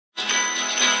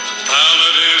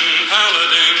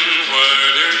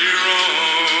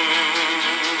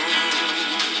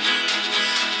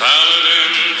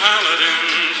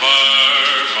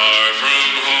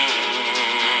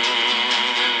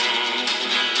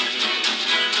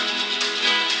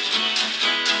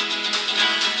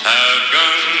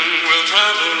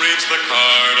the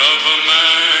card of a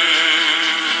man.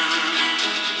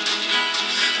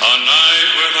 A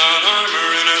knight without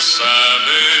armor in a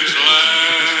savage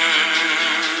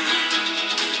land.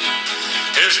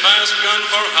 His fast gun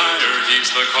for hire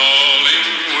heeds the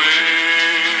calling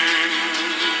wind.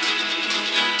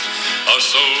 A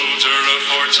soldier of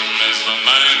fortune is the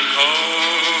man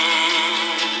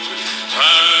called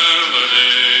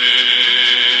Paladin.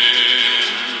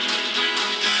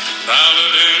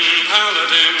 Paladin,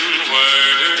 Paladin,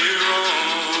 where do you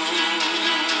roam?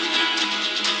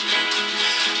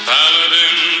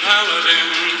 Paladin, Paladin,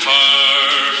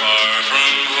 far, far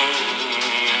from home.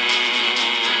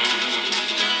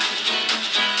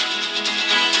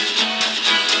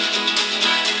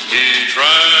 He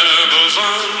travels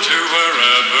on to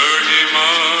wherever he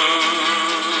must.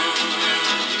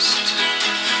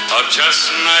 A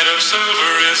chestnut of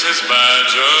silver is his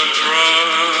badge of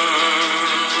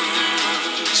trust.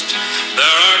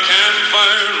 There are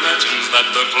campfire legends that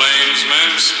the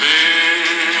plainsmen spin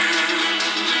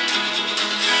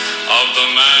of the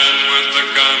man with the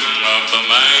gun, of the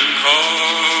man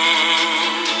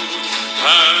called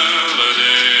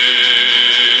Paladin.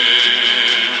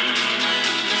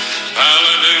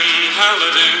 Paladin,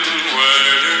 Paladin,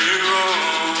 where do you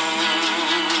roam?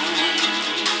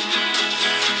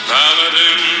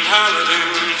 Paladin,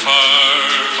 Paladin, far,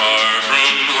 far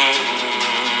from home.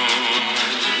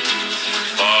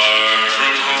 Far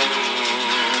from home.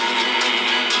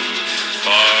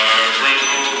 Far from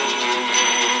home.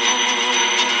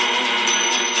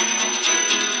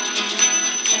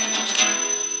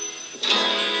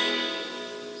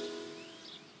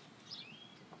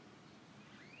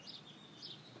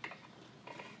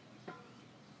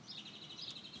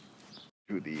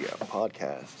 To the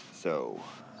podcast. So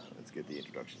let's get the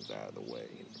introductions out of the way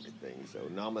and everything. So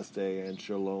namaste and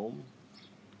shalom.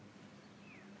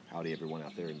 Howdy everyone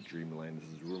out there in Dreamland. This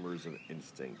is Rumors of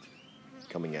Instinct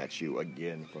coming at you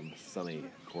again from sunny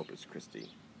Corpus Christi.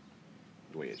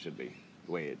 The way it should be.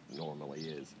 The way it normally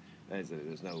is. That is,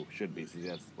 there's no should be. See,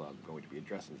 that's what I'm going to be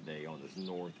addressing today on this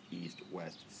North, East,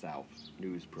 West, South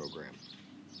news program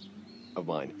of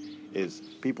mine. Is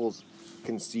people's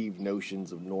conceived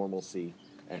notions of normalcy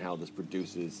and how this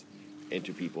produces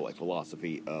into people a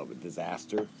philosophy of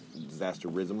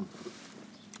disasterism,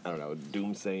 I don't know,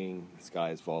 doomsaying,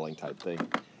 sky is falling type thing.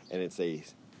 And it's a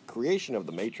creation of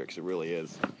the Matrix, it really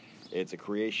is. It's a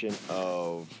creation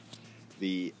of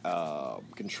the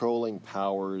controlling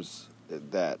powers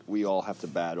that we all have to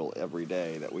battle every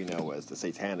day that we know as the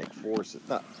satanic forces.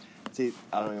 I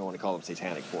don't even want to call them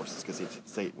satanic forces because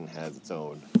Satan has its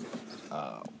own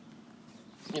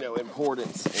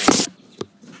importance in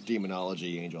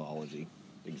demonology, angelology,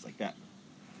 things like that.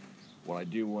 What I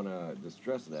do want to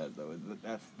stress that, though, is that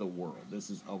that's the world. This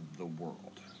is of the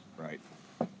world, right?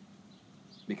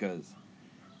 Because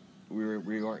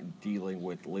we aren't dealing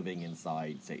with living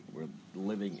inside Satan. We're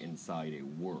living inside a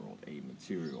world, a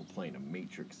material plane, a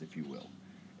matrix, if you will.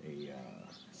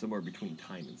 Somewhere between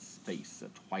time and space, a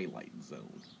twilight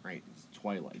zone, right? It's a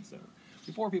twilight zone.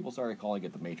 Before people started calling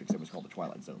it the Matrix, it was called the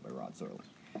Twilight Zone by Rod Serling.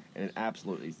 And it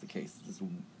absolutely is the case. It's this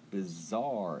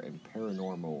bizarre and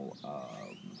paranormal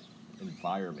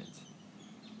environment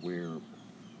where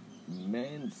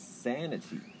man's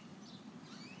sanity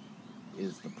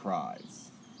is the prize.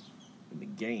 And the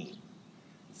game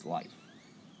is life,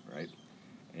 right?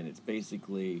 And it's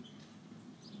basically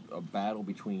a battle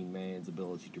between man's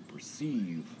ability to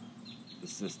perceive the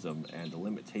system and the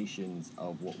limitations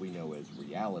of what we know as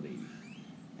reality,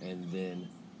 and then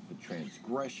the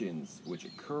transgressions which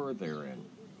occur therein,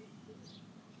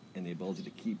 and the ability to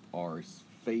keep our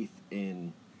faith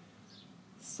in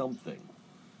something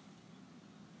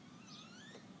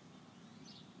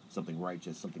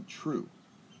righteous, something true,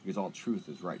 because all truth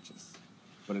is righteous.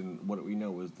 But in what we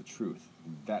know is the truth,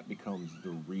 that becomes the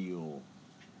real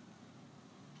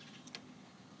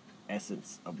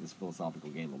essence of this philosophical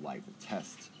game of life, the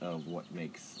test of what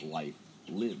makes life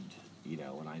lived,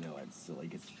 and I know it's silly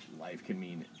because life can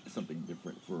mean something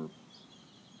different for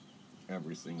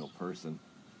every single person,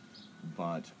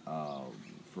 but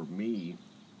for me,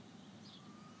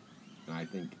 and I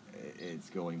think it's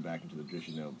going back into the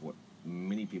tradition of what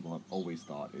many people have always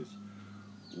thought is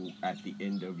at the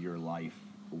end of your life,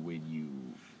 when you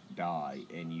die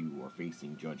and you are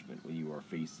facing judgment, when you are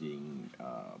facing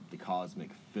the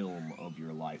cosmic film of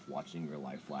your life, watching your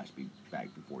life flash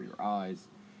back before your eyes,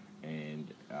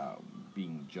 and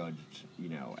being judged,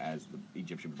 as the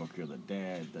Egyptian Book of the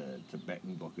Dead, the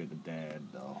Tibetan Book of the Dead,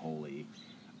 the Holy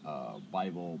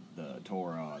Bible, the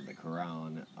Torah, the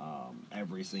Quran,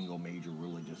 every single major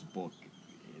religious book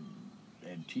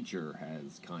and teacher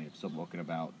has kind of spoken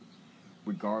about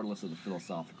regardless of the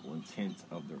philosophical intent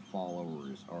of their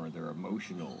followers or their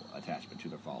emotional attachment to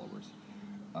their followers,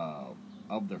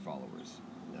 of their followers,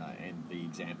 and the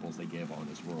examples they give on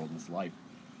this world and this life.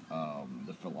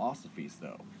 The philosophies,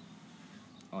 though,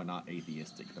 are not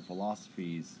atheistic. The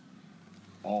philosophies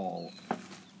all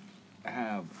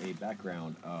have a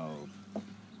background of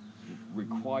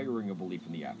requiring a belief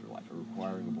in the afterlife, or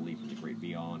requiring a belief in the great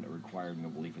beyond, or requiring a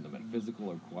belief in the metaphysical,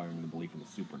 or requiring a belief in the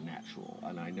supernatural.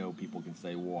 And I know people can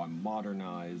say, well, I'm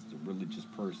modernized, a religious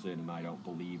person, and I don't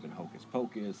believe in hocus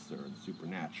pocus or the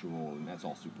supernatural, and that's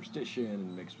all superstition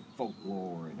and mixed with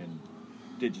folklore and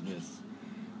indigenous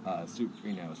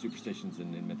superstitions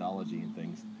and mythology and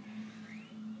things.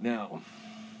 Now,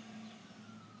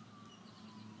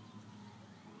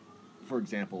 for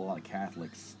example, a lot of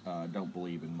Catholics don't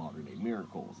believe in modern-day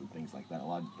miracles and things like that. A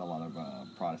lot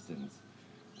of Protestants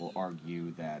will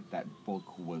argue that that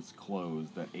book was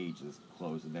closed, that age is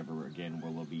closed, and never again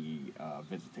will there be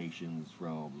visitations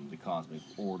from the cosmic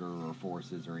order or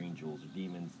forces or angels or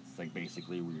demons. It's like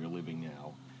basically where you're living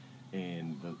now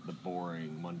in the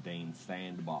boring, mundane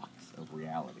sandbox of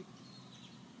reality.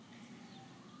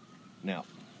 Now,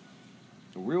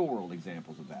 the real-world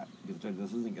examples of that, because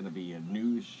this isn't going to be a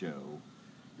news show,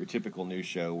 your typical news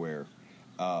show where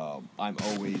I'm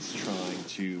always trying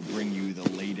to bring you the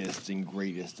latest and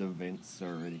greatest events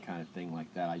or any kind of thing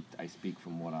like that. I speak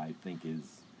from what I think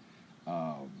is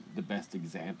the best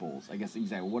examples. I guess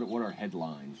what are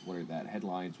headlines? What are that?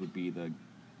 Headlines would be the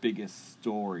biggest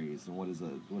stories, and what's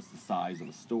the size of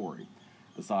a story?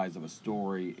 The size of a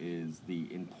story is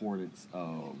the importance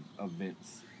of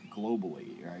events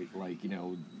globally, right? Like,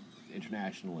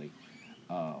 internationally.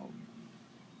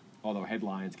 Although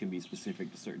headlines can be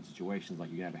specific to certain situations,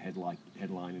 like you have a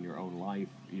headline in your own life,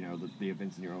 the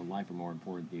events in your own life are more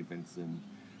important than the events in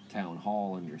town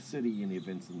hall in your city and the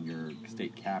events in your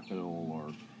state capital,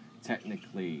 or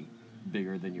technically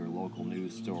bigger than your local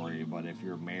news story. But if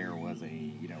your mayor was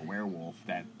a werewolf,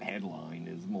 that headline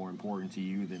is more important to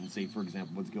you than, say, for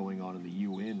example, what's going on in the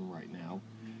UN right now.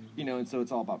 And so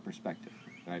it's all about perspective,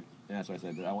 right? And that's why I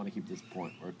said that I want to keep this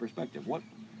point or perspective. What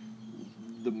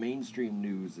the mainstream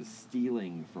news is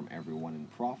stealing from everyone and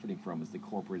profiting from is the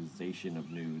corporatization of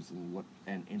news, and what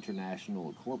an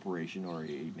international corporation or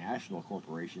a national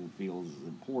corporation feels is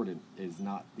important is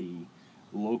not the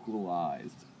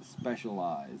localized,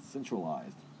 specialized,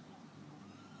 centralized,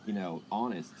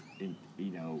 honest,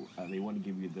 they want to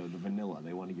give you the vanilla,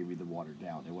 they want to give you the watered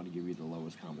down, they want to give you the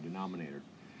lowest common denominator.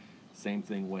 Same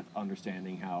thing with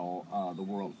understanding how the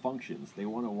world functions. They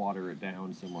want to water it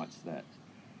down so much that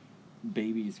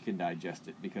babies can digest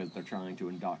it, because they're trying to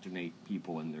indoctrinate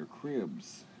people in their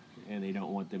cribs, and they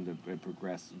don't want them to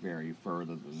progress very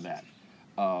further than that.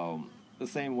 The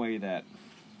same way that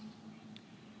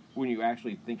when you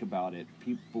actually think about it,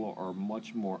 people are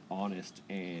much more honest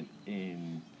and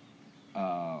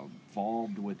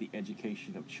involved with the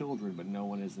education of children, but no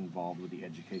one is involved with the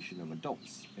education of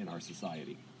adults in our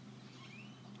society.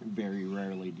 Very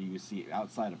rarely do you see,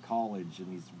 outside of college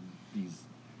and these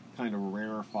kind of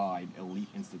rarefied elite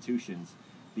institutions,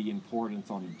 the importance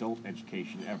on adult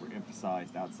education ever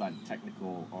emphasized outside of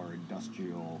technical or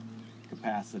industrial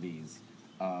capacities.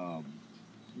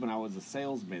 When I was a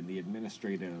salesman, the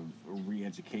administrative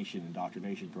re-education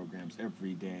indoctrination programs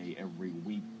every day, every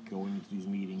week, going to these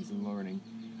meetings and learning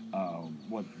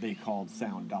what they called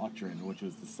sound doctrine, which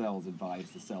was the sales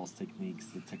advice, the sales techniques,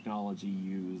 the technology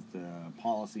used, the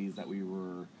policies that we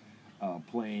were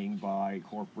playing by,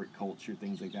 corporate culture,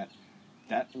 things like that.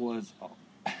 That was,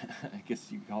 I guess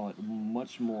you could call it,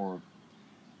 much more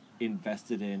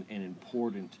invested in and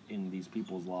important in these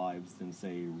people's lives than,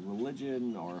 say,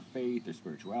 religion or faith or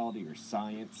spirituality or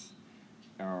science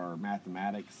or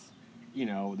mathematics.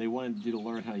 They wanted you to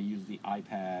learn how to use the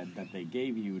iPad that they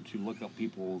gave you to look up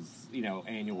people's,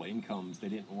 annual incomes. They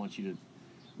didn't want you to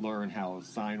learn how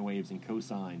sine waves and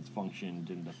cosines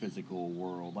functioned in the physical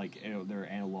world, like their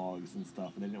analogs and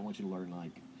stuff. And they didn't want you to learn,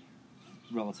 like,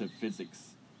 relative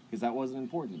physics, because that wasn't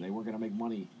important. They weren't going to make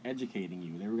money educating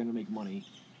you. They were going to make money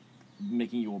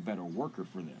making you a better worker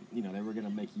for them. They were going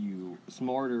to make you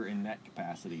smarter in that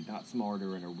capacity, not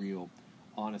smarter in a real,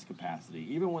 honest capacity.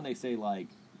 Even when they say, like,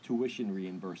 tuition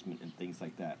reimbursement and things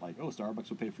like that, like, oh, Starbucks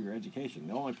will pay for your education.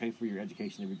 They'll only pay for your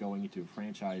education if you're going into a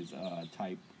franchise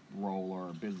type role or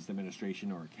a business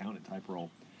administration or accountant type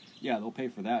role. Yeah, they'll pay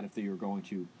for that if you're going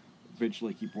to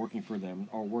eventually keep working for them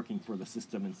or working for the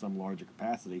system in some larger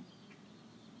capacity,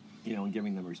 and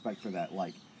giving them respect for that.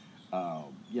 Like,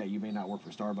 yeah, you may not work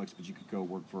for Starbucks, but you could go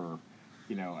work for,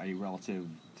 a relative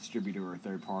distributor or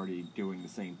third party doing the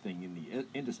same thing in the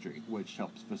industry, which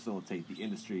helps facilitate the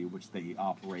industry which they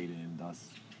operate in. Thus,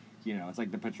 it's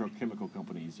like the petrochemical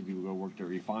companies. If you go work at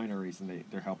refineries and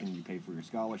they're helping you pay for your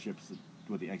scholarships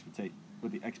with the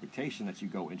expectation that you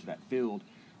go into that field,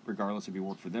 regardless if you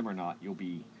work for them or not, you'll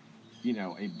be,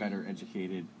 a better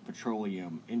educated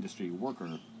petroleum industry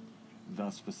worker,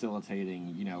 thus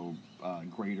facilitating,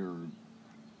 greater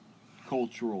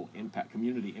cultural impact,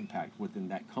 community impact within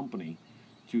that company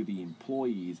to the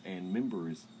employees and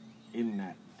members in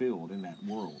that field, in that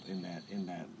world, in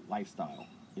that lifestyle.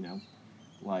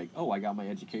 Like, oh, I got my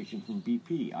education from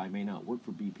BP. I may not work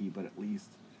for BP, but at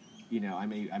least, I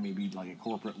may be like a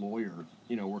corporate lawyer,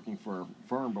 working for a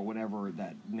firm. But whenever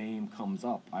that name comes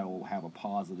up, I will have a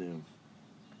positive,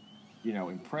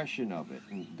 impression of it,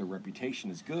 and the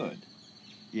reputation is good,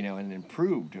 and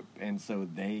improved, and so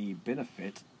they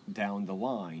benefit down the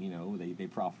line. They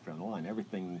profit down the line.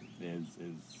 Everything is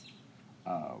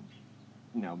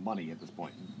money at this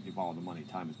point. You follow the money,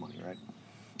 time is money, right?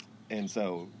 And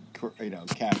so,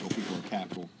 capital, people are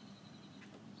capital,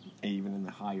 even in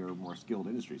the higher, more skilled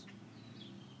industries.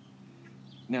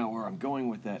 Now, where I'm going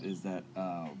with that is that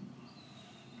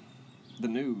the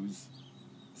news,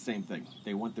 same thing.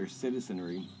 They want their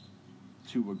citizenry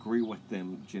to agree with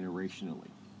them generationally,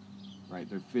 right?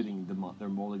 They're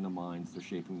molding the minds, they're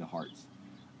shaping the hearts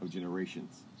of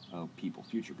generations of people,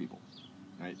 future people,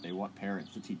 right? They want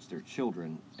parents to teach their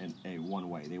children in one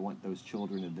way. They want those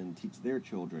children to then teach their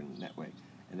children that way.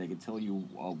 And they can tell you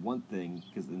one thing,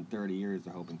 because in 30 years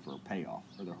they're hoping for a payoff,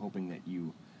 or they're hoping that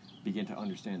you begin to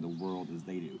understand the world as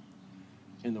they do.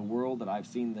 In the world that I've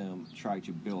seen them try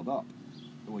to build up,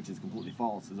 which is completely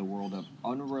false, is a world of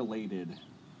unrelated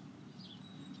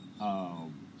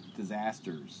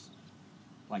disasters,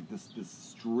 like this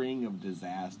string of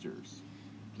disasters,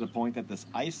 to the point that this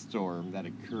ice storm that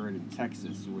occurred in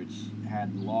Texas, which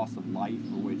had loss of life,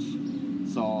 which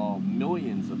saw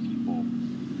millions of people,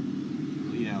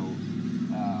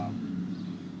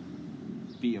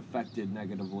 be affected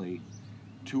negatively,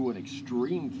 to an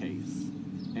extreme case.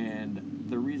 And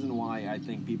the reason why I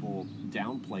think people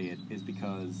downplay it is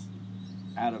because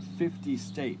out of 50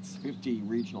 states, 50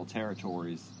 regional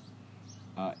territories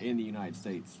in the United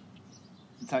States,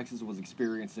 Texas was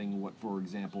experiencing what, for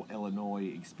example,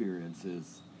 Illinois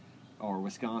experiences or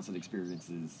Wisconsin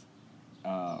experiences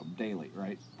daily,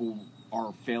 right? But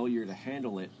our failure to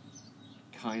handle it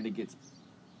kind of gets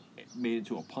made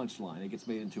into a punchline. It gets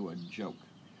made into a joke,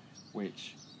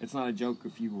 which it's not a joke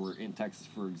if you were in Texas,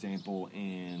 for example,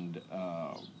 and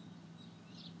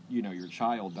your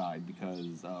child died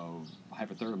because of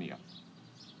hypothermia,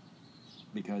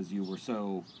 because you were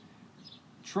so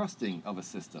trusting of a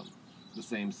system, the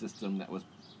same system that was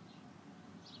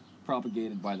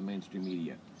propagated by the mainstream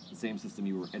media, the same system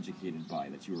you were educated by,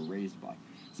 that you were raised by.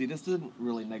 See, this didn't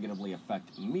really negatively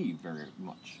affect me very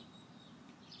much,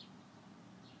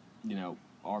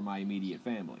 or my immediate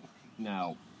family.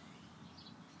 Now,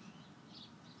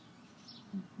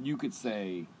 you could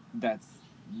say that's,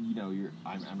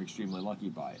 I'm extremely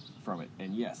lucky from it,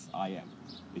 and yes, I am,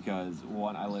 because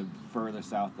one, I lived further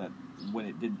south that when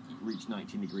it did reach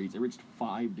 19 degrees, it reached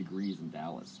 5 degrees in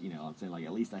Dallas. I'm saying, like,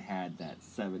 at least I had that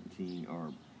 17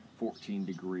 or 14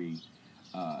 degree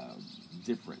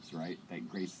difference, right?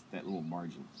 That little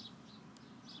margin,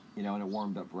 and it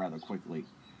warmed up rather quickly.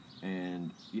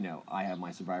 And, I have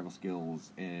my survival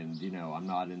skills, and, I'm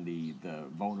not in the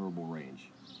vulnerable range.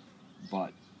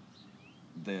 But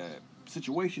the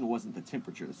situation wasn't the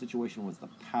temperature. The situation was the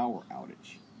power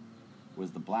outage,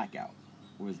 was the blackout,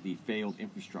 was the failed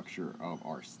infrastructure of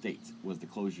our state, was the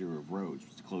closure of roads,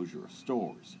 was the closure of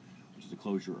stores, was the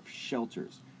closure of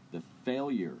shelters, the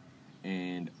failure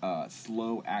and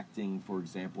slow acting, for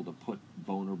example, to put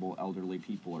vulnerable elderly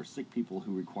people or sick people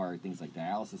who required things like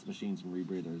dialysis machines and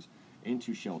rebreathers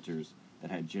into shelters that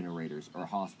had generators, or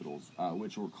hospitals,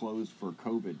 which were closed for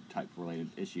COVID-type related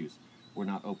issues, were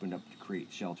not opened up to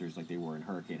create shelters like they were in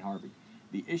Hurricane Harvey.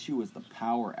 The issue was the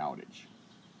power outage,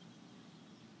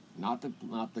 not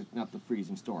the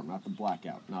freezing storm, not the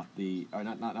blackout, not the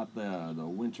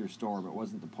winter storm. It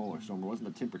wasn't the polar storm. It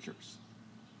wasn't the temperatures.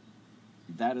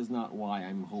 That is not why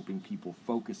I'm hoping people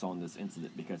focus on this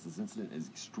incident, because this incident is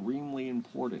extremely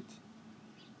important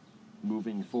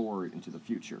moving forward into the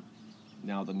future.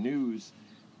 Now, the news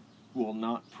will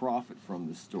not profit from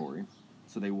this story,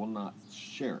 so they will not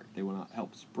share it. They will not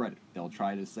help spread it. They'll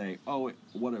try to say, "Oh,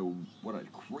 what a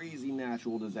crazy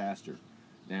natural disaster."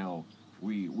 Now,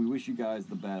 we wish you guys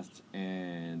the best,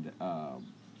 and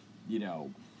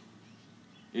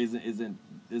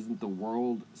isn't the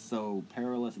world so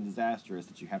perilous and disastrous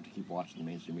that you have to keep watching the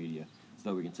mainstream media so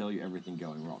that we can tell you everything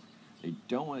going wrong. They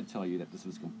don't want to tell you that this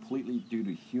was completely due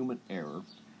to human error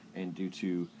and due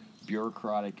to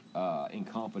bureaucratic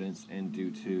incompetence and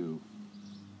due to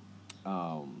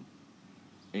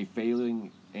a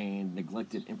failing and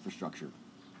neglected infrastructure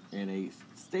in a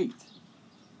state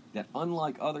that,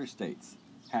 unlike other states,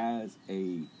 has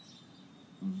a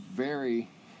very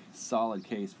solid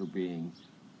case for being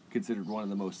considered one of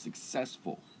the most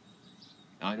successful.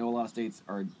 I know a lot of states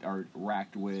are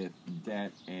racked with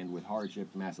debt and with hardship,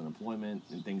 mass unemployment,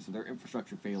 and things, so their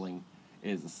infrastructure failing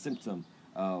is a symptom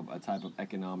of a type of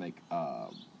economic,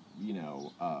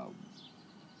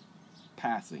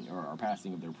 passing or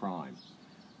passing of their prime.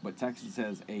 But Texas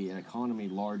has an economy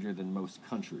larger than most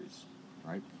countries,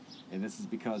 right? And this is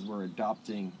because we're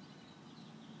adopting,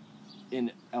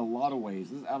 in a lot of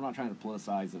ways, I'm not trying to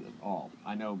politicize it at all.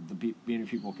 I know many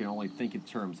people can only think in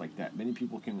terms like that. Many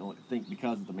people can only think,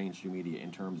 because of the mainstream media,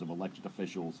 in terms of elected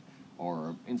officials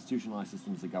or institutionalized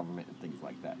systems of government and things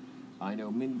like that. I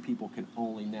know many people can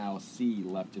only now see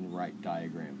left and right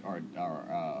diagrams or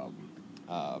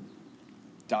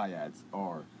dyads,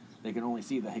 or they can only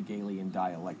see the Hegelian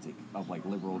dialectic of like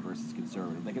liberal versus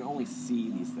conservative. They can only see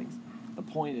these things. The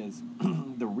point is,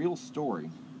 the real story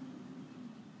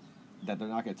that they're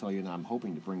not going to tell you, and I'm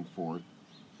hoping to bring forth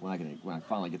when I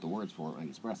finally get the words for it, when I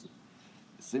express it,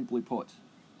 simply put,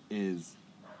 is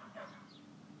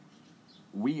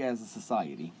we as a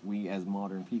society, we as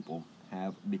modern people,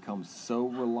 have become so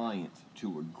reliant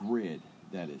to a grid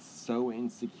that is so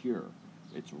insecure,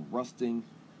 it's rusting,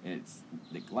 it's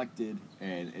neglected,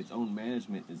 and its own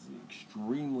management is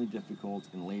extremely difficult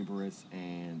and laborious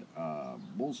and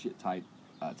bullshit type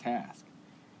task,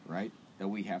 right? That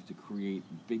we have to create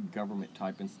big government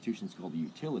type institutions called the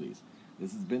utilities.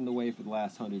 This has been the way for the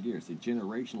last 100 years. So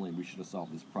generationally, we should have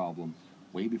solved this problem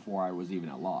way before I was even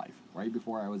alive, right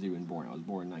before I was even born. I was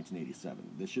born in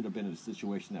 1987. This should have been a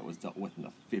situation that was dealt with in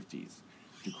the 50s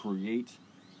to create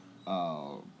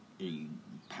a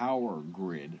power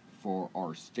grid for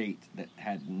our state that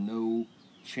had no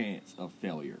chance of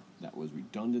failure, that was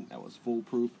redundant, that was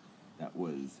foolproof, that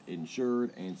was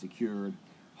insured and secured,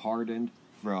 hardened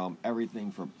from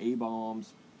everything from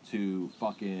A-bombs to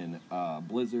fucking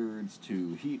blizzards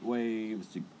to heat waves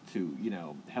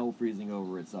to hell freezing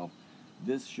over itself.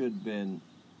 This should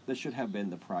have been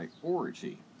the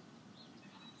priority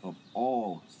of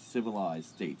all civilized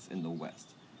states in the West,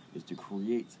 is to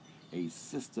create a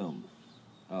system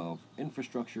of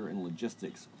infrastructure and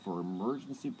logistics for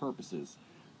emergency purposes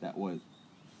that was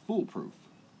foolproof.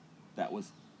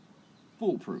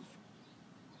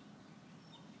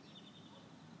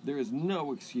 There is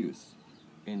no excuse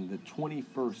in the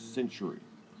 21st century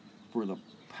for the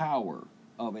power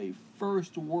of a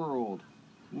first world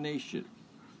nation,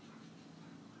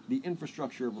 the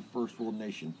infrastructure of a first world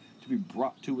nation, to be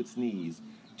brought to its knees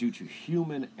due to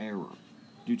human error,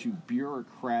 due to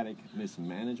bureaucratic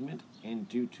mismanagement, and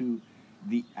due to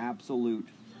the absolute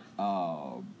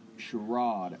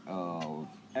charade of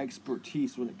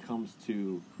expertise when it comes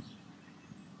to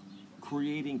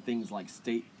creating things like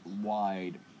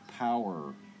statewide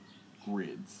power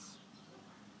grids.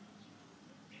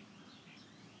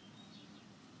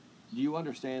 Do you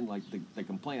understand, like, the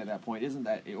complaint at that point isn't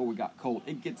that, we got cold.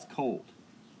 It gets cold.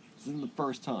 This isn't the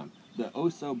first time. The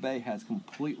Oso Bay has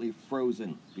completely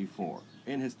frozen before,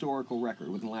 in historical record,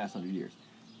 within the last 100 years.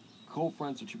 Cold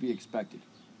fronts are to be expected.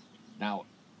 Now,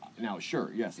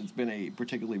 sure, yes, it's been a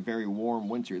particularly very warm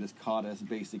winter. This caught us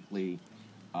basically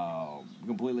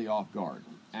completely off guard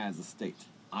as a state.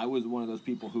 I was one of those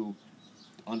people who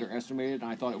underestimated, and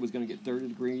I thought it was going to get 30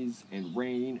 degrees and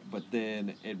rain, but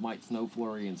then it might snow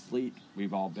flurry and sleet.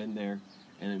 We've all been there,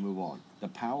 and then move on. The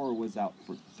power was out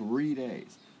for 3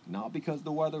 days, not because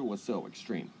the weather was so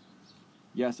extreme.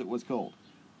 Yes, it was cold,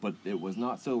 but it was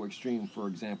not so extreme, for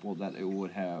example, that it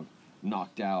would have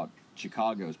knocked out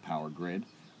Chicago's power grid,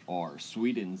 or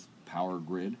Sweden's power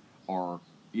grid, or,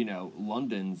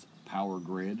 London's power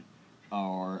grid,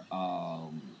 or,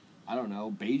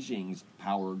 Beijing's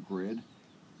power grid.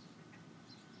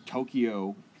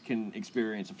 Tokyo can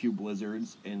experience a few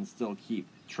blizzards and still keep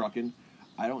trucking.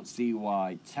 I don't see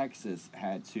why Texas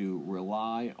had to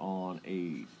rely on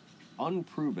a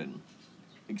unproven,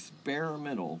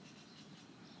 experimental,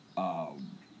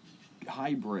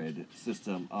 hybrid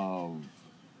system of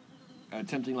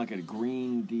attempting like a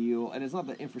Green Deal. And it's not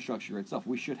the infrastructure itself.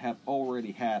 We should have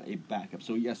already had a backup.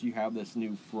 So yes, you have this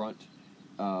new front,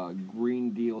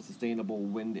 Green Deal, sustainable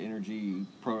wind energy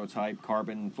prototype,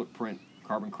 carbon footprint,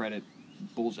 carbon credit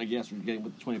bullshit. Yes, we're getting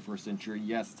with the 21st century.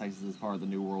 Yes, Texas is part of the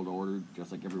New World Order,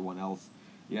 just like everyone else.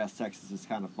 Yes, Texas is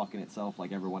kind of fucking itself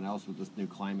like everyone else with this new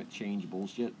climate change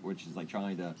bullshit, which is like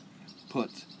trying to put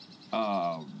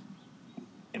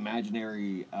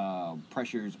imaginary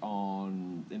pressures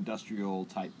on industrial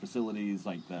type facilities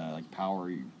like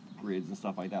power grids and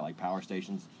stuff like that, like power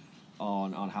stations,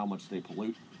 on how much they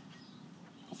pollute,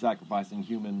 sacrificing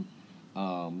human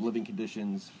living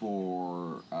conditions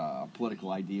for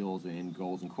political ideals and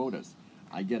goals and quotas.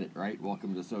 I get it, right?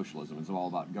 Welcome to socialism. It's all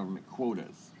about government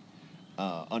quotas,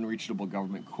 unreachable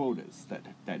government quotas that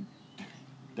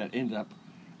end up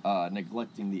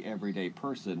neglecting the everyday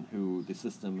person who the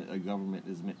system of government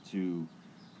is meant to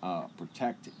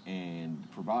protect and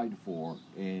provide for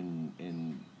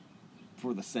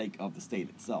for the sake of the state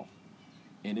itself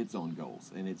and its own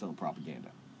goals and its own propaganda,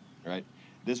 right?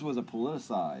 This was a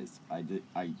politicized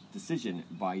decision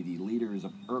by the leaders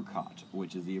of ERCOT,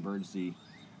 which is the Emergency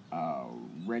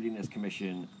Readiness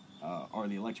Commission, or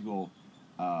the Electrical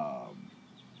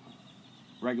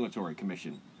Regulatory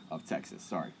Commission of Texas.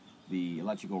 Sorry, the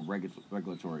Electrical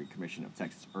Regulatory Commission of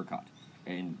Texas, ERCOT.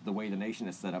 And the way the nation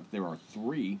is set up, there are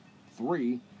three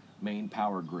main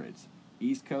power grids: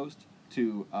 East Coast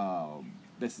to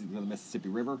basically the Mississippi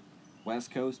River, West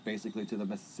Coast basically to the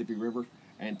Mississippi River,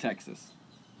 and Texas.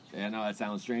 And I know that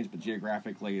sounds strange, but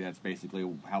geographically, that's basically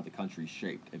how the country's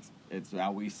shaped. It's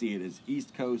how we see it as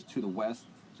East Coast to the west,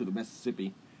 to the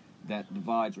Mississippi, that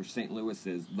divides where St. Louis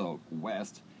is the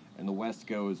west, and the west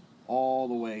goes all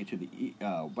the way to the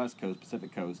West Coast,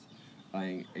 Pacific Coast,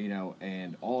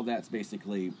 and all of that's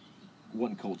basically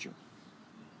one culture.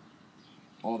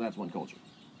 All of that's one culture.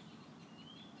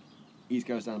 East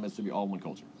Coast down to Mississippi, all one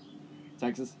culture.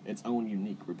 Texas, its own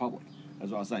unique republic.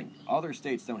 That's what I was saying. Other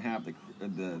states don't have the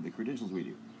credentials we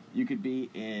do. You could be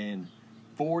in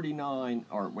 47,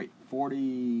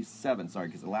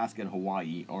 because Alaska and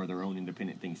Hawaii are their own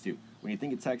independent things too. When you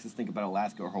think of Texas, think about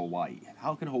Alaska or Hawaii.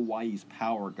 How can Hawaii's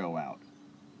power go out?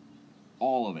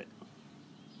 All of it.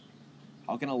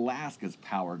 How can Alaska's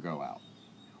power go out?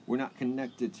 We're not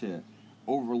connected to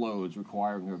overloads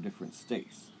requiring of different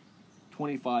states.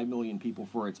 25 million people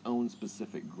for its own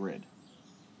specific grid.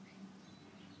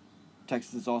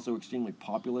 Texas is also extremely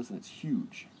populous and it's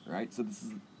huge, right? So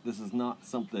this is not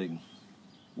something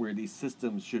where these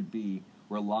systems should be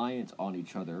reliant on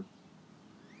each other.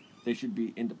 They should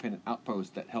be independent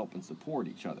outposts that help and support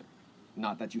each other.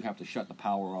 Not that you have to shut the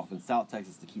power off in South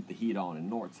Texas to keep the heat on in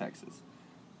North Texas.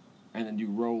 And then do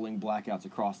rolling blackouts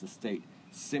across the state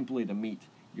simply to meet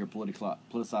your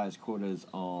politicized quotas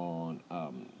on,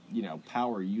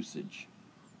 power usage.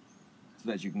 So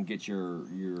that you can get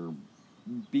your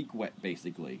beak wet,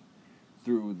 basically,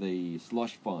 through the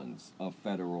slush funds of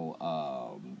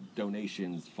federal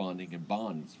donations, funding, and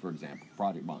bonds, for example,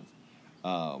 project bonds.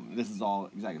 This is all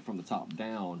exactly from the top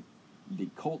down, the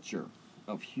culture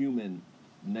of human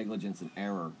negligence and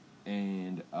error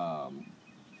and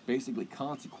basically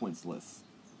consequenceless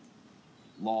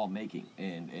lawmaking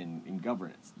and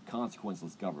governance,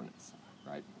 consequenceless governance,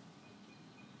 right?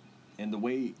 And the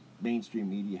way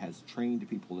mainstream media has trained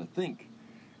people to think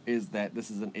is that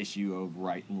this is an issue of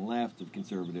right and left, of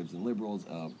conservatives and liberals,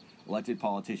 of elected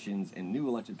politicians and new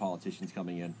elected politicians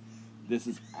coming in. This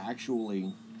is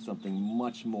actually something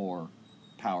much more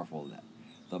powerful than that.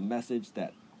 The message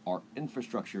that our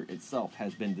infrastructure itself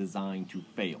has been designed to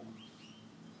fail.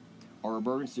 Our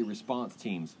emergency response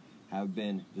teams have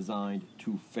been designed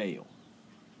to fail.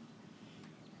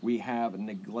 We have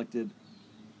neglected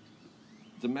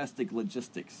domestic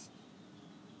logistics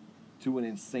to an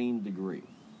insane degree.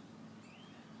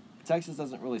 Texas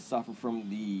doesn't really suffer from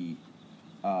the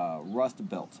Rust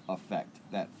Belt effect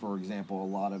that, for example, a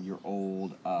lot of your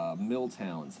old mill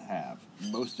towns have.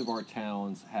 Most of our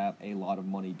towns have a lot of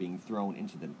money being thrown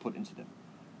into them, put into them.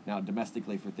 Now,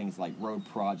 domestically for things like road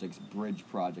projects, bridge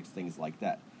projects, things like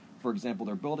that. For example,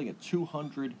 they're building a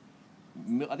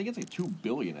I think it's like $2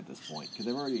 billion at this point, because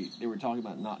they were talking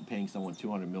about not paying someone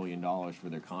 $200 million for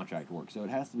their contract work. So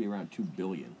it has to be around $2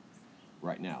 billion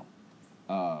right now.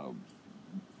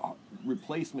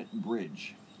 Replacement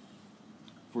bridge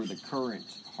for the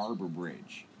current harbor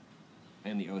bridge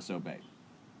in the Oso Bay.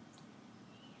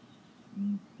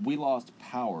 We lost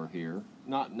power here.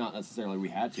 Not necessarily we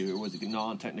had to. It was a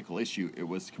non-technical issue. It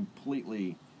was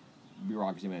completely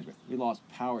bureaucracy management. We lost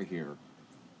power here,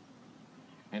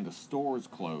 and the stores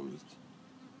closed.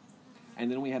 And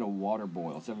then we had a water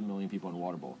boil, 7 million people in a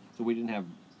water boil. So we didn't have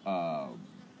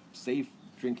safe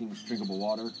drinkable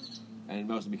water, and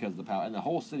mostly because of the power. And the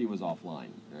whole city was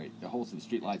offline, right? The whole city,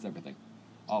 street lights, everything,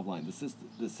 offline. The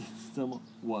system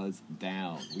was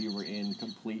down. We were in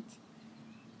complete,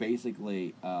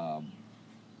 basically,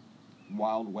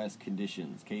 Wild West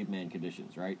conditions, caveman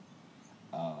conditions, right?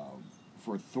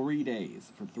 for 3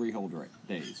 days, for 3 whole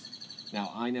days.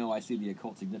 Now, I know I see the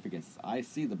occult significance. I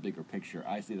see the bigger picture.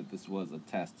 I see that this was a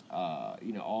test,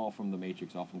 all from the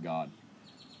Matrix, all from God,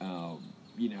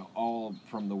 all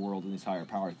from the world and these higher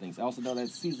power things. I also know that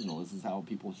it's seasonal. This is how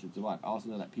people should survive. I also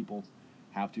know that people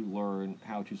have to learn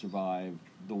how to survive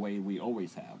the way we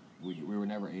always have. We were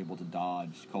never able to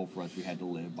dodge cold fronts. We had to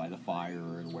live by the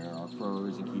fire and wear our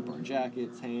furs and keep our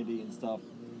jackets handy and stuff.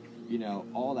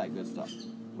 All that good stuff.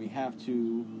 We have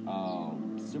to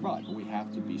survive. We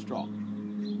have to be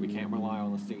strong. We can't rely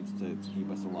on the states to keep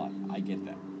us alive. I get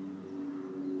that.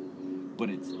 But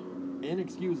it's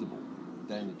inexcusable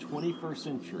that in the 21st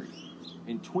century,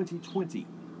 in 2020,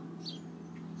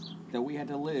 that we had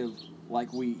to live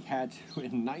like we had to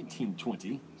in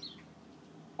 1920,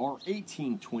 or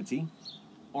 1820,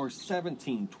 or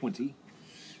 1720.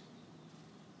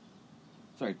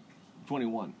 Sorry,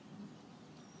 21.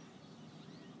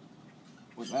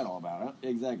 What's that all about? Huh?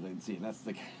 Exactly. See, that's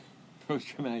the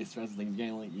post-traumatic stress thing.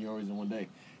 You're always in one day.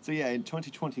 So yeah, in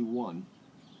 2021,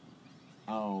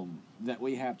 that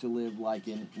we have to live like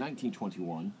in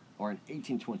 1921, or in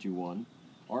 1821,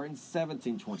 or in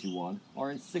 1721,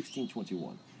 or in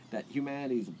 1621. That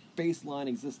humanity's baseline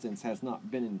existence has not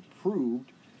been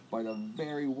improved by the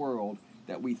very world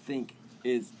that we think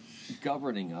is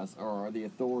governing us, or the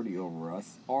authority over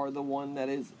us, or the one that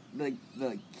is the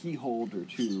key holder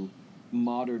to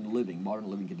modern living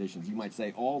conditions. You might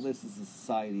say all this is a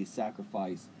society's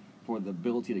sacrifice for the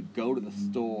ability to go to the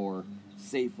store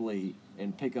safely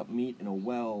and pick up meat in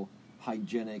a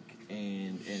hygienic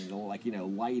and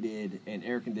lighted and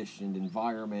air conditioned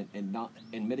environment,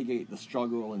 and mitigate the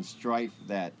struggle and strife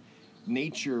that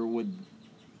nature would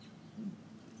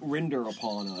render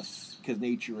upon us, because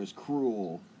nature is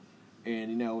cruel.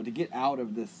 And to get out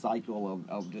of this cycle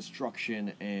of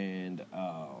destruction and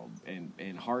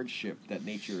hardship that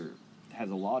nature has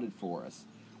allotted for us,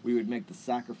 we would make the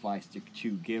sacrifice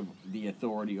to give the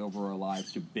authority over our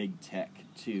lives to big tech,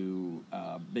 to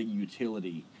big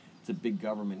utility, to big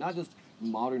government. Not just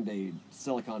modern day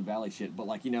Silicon Valley shit, but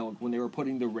when they were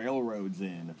putting the railroads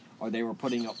in, or they were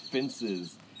putting up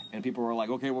fences, and people were like,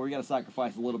 okay, well, we got to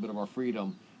sacrifice a little bit of our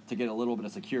freedom to get a little bit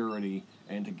of security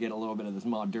and to get a little bit of this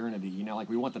modernity.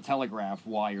 We want the telegraph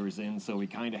wires in, so we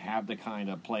have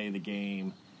to play the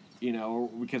game,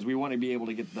 because we want to be able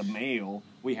to get the mail.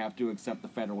 We have to accept the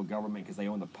federal government because they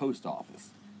own the post office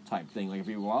type thing. Like, if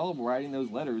you, writing those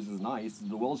letters is nice,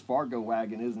 the Wells Fargo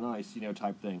wagon is nice,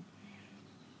 type thing.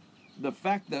 The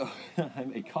fact that I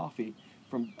made coffee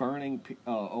from burning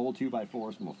old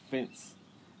 2x4s from a fence,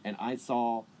 and I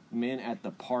saw men at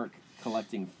the park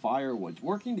collecting firewood,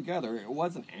 working together. It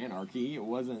wasn't anarchy. It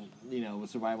wasn't,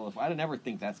 survival. I never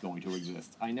think that's going to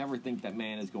exist. I never think that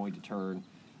man is going to turn,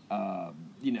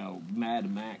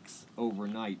 Mad Max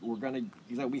overnight.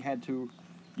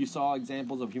 You saw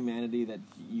examples of humanity that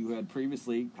you had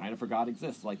previously kind of forgot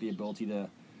exist, like the ability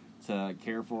to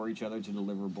care for each other, to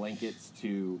deliver blankets,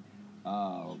 to,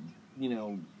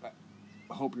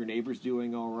 hope your neighbor's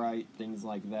doing all right, things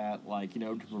like that,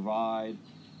 to provide,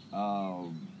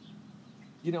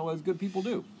 as good people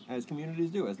do, as communities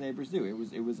do, as neighbors do.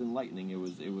 It was enlightening. It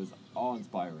was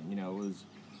awe-inspiring. It was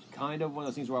kind of one of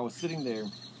those things where I was sitting there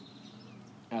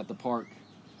at the park,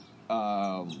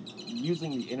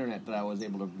 using the internet that I was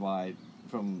able to provide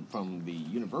from the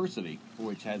university,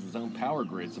 which has its own power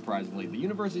grid, surprisingly. The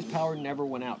university's power never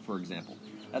went out, for example.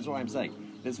 That's what I'm saying.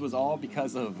 This was all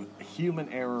because of human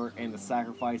error and the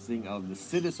sacrificing of the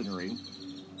citizenry,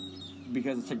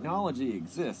 because the technology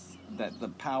exists that the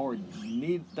power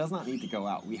does not need to go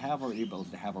out. We have our ability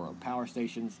to have our own power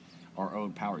stations, our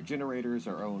own power generators,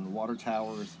 our own water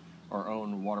towers, our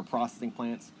own water processing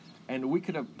plants, and we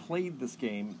could have played this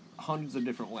game hundreds of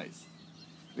different ways.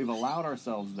 We've allowed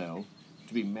ourselves, though,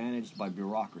 to be managed by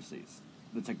bureaucracies.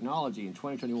 The technology in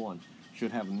 2021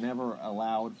 should have never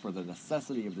allowed for the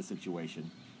necessity of the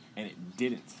situation, and it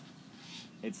didn't.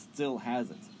 It still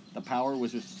hasn't. The power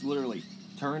was just literally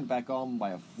turned back on by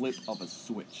a flip of a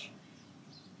switch.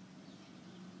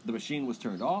 The machine was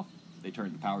turned off, they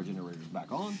turned the power generators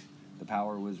back on, the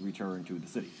power was returned to the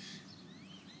city.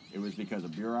 It was because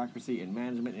of bureaucracy and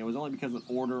management, and it was only because of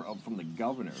order from the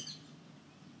governor.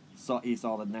 So he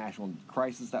saw the national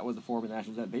crisis that was the form of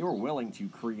national debt. They were willing to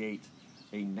create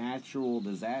a natural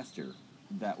disaster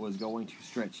that was going to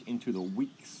stretch into the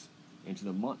weeks, into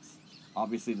the months.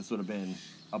 Obviously, this would have been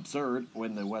absurd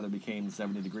when the weather became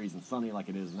 70 degrees and sunny like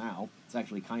it is now. It's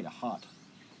actually kind of hot.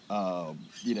 And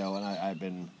I've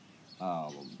been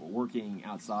working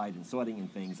outside and sweating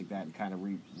and things like that, and kind of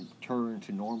return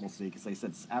to normalcy, because they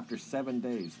said after 7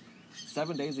 days.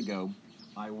 7 days ago,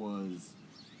 I was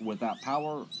without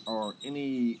power or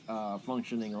any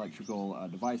functioning electrical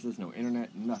devices, no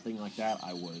internet, nothing like that.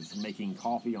 I was making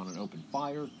coffee on an open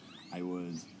fire. I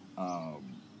was,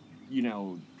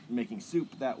 making soup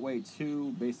that way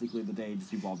too. Basically, the day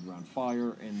just evolved around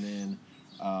fire, and then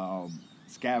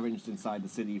scavenged inside the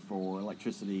city for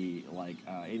electricity, like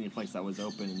any place that was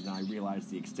open, and I realized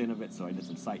the extent of it, so I did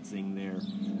some sightseeing there.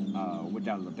 Went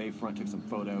down to the bayfront, took some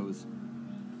photos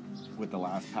with the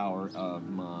last power of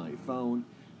my phone.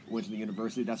 Went to the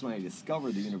university. That's when I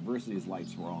discovered the university's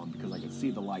lights were on, because I could see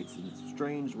the lights, and it's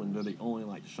strange when they're the only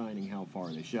light shining how far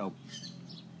they show.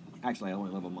 Actually, I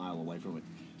only live a mile away from it,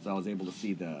 so I was able to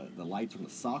see the lights from the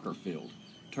soccer field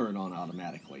turn on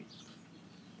automatically,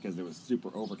 because it was super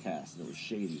overcast and it was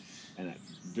shady. And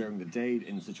during the day,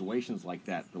 in situations like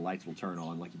that, the lights will turn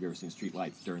on, like if you've ever seen street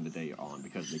lights during the day on,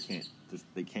 because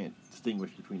they can't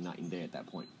distinguish between night and day at that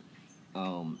point.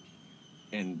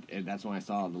 And that's when I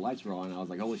saw the lights were on, and I was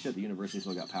like, holy shit, the university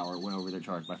still got power. Went over there,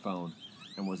 charged my phone,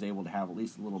 and was able to have at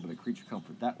least a little bit of creature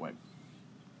comfort that way.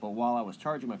 But while I was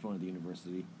charging my phone at the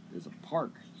university, there's a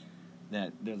park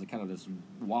that there's a kind of this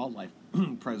wildlife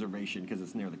preservation, because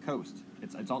it's near the coast.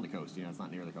 It's on the coast, it's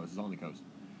not near the coast, it's on the coast.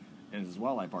 And it's this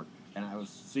wildlife park. And I was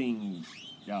seeing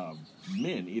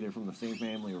men, either from the same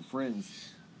family or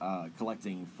friends,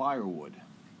 collecting firewood,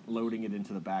 loading it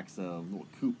into the backs of little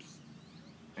coops.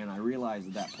 And I realized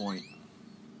at that point,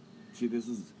 see, this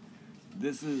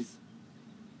is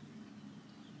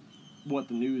what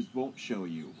the news won't show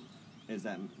you, is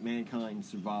that mankind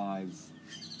survives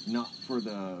not for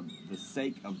the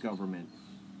sake of government,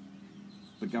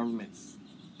 but government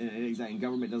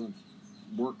doesn't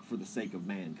work for the sake of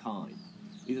mankind.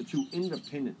 These are two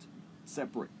independent,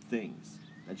 separate things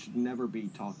that should never be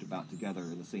talked about together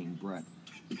in the same breath,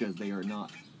 because they are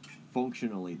not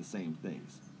functionally the same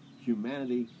things.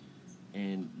 Humanity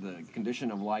and the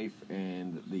condition of life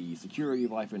and the security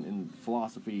of life and in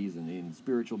philosophies and in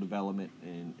spiritual development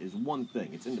is one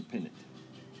thing. It's independent.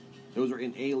 Those are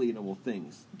inalienable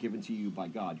things given to you by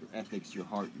God, your ethics, your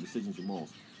heart, your decisions, your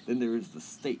morals. Then there is the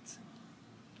state.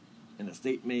 And the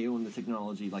state may own the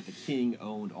technology like the king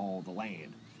owned all the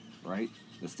land, right?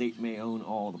 The state may own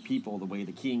all the people the way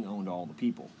the king owned all the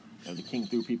people. The king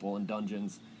threw people in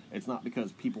dungeons. It's not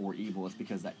because people were evil, it's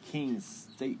because that king's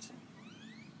state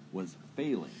was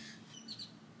failing,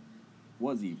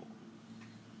 was evil.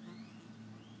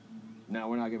 Now,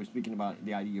 we're not going to be speaking about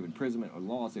the idea of imprisonment or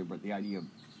laws here, but the idea of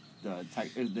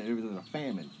there was a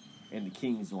famine in the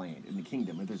king's land, in the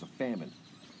kingdom, and there's a famine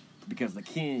because the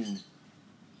king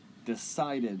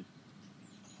decided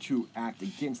to act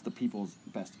against the people's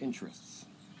best interests.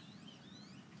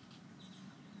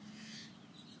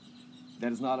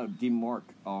 That is not a demark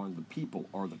on the people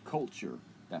or the culture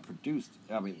that produced.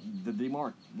 I mean, the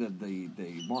mark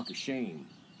of shame,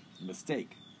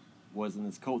 mistake, was in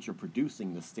this culture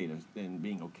producing this state and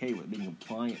being okay with it, being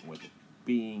compliant with it,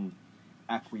 being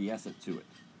acquiescent to it.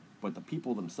 But the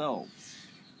people themselves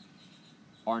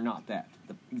are not that.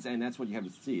 And that's what you have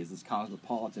to see, is this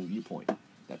cosmopolitan viewpoint,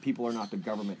 that people are not the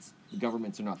governments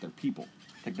are not their people.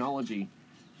 Technology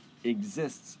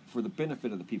exists for the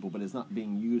benefit of the people, but is not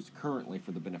being used currently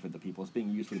for the benefit of the people. It's being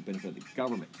used for the benefit of the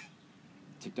government.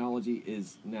 Technology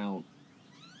is now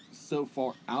so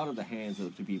far out of the hands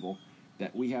of the people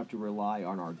that we have to rely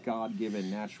on our God-given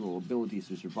natural abilities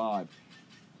to survive,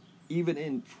 even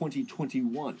in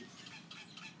 2021.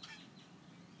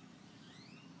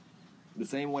 The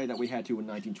same way that we had to in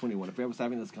 1921. If I was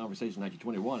having this conversation in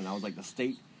 1921, and I was like, the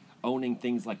state owning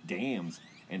things like dams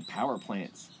and power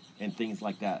plants and things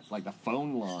like that, like the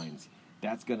phone lines,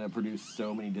 that's going to produce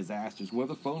so many disasters. What if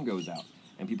the phone goes out?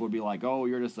 And people would be like, oh,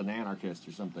 you're just an anarchist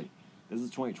or something. This is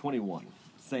 2021.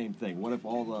 Same thing. What if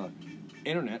all the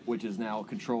internet, which is now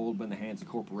controlled in the hands of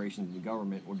corporations and the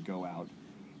government, would go out?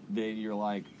 Then you're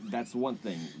like, that's one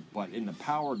thing. But in the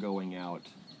power going out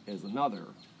is another.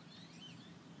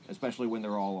 Especially when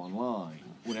they're all online.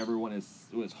 When everyone is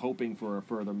hoping for a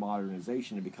further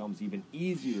modernization, it becomes even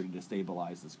easier to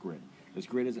destabilize this grid. This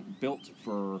grid isn't built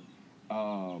for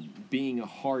being a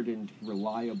hardened,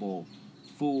 reliable,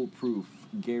 foolproof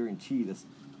guarantee. This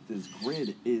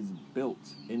grid is built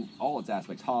in all its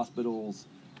aspects, hospitals,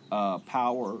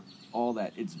 power, all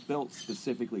that. It's built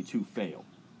specifically to fail.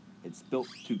 It's built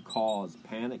to cause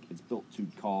panic. It's built to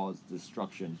cause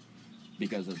destruction,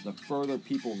 because as the further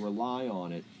people rely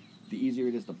on it, the easier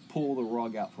it is to pull the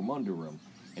rug out from under them,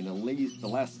 and the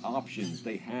less options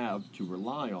they have to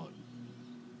rely on.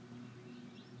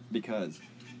 Because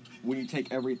when you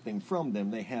take everything from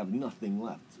them, they have nothing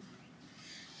left.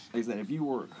 Like I said, if you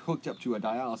were hooked up to a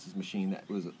dialysis machine that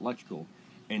was electrical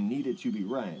and needed to be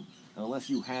ran, unless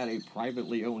you had a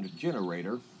privately owned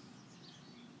generator,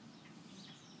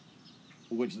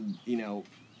 which, you know,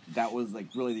 that was like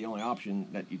really the only option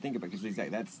that you think about, because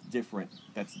that's different.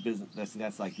 That's business.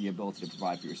 That's like the ability to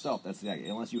provide for yourself. That's exactly,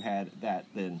 unless you had that,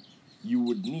 then you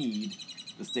would need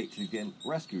the state to again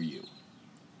rescue you.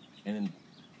 And in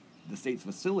the state's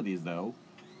facilities, though,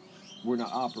 we're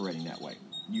not operating that way.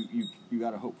 You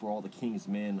got to hope for all the king's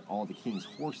men, all the king's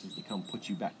horses to come put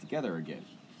you back together again,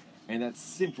 and that's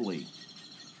simply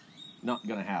not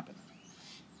going to happen.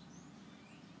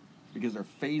 Because they're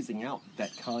phasing out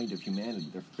that kind of humanity.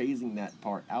 They're phasing that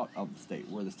part out of the state,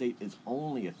 where the state is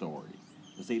only authority.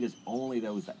 The state is only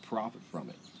those that profit from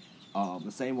it.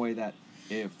 The same way that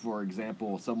if, for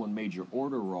example, someone made your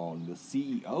order wrong, the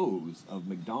CEOs of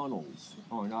McDonald's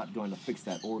are not going to fix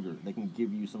that order. They can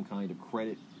give you some kind of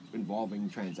credit involving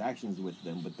transactions with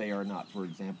them, but they are not, for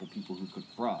example, people who cook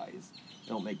fries. They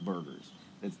don't make burgers.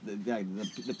 It's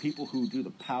the people who do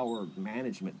the power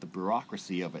management, the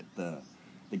bureaucracy of it, the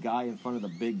guy in front of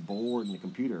the big board and the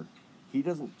computer. He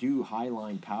doesn't do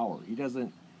highline power. He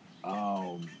doesn't,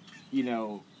 he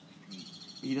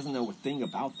doesn't know a thing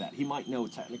about that. He might know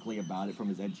technically about it from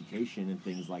his education and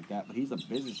things like that, but he's a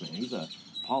businessman. He's a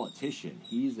politician.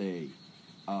 He's a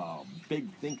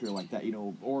big thinker like that,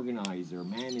 organizer,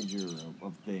 manager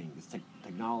of things,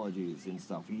 technologies and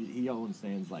stuff. He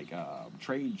understands like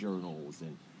trade journals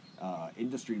and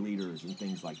industry leaders and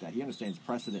things like that. He understands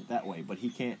precedent that way, but he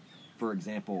can't, for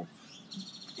example,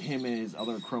 him and his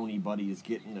other crony buddies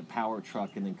get in a power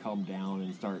truck and then come down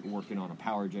and start working on a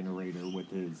power generator with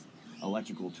his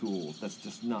electrical tools. That's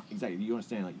just not exactly, you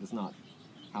understand, like, that's not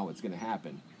how it's going to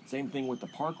happen. Same thing with the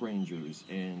park rangers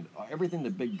and everything the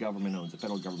big government owns, the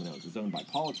federal government owns, is owned by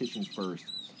politicians first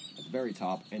at the very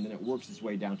top, and then it works its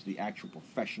way down to the actual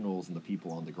professionals and the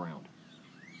people on the ground.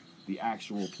 The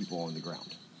actual people on the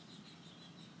ground.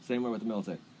 Same way with the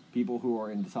military. People who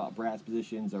are in the top brass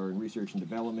positions or in research and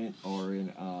development or in,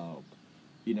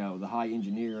 the high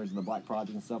engineers and the black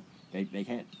projects and stuff, they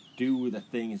can't do the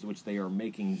things which they are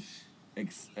making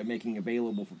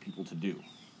available for people to do.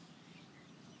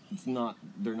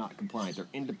 They're not compliant. They're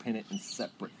independent and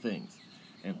separate things.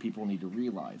 And people need to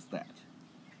realize that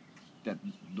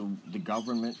the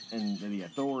government and the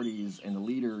authorities and the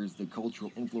leaders, the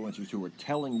cultural influencers who are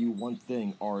telling you one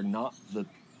thing are not the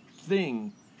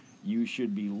thing you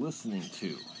should be listening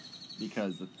to,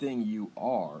 because the thing you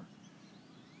are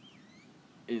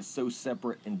is so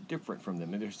separate and different from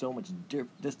them, and there's so much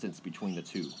distance between the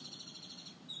two.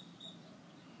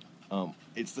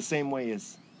 It's the same way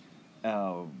as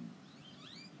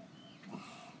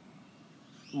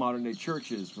modern day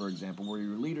churches, for example, where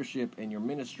your leadership and your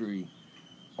ministry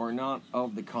are not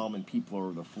of the common people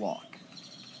or the flock.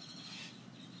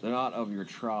 They're not of your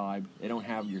tribe. They don't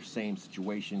have your same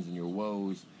situations and your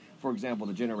woes. For example,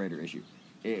 the generator issue.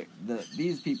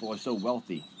 These people are so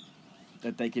wealthy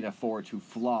that they can afford to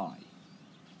fly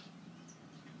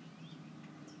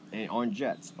on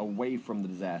jets away from the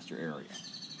disaster area.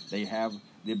 They have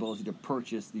the ability to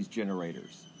purchase these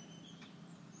generators.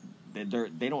 They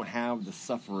don't have the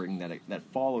suffering that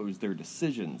follows their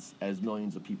decisions as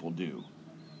millions of people do,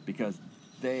 because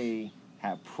they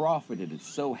have profited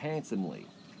so handsomely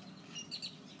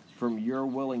from your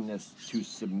willingness to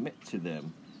submit to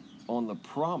them on the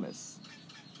promise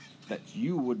that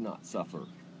you would not suffer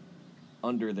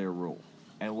under their rule.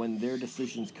 And when their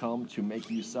decisions come to make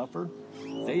you suffer,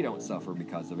 they don't suffer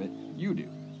because of it. You do.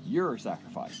 You're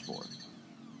sacrificed for it.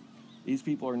 These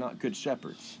people are not good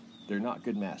shepherds. They're not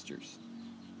good masters.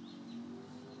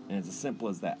 And it's as simple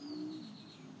as that.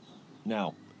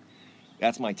 Now,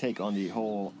 that's my take on the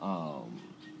whole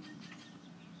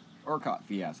ERCOT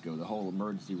fiasco, the whole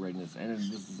emergency readiness, and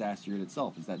this disaster in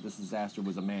itself. Is that this disaster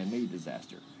was a man-made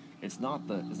disaster. It's not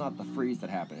the freeze that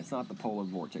happened. It's not the polar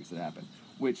vortex that happened,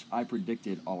 which I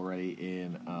predicted already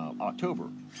in October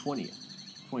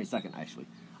 22nd, actually.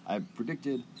 I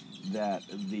predicted that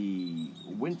the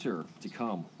winter to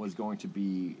come was going to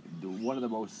be one of the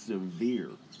most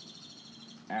severe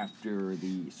after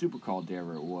the super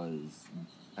caldera was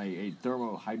a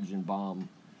thermo hydrogen bomb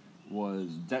was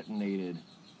detonated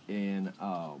in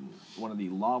one of the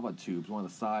lava tubes, one of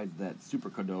the sides that super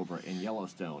cordova in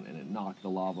Yellowstone, and it knocked the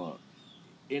lava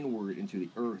inward into the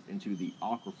earth, into the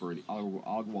aquifer, the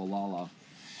Ogallala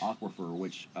Aquifer,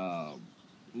 which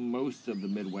most of the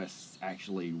Midwest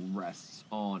actually rests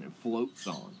on and floats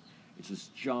on. It's this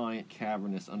giant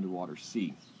cavernous underwater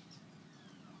sea.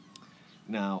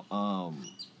 Now,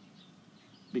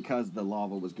 because the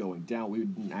lava was going down, we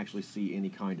didn't actually see any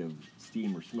kind of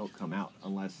steam or smoke come out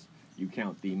unless You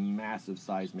count the massive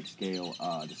seismic scale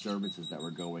disturbances that were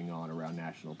going on around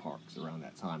national parks around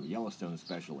that time, Yellowstone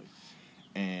especially.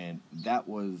 And that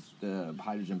was the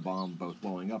hydrogen bomb both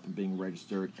blowing up and being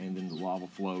registered, and then the lava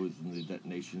flows and the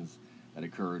detonations that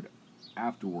occurred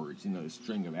afterwards, the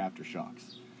string of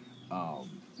aftershocks.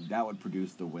 That would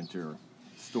produce the winter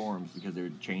storms because they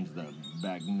would change the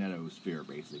magnetosphere,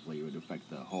 basically. It would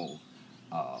affect the whole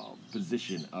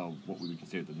position of what we would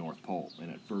consider the North Pole. And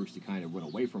at first it kind of went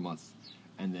away from us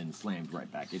and then slammed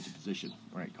right back into position,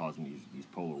 right, causing these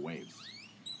polar waves.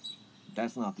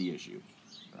 That's not the issue.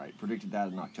 Right, predicted that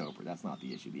in October. That's not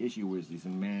the issue. The issue was these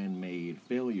man-made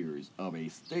failures of a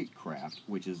statecraft,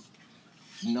 which is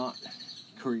not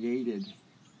created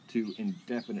to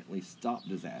indefinitely stop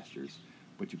disasters,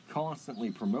 but to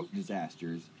constantly promote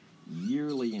disasters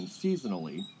yearly and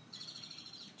seasonally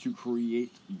to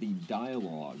create the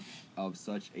dialogue of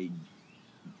such a,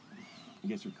 I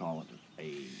guess we'd call it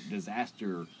a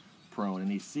disaster prone,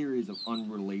 and a series of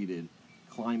unrelated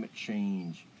climate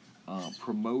change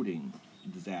promoting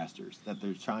disasters, that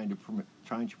they're trying to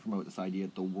promote this idea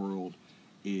that the world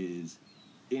is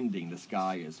ending, the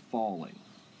sky is falling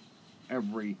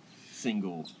every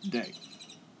single day.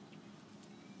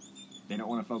 They don't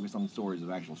want to focus on the stories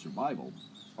of actual survival,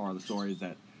 or the stories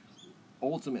that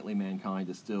ultimately mankind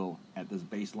is still at this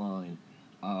baseline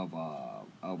of a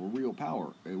real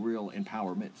power, a real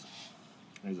empowerment.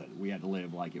 As I said, we had to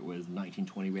live like it was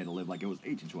 1920, we had to live like it was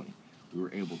 1820. We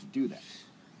were able to do that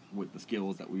with the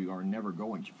skills that we are never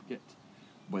going to forget.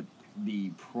 But the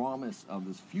promise of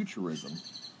this futurism,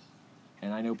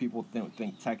 and I know people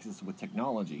think Texas with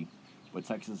technology, but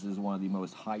Texas is one of the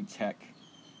most high-tech,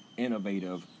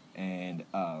 innovative, and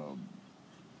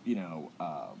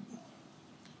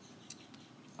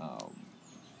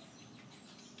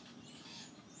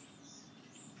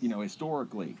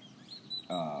historically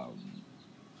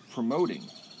promoting,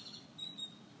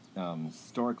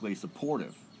 historically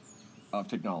supportive of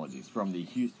technologies, from the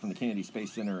Kennedy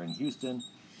Space Center in Houston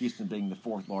being the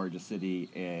fourth largest city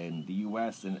in the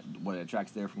U.S., and what it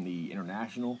attracts there from the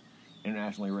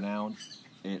internationally renowned.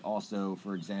 It also,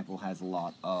 for example, has a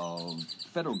lot of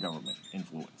federal government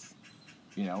influence.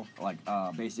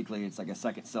 Basically it's like a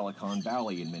second Silicon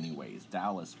Valley in many ways.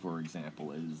 Dallas, for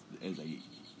example, is a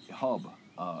hub,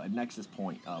 a nexus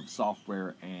point of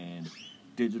software and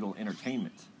digital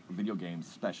entertainment, video games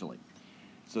especially.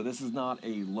 So this is not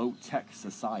a low-tech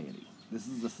society. This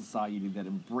is a society that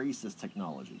embraces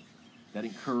technology, that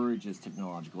encourages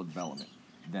technological development,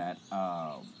 that,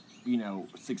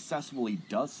 successfully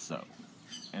does so.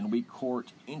 And we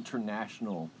court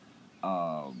international,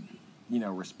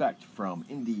 respect from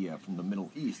India, from the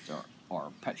Middle East,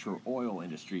 our petro oil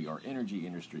industry, our energy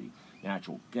industry,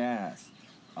 natural gas,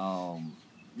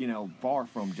 far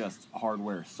from just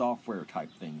hardware, software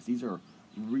type things. These are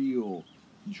real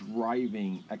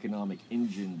driving economic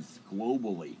engines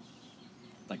globally,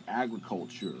 like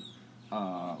agriculture,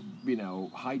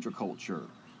 hydroculture,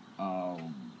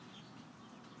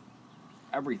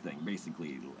 everything,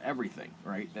 basically, everything,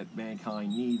 right, that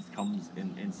mankind needs comes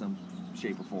in some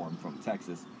shape or form from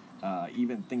Texas.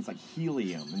 Even things like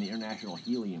helium and the international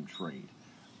helium trade,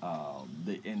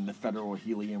 in the Federal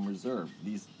Helium Reserve.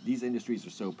 These industries are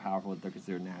so powerful that they're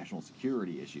considered national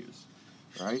security issues,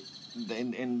 right?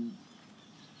 And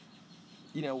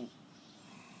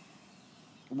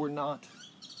we're not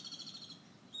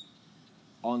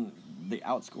on the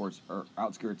outskirts are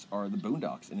the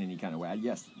boondocks in any kind of way.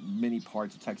 Yes, many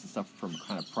parts of Texas suffer from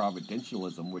kind of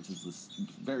providentialism, which is this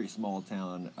very small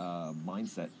town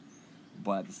mindset.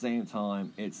 But at the same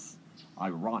time, it's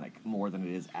ironic more than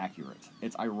it is accurate.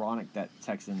 It's ironic that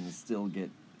Texans still get,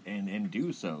 and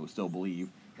do so, still believe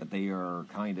that they are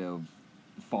kind of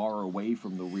far away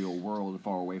from the real world,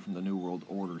 far away from the New World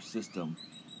Order system,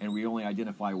 and we only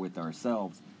identify with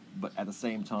ourselves. But at the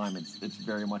same time, it's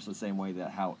very much the same way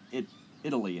that how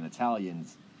Italy and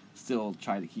Italians still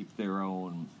try to keep their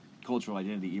own cultural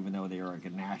identity, even though they are like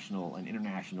a national and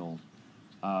international,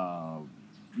 kind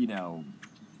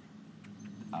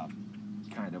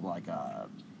of like a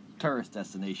tourist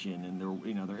destination, and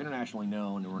they're internationally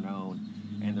known and renowned,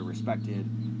 and they're respected.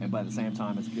 And but at the same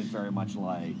time, it's very much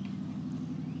like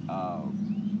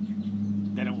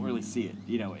they don't really see it.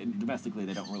 Domestically,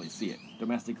 they don't really see it.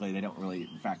 Domestically, they don't really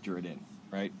factor it in,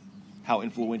 right? How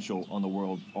influential on the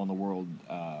world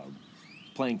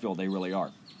playing field they really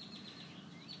are.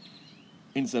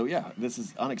 And so, yeah, this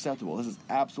is unacceptable. This is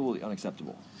absolutely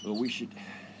unacceptable. We should,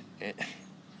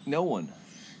 no one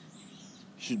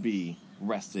should be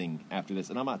resting after this.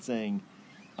 And I'm not saying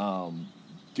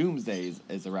doomsday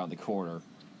is around the corner,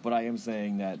 but I am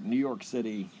saying that New York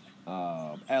City,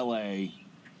 LA,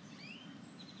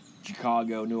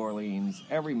 Chicago, New Orleans,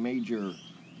 every major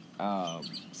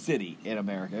city in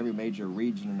America, every major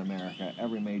region in America,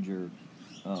 every major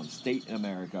state in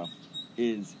America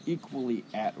is equally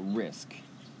at risk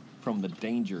from the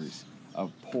dangers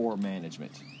of poor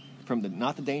management. From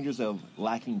not the dangers of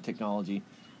lacking technology,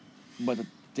 but the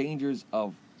dangers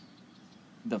of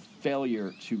the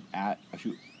failure to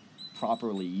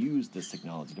properly use this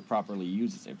technology, to properly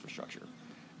use this infrastructure.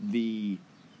 The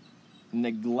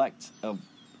neglect of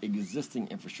existing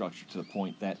infrastructure to the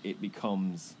point that it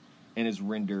becomes and is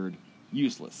rendered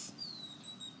useless.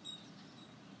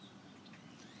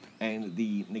 And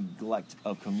the neglect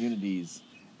of communities'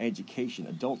 education,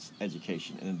 adults'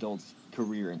 education, and adults'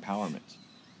 career empowerment,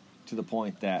 to the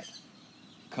point that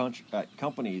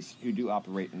companies who do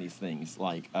operate in these things,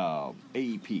 like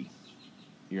AEP,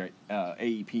 right?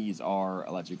 AEPs are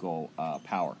electrical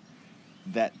power,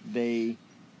 that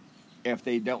if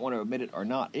they don't want to admit it or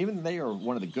not, even they are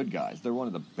one of the good guys, they're one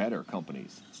of the better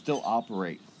companies, still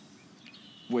operate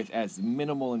with as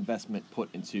minimal investment put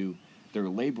into their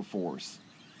labor force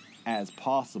as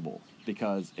possible,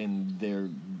 because in their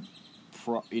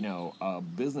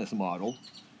business model,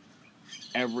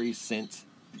 every cent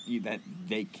that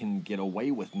they can get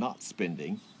away with not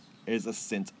spending is a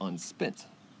cent unspent,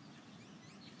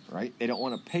 right? They don't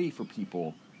want to pay for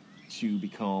people to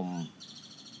become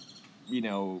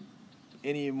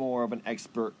any more of an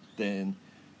expert than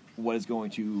what is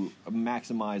going to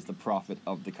maximize the profit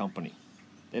of the company.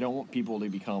 They don't want people to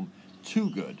become too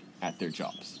good at their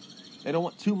jobs. They don't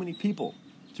want too many people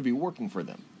to be working for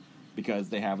them, because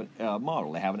they have a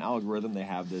model, they have an algorithm, they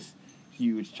have this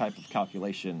huge type of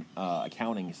calculation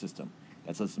accounting system.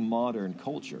 That's this modern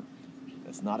culture.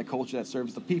 It's not a culture that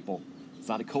serves the people. It's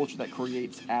not a culture that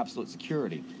creates absolute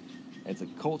security. It's a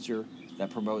culture that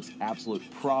promotes absolute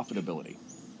profitability.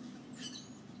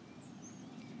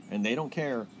 And they don't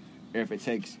care if it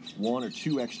takes 1 or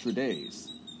 2 extra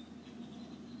days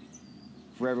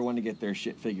for everyone to get their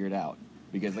shit figured out.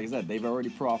 Because, like I said, they've already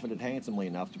profited handsomely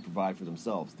enough to provide for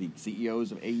themselves. The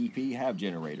CEOs of AEP have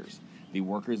generators. The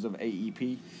workers of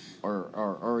AEP are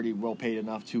already well paid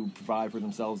enough to provide for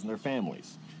themselves and their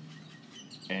families.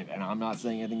 And I'm not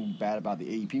saying anything bad about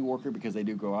the AEP worker, because they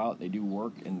do go out, they do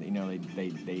work, and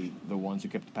they the ones who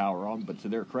kept the power on. But to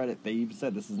their credit, they even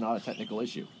said this is not a technical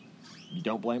issue. You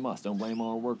don't blame us. Don't blame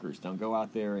our workers. Don't go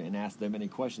out there and ask them any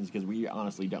questions, because we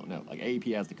honestly don't know. Like,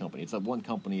 AEP has the company. It's one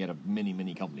company out of many,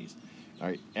 many companies. All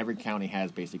right, every county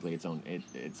has basically its own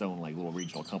like little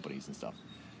regional companies and stuff.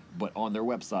 But on their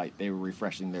website, they were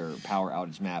refreshing their power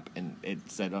outage map, and it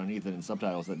said underneath it in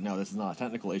subtitles that no, this is not a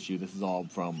technical issue. This is all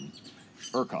from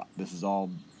ERCOT. This is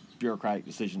all bureaucratic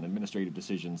administrative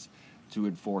decisions to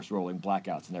enforce rolling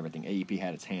blackouts and everything. AEP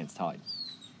had its hands tied.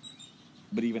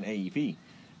 But even AEP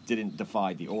didn't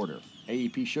defy the order.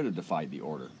 AEP should have defied the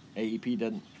order. AEP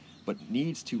didn't, but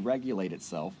needs to regulate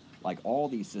itself, like all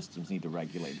these systems need to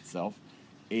regulate itself,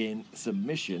 in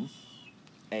submission,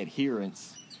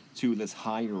 adherence to this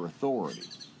higher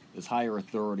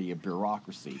authority of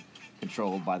bureaucracy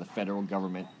controlled by the federal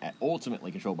government, ultimately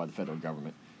controlled by the federal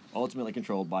government, ultimately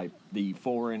controlled by the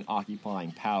foreign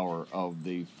occupying power of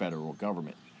the federal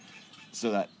government.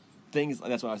 So that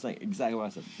that's what I was saying, exactly what I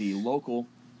said. The local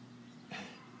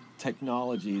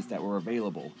technologies that were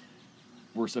available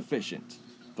were sufficient.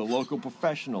 The local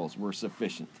professionals were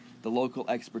sufficient. The local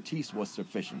expertise was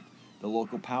sufficient. The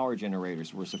local power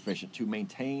generators were sufficient to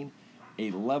maintain a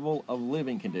level of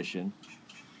living condition,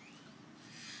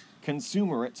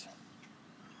 consumerate,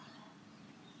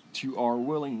 to our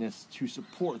willingness to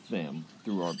support them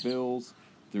through our bills,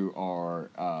 through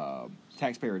our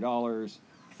taxpayer dollars,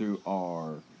 through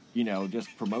our,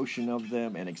 just promotion of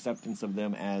them and acceptance of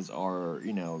them as our,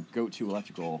 go-to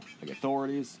electrical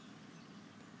authorities.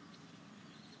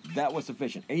 That was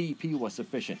sufficient. AEP was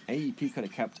sufficient. AEP could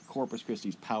have kept Corpus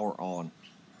Christi's power on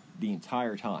the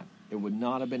entire time. It would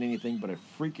not have been anything but a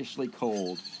freakishly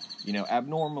cold,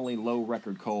 abnormally low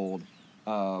record cold,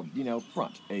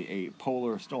 front, a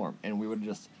polar storm. And we would have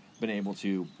just been able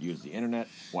to use the internet,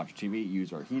 watch TV,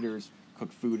 use our heaters,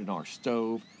 cook food in our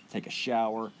stove, take a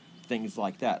shower, things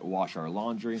like that, wash our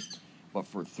laundry. But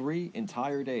for 3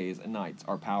 entire days and nights,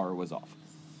 our power was off.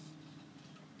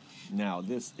 Now,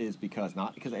 this is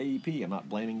not because of AEP. I'm not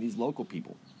blaming these local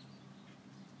people.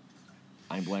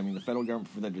 I'm blaming the federal government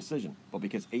for their decision. But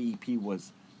because AEP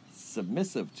was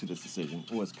submissive to this decision,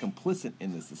 was complicit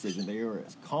in this decision, they were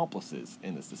accomplices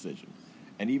in this decision.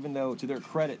 And even though, to their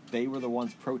credit, they were the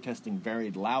ones protesting very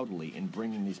loudly and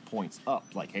bringing these points up,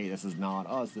 like, hey, this is not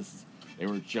us, they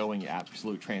were showing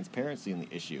absolute transparency in the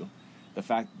issue. The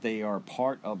fact that they are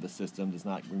part of the system does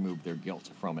not remove their guilt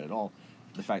from it at all.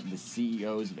 the fact that the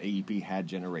CEOs of AEP had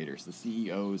generators. The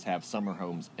CEOs have summer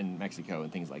homes in Mexico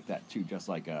and things like that too, just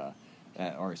like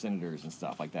our senators and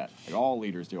stuff like that. Like all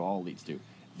leaders do, all elites do.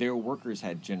 Their workers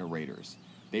had generators.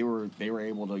 They were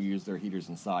able to use their heaters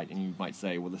inside, and you might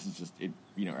say, well, this is just it.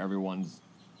 Everyone's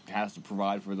has to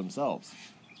provide for themselves.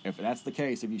 If that's the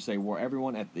case, if you say, well,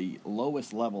 everyone at the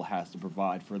lowest level has to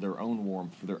provide for their own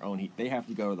warmth, for their own heat, they have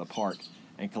to go to the park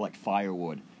and collect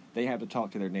firewood. They have to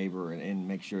talk to their neighbor and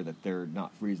make sure that they're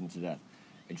not freezing to death,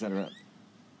 etc.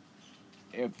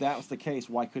 If that was the case,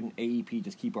 why couldn't AEP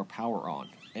just keep our power on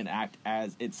and act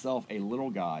as itself a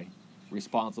little guy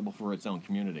responsible for its own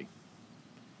community?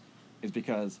 It's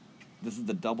because this is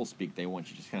the doublespeak they want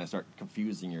you to just kind of start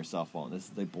confusing yourself on. This is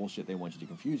the bullshit they want you to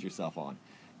confuse yourself on.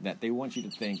 That they want you to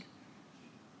think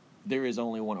there is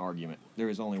only one argument, there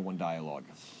is only one dialogue,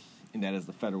 and that is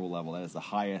the federal level. That is the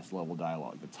highest level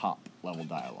dialogue, the top level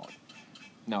dialogue.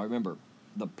 Now remember,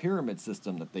 the pyramid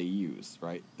system that they use,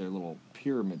 right? Their little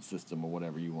pyramid system, or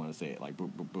whatever you want to say it, like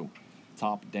boom, boom, boom,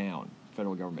 top down,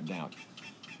 federal government down.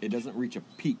 It doesn't reach a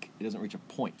peak. It doesn't reach a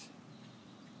point.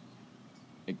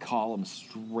 It columns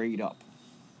straight up,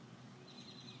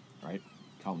 right?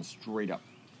 Columns straight up.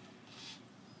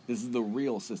 This is the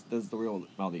real system. This is the real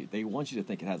Maldives. They want you to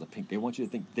think it has a peak. They want you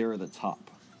to think they're the top.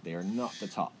 They are not the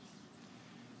top.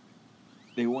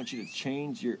 They want you to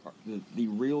change the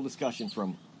real discussion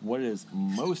from what is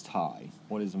most high,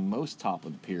 what is most top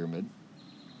of the pyramid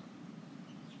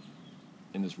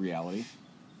in this reality,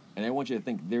 and they want you to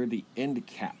think they're the end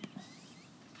cap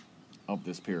of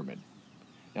this pyramid.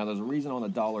 Now, there's a reason on the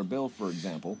dollar bill, for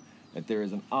example, that there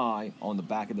is an eye on the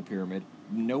back of the pyramid,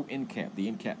 no end cap. The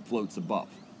end cap floats above.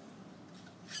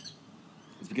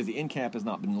 It's because the end cap has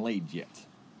not been laid yet.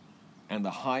 And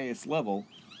the highest level,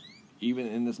 even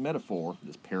in this metaphor,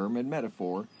 this pyramid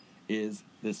metaphor, is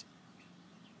this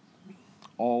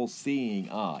all-seeing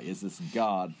eye, is this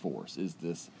God force, is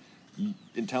this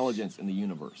intelligence in the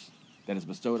universe that is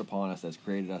bestowed upon us, that's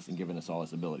created us and given us all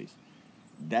its abilities.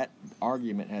 That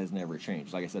argument has never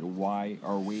changed. Like I said, why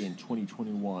are we in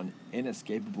 2021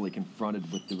 inescapably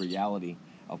confronted with the reality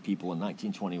of people in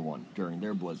 1921 during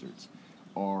their blizzards,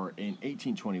 or in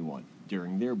 1821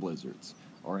 during their blizzards,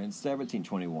 or in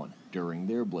 1721 during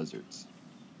their blizzards?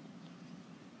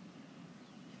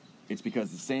 It's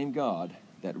because the same God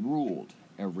that ruled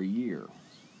every year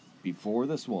before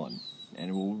this one,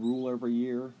 and will rule every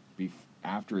year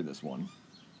after this one,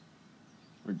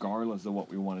 regardless of what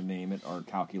we want to name it or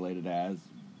calculate it as,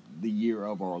 the year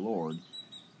of our Lord,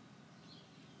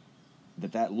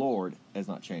 that Lord has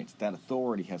not changed, that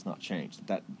authority has not changed,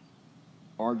 that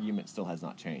argument still has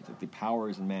not changed, that the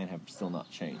powers in man have still not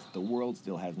changed, the world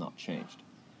still has not changed.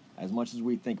 As much as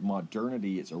we think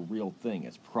modernity is a real thing,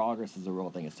 as progress is a real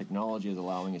thing, as technology is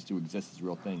allowing us to exist as a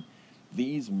real thing,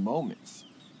 these moments,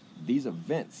 these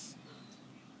events,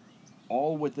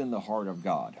 all within the heart of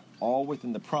God, all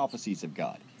within the prophecies of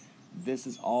God, this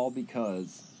is all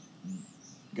because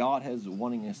God has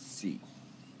wanting us to see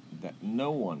that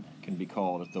no one can be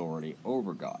called authority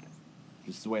over God.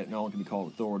 This is the way that no one can be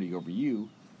called authority over you,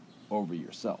 over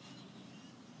yourself.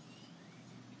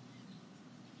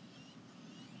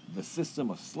 The system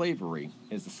of slavery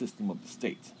is the system of the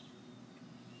state.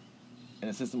 And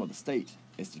the system of the state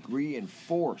is to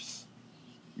reinforce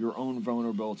your own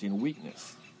vulnerability and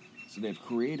weakness. So they've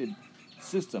created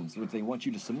systems which they want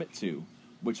you to submit to,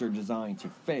 which are designed to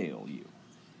fail you,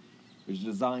 which are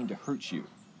designed to hurt you.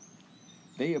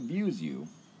 They abuse you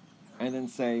and then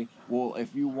say, well,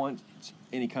 if you want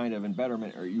any kind of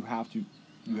embetterment, or you have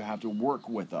to work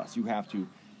with us, you have to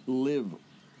live,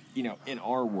 in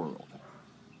our world.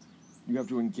 You have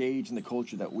to engage in the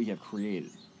culture that we have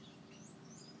created.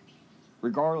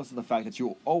 Regardless of the fact that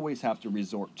you'll always have to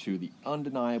resort to the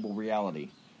undeniable reality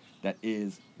that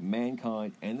is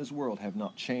mankind and this world have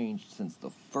not changed since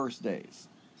the first days.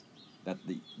 That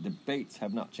the debates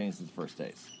have not changed since the first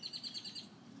days.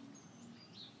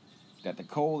 That the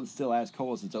cold is still as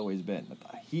cold as it's always been. That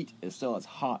the heat is still as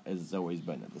hot as it's always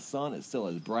been. That the sun is still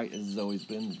as bright as it's always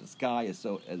been. That the sky is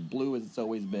so as blue as it's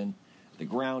always been. The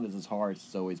ground is as hard as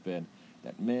it's always been.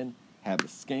 That men have the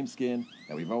same skin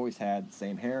that we've always had, the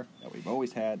same hair that we've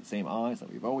always had, the same eyes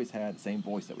that we've always had, the same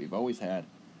voice that we've always had.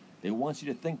 They want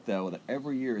you to think, though, that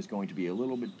every year is going to be a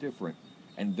little bit different,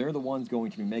 and they're the ones going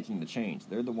to be making the change.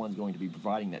 They're the ones going to be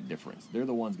providing that difference. They're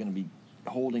the ones going to be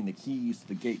holding the keys to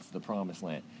the gates of the promised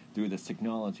land through this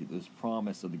technology, this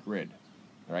promise of the grid,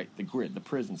 right? The grid, the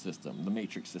prison system, the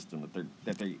matrix system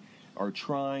that they are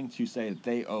trying to say that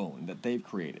they own, that they've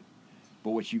created.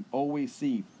 But what you always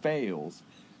see fails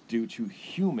due to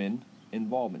human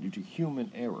involvement, due to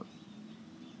human error.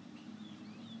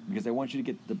 Because they want you to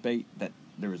get the debate that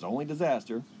there is only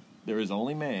disaster, there is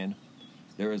only man,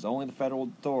 there is only the federal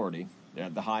authority,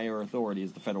 the higher authority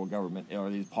is the federal government, or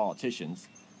these politicians,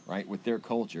 right, with their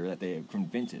culture that they have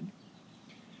invented,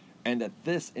 and that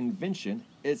this invention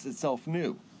is itself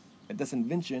new. That this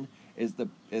invention is the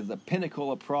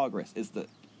pinnacle of progress, is the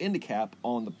indicap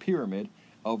on the pyramid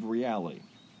of reality,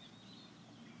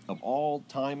 of all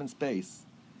time and space,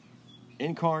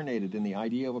 incarnated in the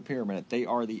idea of a pyramid, that they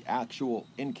are the actual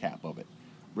incap of it,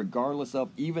 regardless of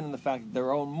even in the fact that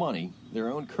their own money,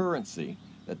 their own currency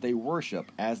that they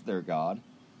worship as their God,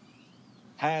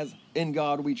 has "In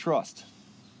God We Trust,"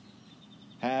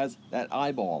 has that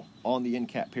eyeball on the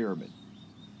incap pyramid,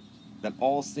 that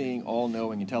all-seeing,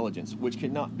 all-knowing intelligence, which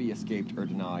cannot be escaped or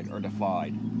denied or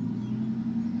defied.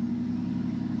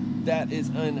 That is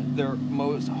in their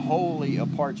most holy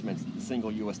of parchments, the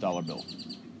single US dollar bill.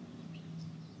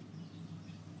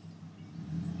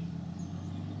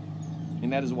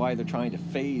 And that is why they're trying to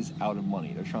phase out of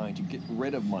money. They're trying to get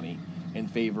rid of money in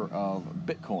favor of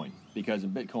Bitcoin. Because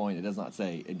in Bitcoin, it does not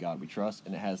say "In God We Trust,"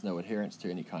 and it has no adherence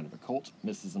to any kind of occult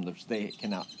mysticism that they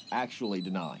cannot actually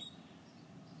deny.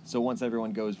 So once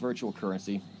everyone goes virtual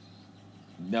currency,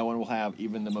 no one will have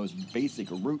even the most basic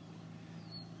root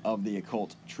of the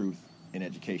occult truth in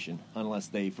education, unless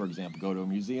they, for example, go to a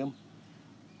museum.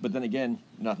 But then again,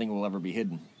 nothing will ever be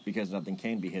hidden, because nothing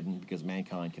can be hidden, because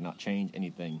mankind cannot change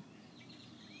anything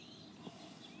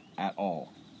at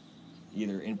all,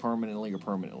 either impermanently or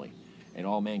permanently. And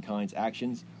all mankind's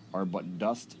actions are but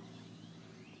dust,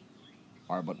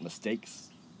 are but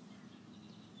mistakes,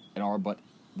 and are but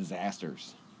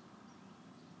disasters.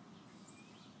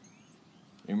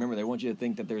 And remember, they want you to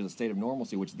think that there's a state of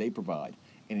normalcy which they provide.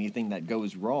 And anything that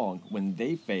goes wrong, when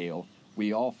they fail,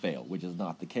 we all fail, which is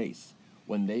not the case.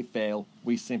 When they fail,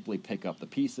 we simply pick up the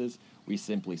pieces, we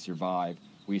simply survive,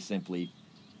 we simply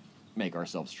make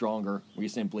ourselves stronger, we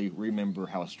simply remember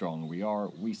how strong we are,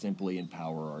 we simply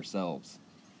empower ourselves.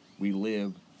 We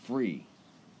live free.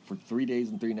 For 3 days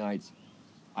and 3 nights,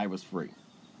 I was free.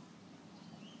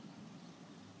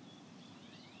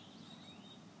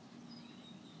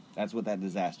 That's what that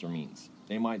disaster means.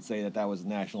 They might say that that was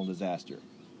national disaster.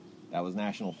 That was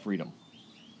national freedom.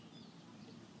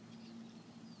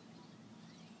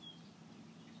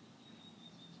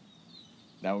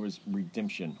 That was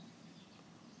redemption.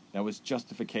 That was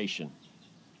justification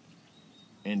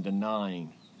in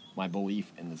denying my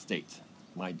belief in the state,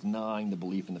 my denying the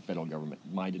belief in the federal government,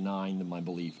 my denying my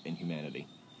belief in humanity.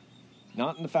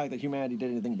 Not in the fact that humanity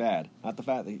did anything bad, not the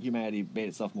fact that humanity made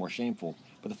itself more shameful,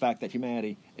 but the fact that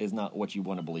humanity is not what you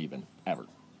want to believe in, ever.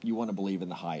 You want to believe in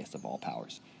the highest of all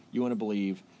powers. You want to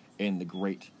believe in the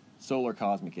great solar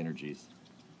cosmic energies.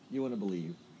 You want to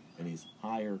believe in these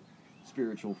higher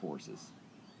spiritual forces,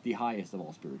 the highest of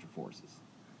all spiritual forces.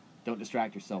 Don't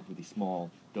distract yourself with these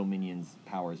small dominions,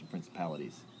 powers, and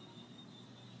principalities.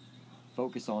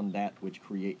 Focus on that which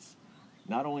creates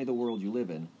not only the world you live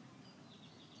in,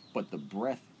 but the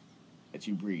breath that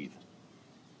you breathe,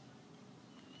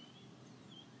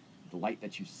 the light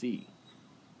that you see,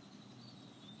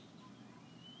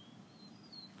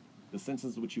 the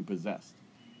senses which you possess,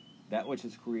 that which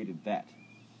has created that.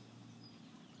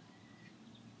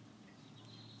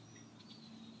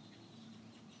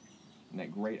 And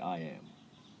that great I am.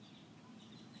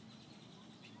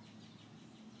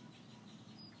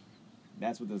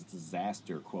 That's what this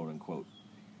disaster, quote unquote,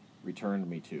 returned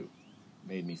me to,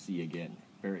 made me see again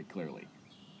very clearly.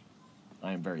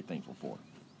 I am very thankful for.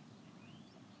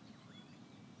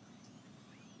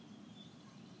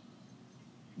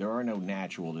 There are no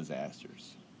natural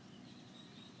disasters.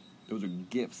 Those are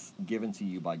gifts given to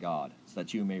you by God so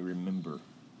that you may remember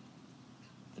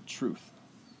the truth.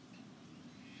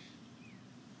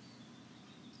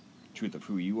 Truth of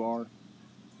who you are,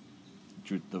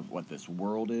 truth of what this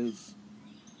world is,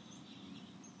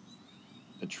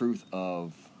 the truth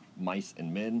of mice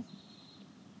and men,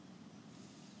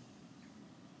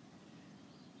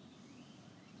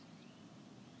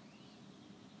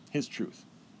 His truth,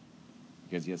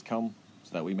 because He has come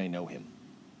so that we may know Him.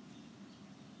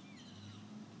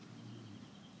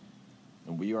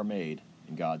 And we are made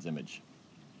in God's image.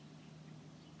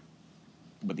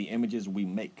 But the images we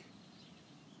make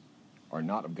are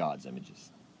not of God's images.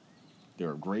 They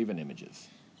are graven images.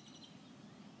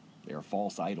 They are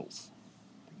false idols.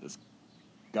 This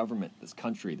government, this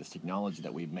country, this technology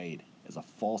that we've made is a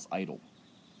false idol.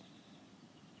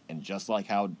 And just like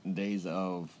how in days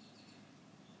of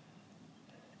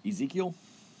Ezekiel,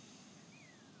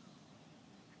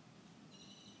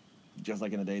 just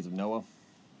like in the days of Noah,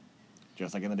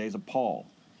 just like in the days of Paul,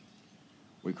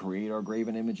 we create our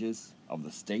graven images of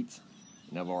the state,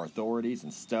 and of our authorities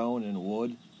in stone and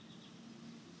wood.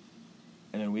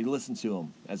 And then we listen to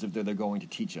them as if they're going to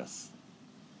teach us.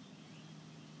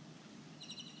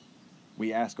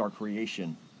 We ask our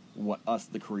creation what us,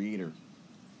 the Creator,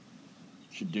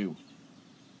 should do.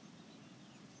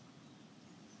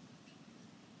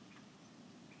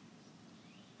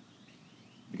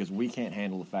 Because we can't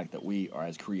handle the fact that we are,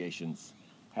 as creations,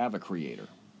 have a Creator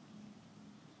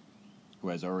who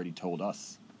has already told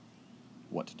us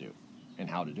what to do and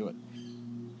how to do it.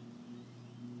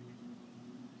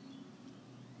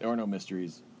 There are no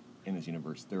mysteries in this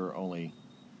universe. There are only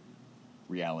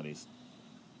realities.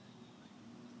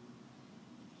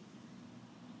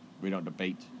 We don't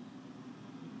debate.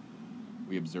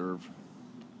 We observe.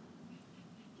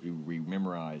 We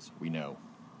memorize. We know.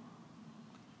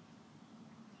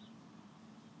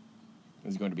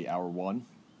 This is going to be hour one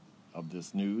of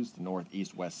this news, the North,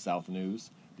 East, West, South news.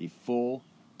 The full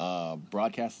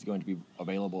broadcast is going to be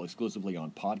available exclusively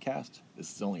on podcast.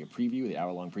 This is only a preview, the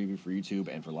hour-long preview for YouTube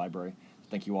and for library.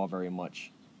 Thank you all very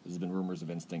much. This has been Rumors of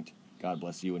Instinct. God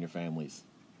bless you and your families.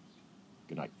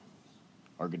 Good night.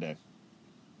 Or good day.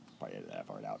 Probably edit that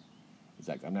part out.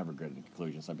 Exactly. I'm never good at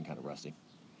conclusions, so I've been kind of rusty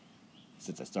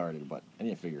since I started, but I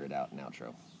need to figure it out in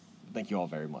outro. Thank you all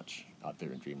very much out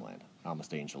there in Dreamland.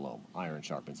 Namaste and Shalom. Iron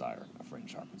sharpens iron. A friend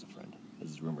sharpens a friend.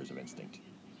 This is Rumors of Instinct,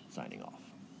 signing off.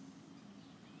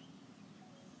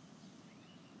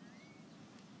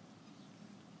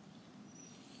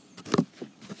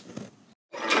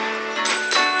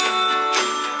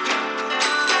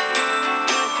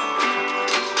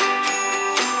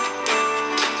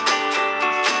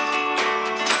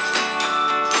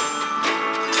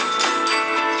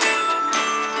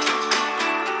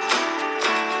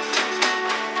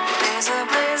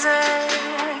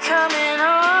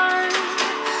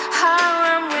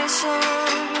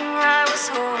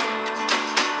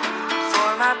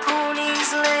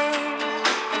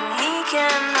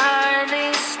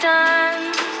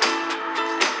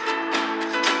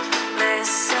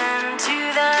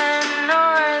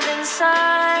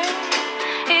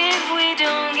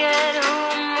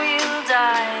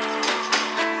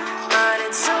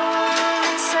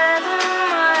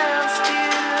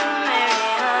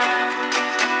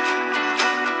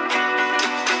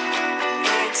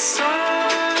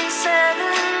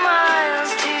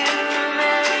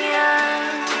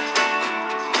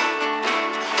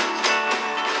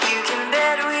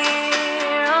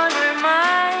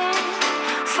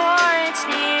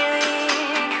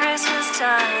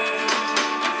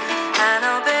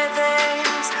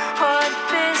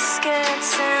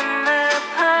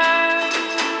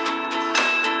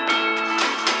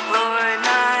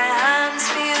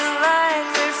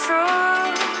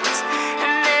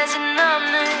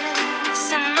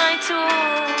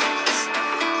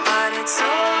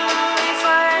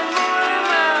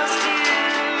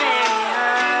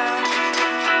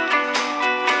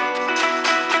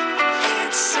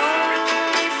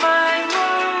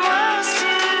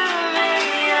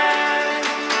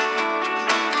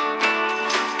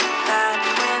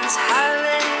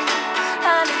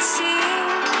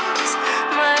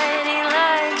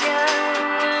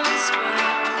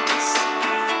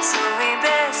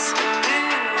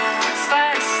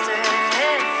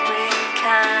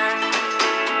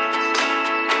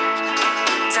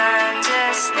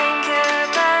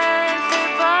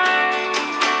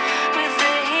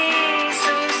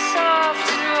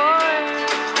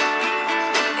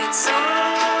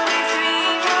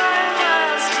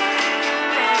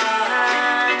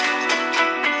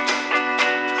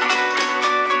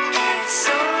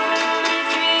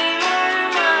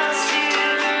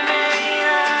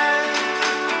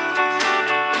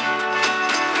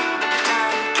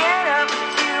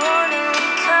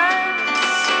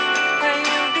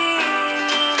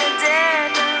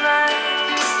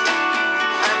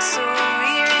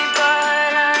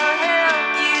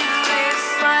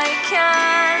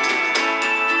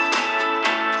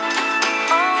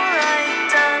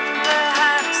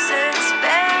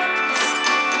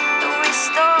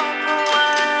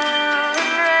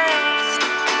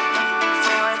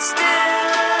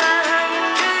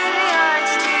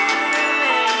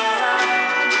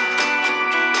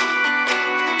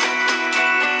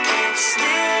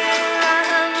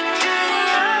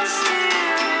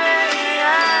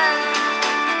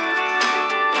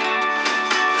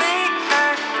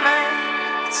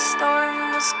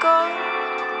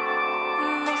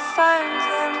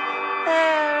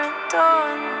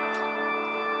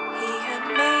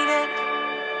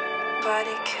 but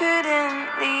he couldn't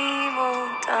leave all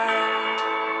done.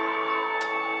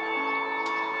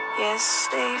 Yes,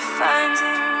 they find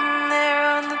him there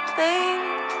on the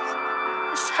plains,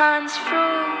 hands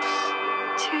froze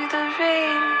to the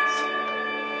reins.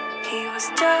 He was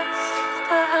just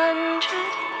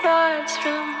 100 yards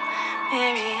from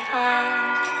Mary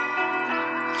Ann.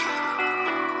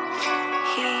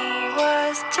 He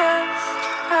was just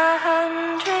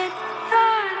 100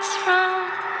 yards from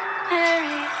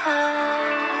Mary Ann.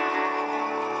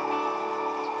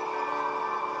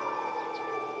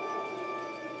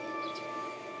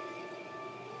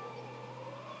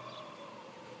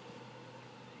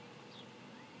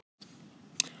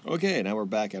 Okay, now we're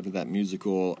back after that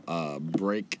musical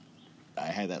break. I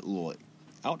had that little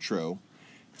outro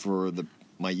for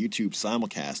my YouTube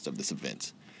simulcast of this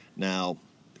event. Now,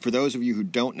 for those of you who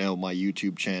don't know my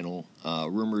YouTube channel,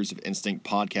 Rumors of Instinct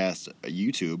Podcast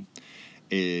YouTube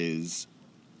is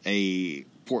a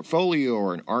portfolio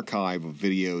or an archive of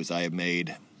videos I have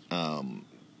made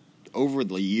over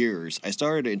the years. I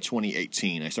started in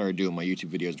 2018. I started doing my YouTube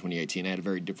videos in 2018. I had a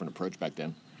very different approach back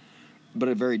then, but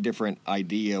a very different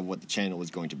idea of what the channel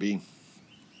was going to be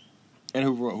and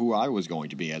who I was going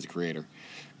to be as a creator.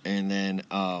 And then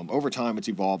over time, it's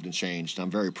evolved and changed.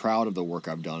 I'm very proud of the work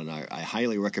I've done, and I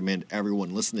highly recommend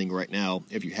everyone listening right now,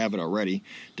 if you haven't already,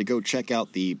 to go check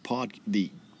out the podcast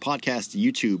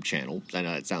YouTube channel. I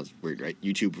know it sounds weird, right?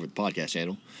 YouTube for the podcast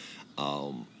channel.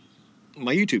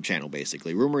 My YouTube channel,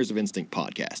 basically, Rumors of Instinct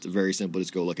Podcast. Very simple.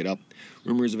 Just go look it up.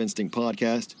 Rumors of Instinct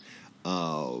Podcast.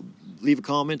 Leave a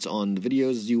comment on the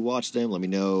videos as you watch them. Let me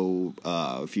know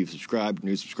if you've subscribed,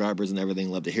 new subscribers and everything.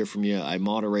 Love to hear from you. I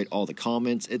moderate all the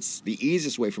comments. It's the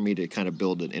easiest way for me to kind of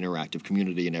build an interactive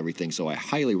community and everything, so I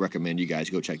highly recommend you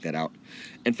guys go check that out.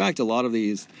 In fact, a lot of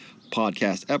these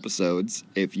podcast episodes,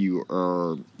 if you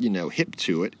are, hip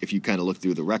to it, if you kind of look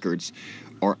through the records,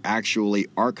 are actually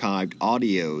archived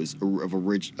audios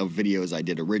of videos I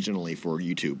did originally for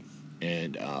YouTube.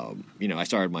 And, I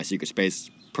started my Secret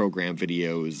Space program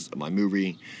videos, my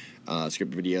movie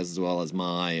script videos, as well as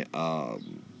my,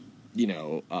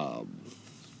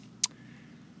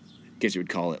 guess you would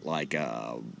call it like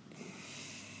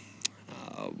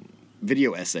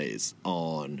video essays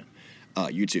on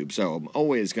YouTube. So I'm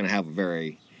always going to have a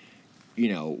very,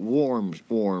 warm,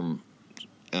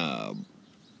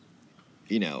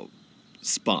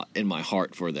 spot in my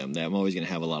heart for them. That I'm always going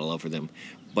to have a lot of love for them.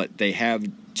 But they have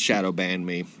shadow banned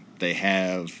me. They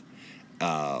have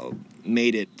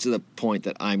made it to the point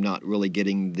that I'm not really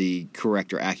getting the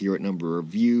correct or accurate number of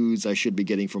views I should be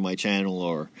getting from my channel,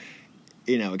 or,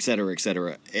 et cetera, et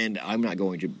cetera. And I'm not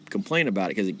going to complain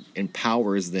about it because it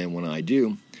empowers them when I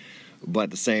do. But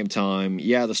at the same time,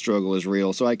 the struggle is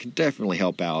real. So I can definitely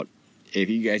help out. If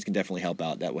you guys can definitely help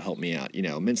out, that will help me out,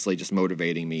 immensely, just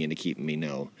motivating me and to keep me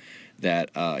know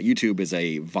that YouTube is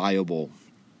a viable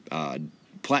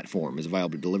platform, is a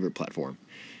viable delivery platform.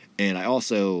 And I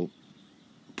also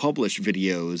publish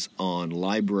videos on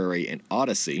Library and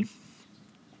Odyssey.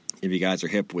 If you guys are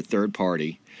hip with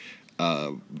third-party,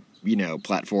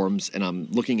 platforms, and I'm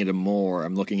looking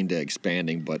into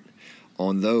expanding, but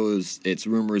on those, it's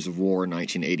Rumors of War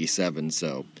 1987,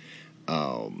 so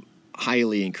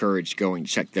highly encourage going to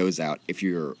check those out if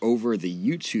you're over the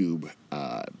YouTube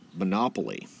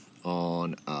monopoly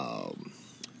on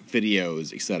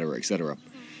videos, etc., etc.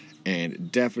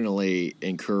 And definitely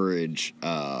encourage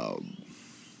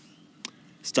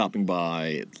stopping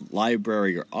by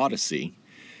Library or Odyssey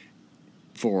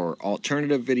for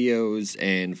alternative videos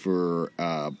and for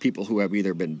people who have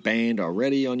either been banned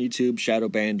already on YouTube, shadow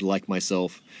banned like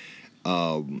myself,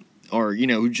 or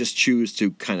who just choose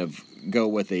to kind of go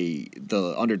with the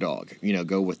underdog,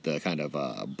 go with the kind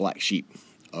of black sheep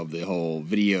of the whole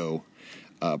video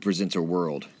presenter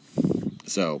world.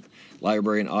 So,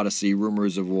 Library and Odyssey,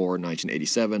 Rumors of War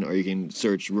 1987, or you can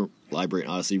search Library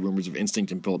and Odyssey, Rumors of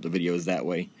Instinct, and pull up the videos that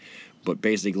way. But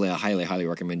basically, I highly, highly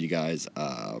recommend you guys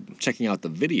checking out the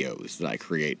videos that I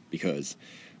create, because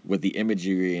with the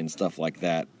imagery and stuff like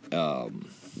that,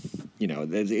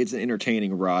 it's an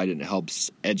entertaining ride, and it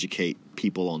helps educate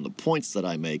people on the points that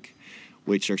I make,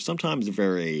 which are sometimes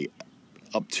very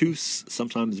obtuse,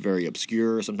 sometimes very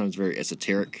obscure, sometimes very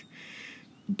esoteric.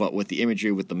 But with the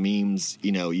imagery, with the memes,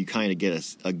 you kind of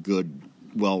get a good,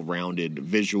 well-rounded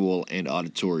visual and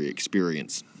auditory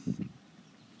experience.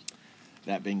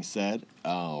 That being said,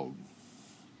 like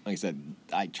I said,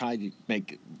 I try to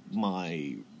make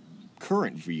my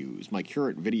current views, my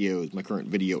current videos, my current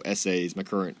video essays, my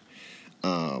current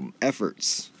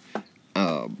efforts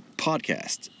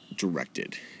podcast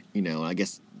directed. I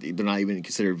guess they're not even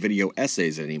considered video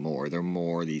essays anymore. They're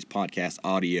more these podcast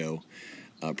audio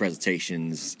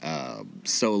presentations,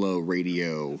 solo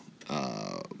radio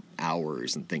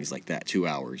hours and things like that, 2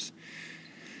 hours.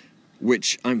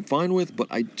 which I'm fine with, but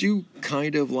I do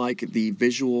kind of like the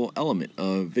visual element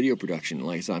of video production.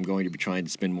 Like I said, I'm going to be trying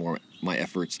to spend more of my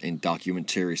efforts in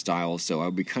documentary style, so I'll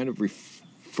be kind of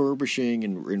refurbishing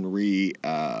and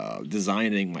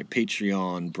designing my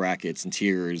Patreon brackets and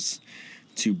tiers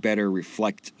to better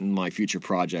reflect my future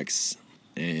projects,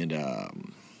 and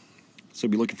so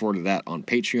be looking forward to that on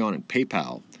Patreon and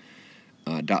PayPal.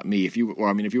 .me if you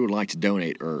would like to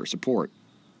donate or support,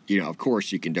 of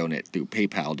course you can donate through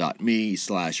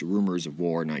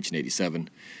paypal.me/rumorsofwar1987.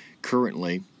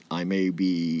 Currently, I may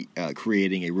be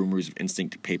creating a Rumors of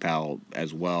Instinct PayPal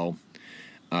as well,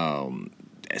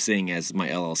 seeing as my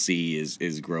LLC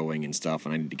is growing and stuff,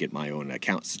 and I need to get my own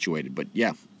account situated. But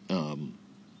yeah,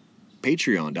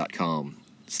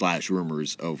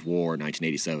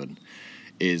 patreon.com/rumorsofwar1987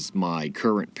 is my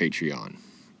current Patreon.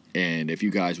 And if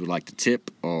you guys would like to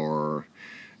tip or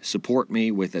support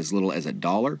me with as little as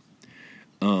 $1,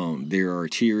 there are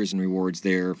tiers and rewards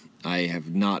there. I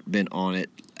have not been on it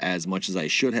as much as I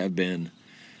should have been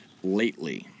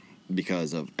lately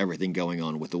because of everything going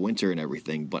on with the winter and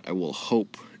everything, but I will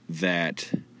hope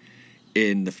that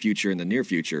in the near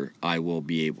future, I will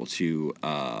be able to,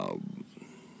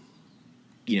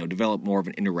 develop more of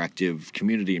an interactive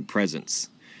community and presence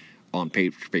on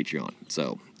Patreon.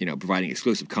 So, providing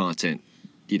exclusive content,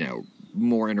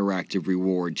 more interactive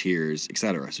reward tiers,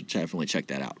 etc. So definitely check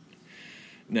that out.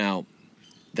 Now,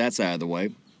 that's out of the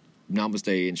way.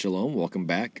 Namaste and Shalom. Welcome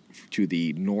back to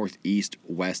the Northeast,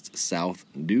 West, South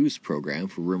news program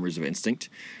for Rumors of Instinct.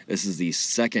 This is the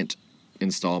second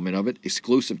installment of it,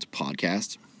 exclusive to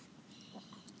podcast.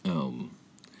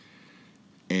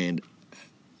 And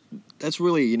that's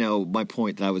really, my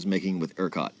point that I was making with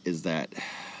ERCOT is that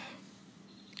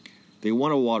they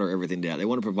want to water everything down. They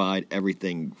want to provide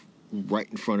everything right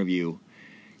in front of you,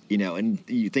 and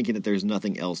you're thinking that there's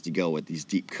nothing else to go with these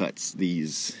deep cuts,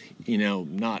 these,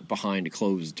 not behind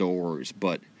closed doors,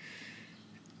 but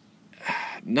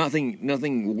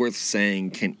nothing worth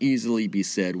saying can easily be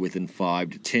said within 5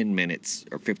 to 10 minutes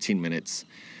or 15 minutes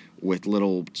with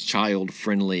little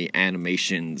child-friendly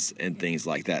animations and things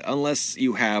like that, unless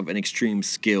you have an extreme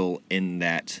skill in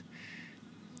that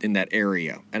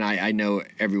area. And I know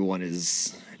everyone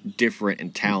is different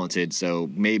and talented, so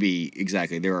maybe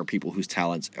exactly there are people whose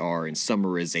talents are in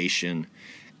summarization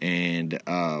and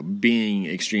being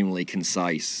extremely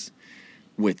concise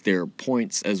with their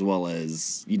points, as well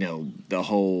as the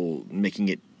whole making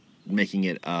it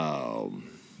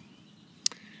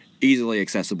easily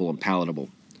accessible and palatable.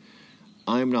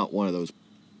 I'm not one of those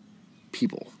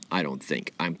people, I don't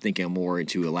think. I'm thinking more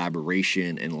into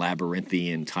elaboration and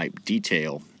labyrinthian type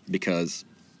detail, because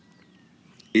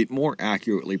it more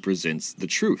accurately presents the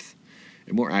truth.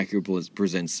 It more accurately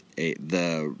presents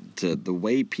the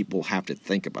way people have to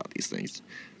think about these things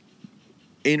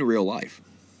in real life.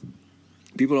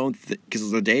 People don't,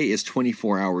 because the day is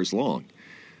 24 hours long.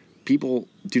 People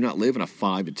do not live in a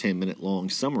 5 to 10 minute long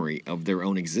summary of their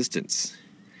own existence.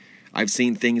 I've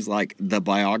seen things like the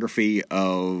biography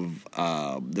of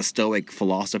the Stoic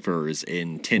philosophers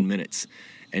in 10 minutes,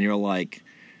 and you're like,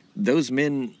 those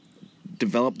men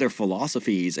developed their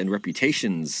philosophies and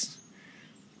reputations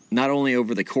not only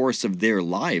over the course of their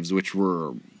lives, which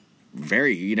were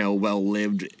very,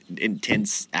 well-lived,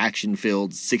 intense,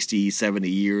 action-filled 60, 70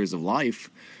 years of life,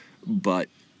 but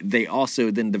they also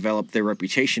then developed their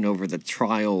reputation over the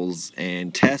trials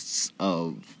and tests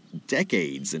of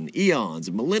decades and eons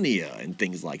and millennia and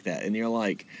things like that. And you're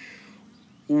like,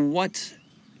 what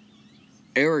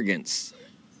arrogance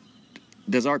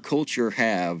does our culture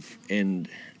have? And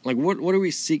what do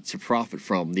we seek to profit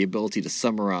from? The ability to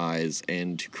summarize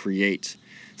and to create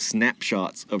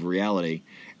snapshots of reality,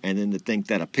 and then to think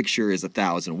that a picture is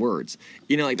 1,000 words.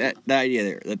 That idea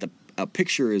there, that a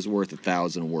picture is worth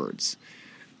 1,000 words.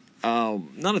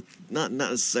 Not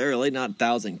necessarily, not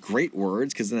 1,000 great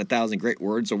words, because then 1,000 great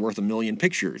words are worth 1,000,000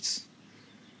 pictures.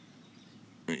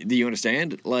 Do you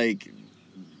understand? Like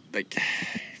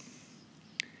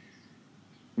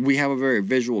we have a very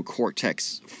visual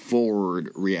cortex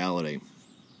forward reality.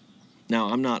 Now,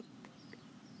 I'm not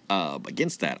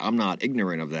against that. I'm not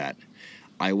ignorant of that.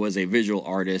 I was a visual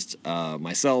artist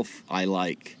myself. I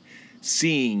like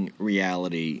seeing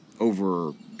reality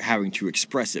over having to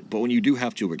express it. But when you do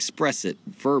have to express it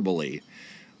verbally,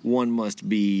 one must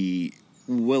be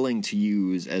willing to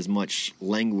use as much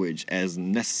language as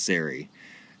necessary,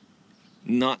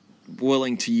 not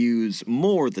willing to use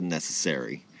more than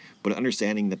necessary, but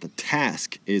understanding that the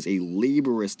task is a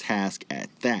laborious task at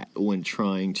that, when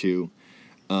trying to,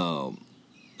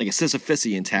 like a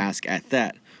Sisyphusian task at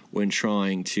that, when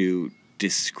trying to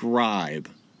describe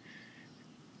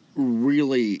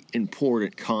really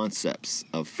important concepts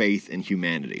of faith and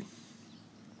humanity.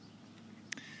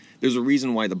 There's a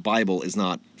reason why the Bible is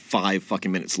not 5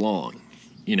 fucking minutes long.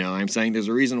 You know what I'm saying? There's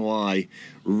a reason why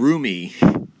Rumi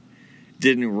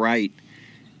didn't write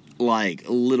like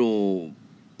little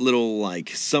like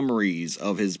summaries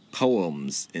of his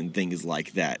poems and things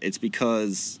like that. It's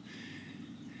because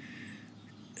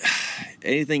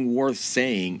anything worth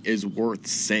saying is worth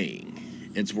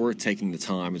saying. It's worth taking the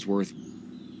time. It's worth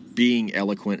being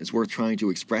eloquent. It's worth trying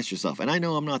to express yourself. And I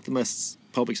know I'm not the best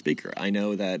public speaker. I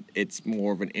know that it's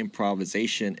more of an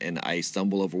improvisation, and I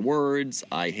stumble over words.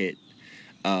 I hit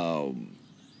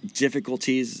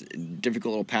difficulties,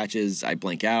 difficult little patches. I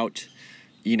blank out.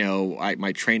 You know,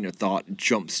 my train of thought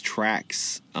jumps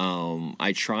tracks.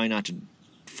 I try not to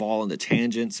fall into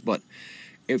tangents, but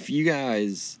if you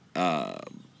guys,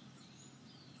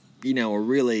 you know, are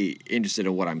really interested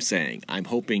in what I'm saying, I'm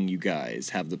hoping you guys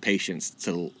have the patience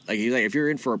to, like if you're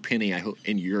in for a penny, I hope,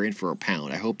 and you're in for a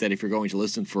pound. I hope that if you're going to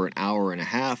listen for an hour and a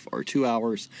half or 2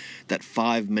 hours, that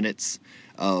 5 minutes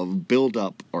of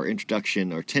build-up or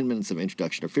introduction, or 10 minutes of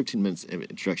introduction, or 15 minutes of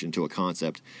introduction to a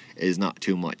concept is not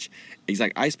too much. It's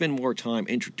like I spend more time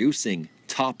introducing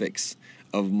topics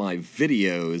of my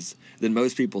videos than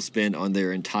most people spend on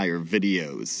their entire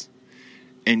videos.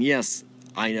 And yes,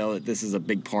 I know that this is a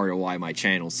big part of why my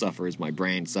channel suffers, my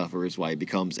brand suffers, why it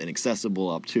becomes inaccessible,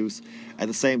 obtuse. At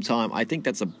the same time, I think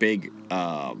that's a big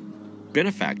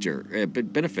benefit,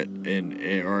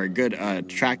 or a good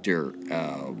attractor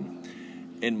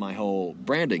in my whole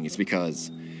branding. Is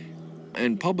because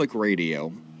in public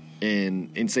radio,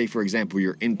 in say for example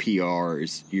your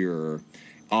NPRs, your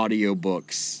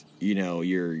audiobooks, you know,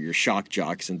 your shock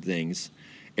jocks and things,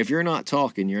 if you're not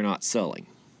talking, you're not selling.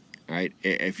 Right?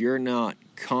 If you're not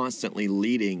constantly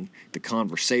leading the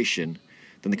conversation,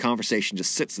 then the conversation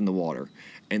just sits in the water.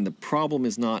 And the problem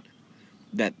is not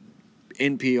that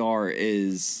NPR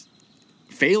is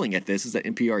failing at this, is that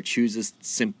NPR chooses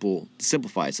to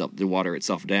simplify itself, to water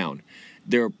itself down.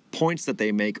 Their points that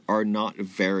they make are not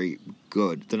very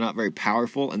good. They're not very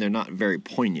powerful, and they're not very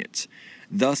poignant.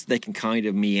 Thus, they can kind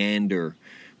of meander.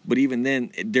 But even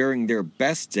then, during their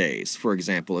best days, for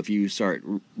example, if you start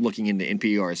looking into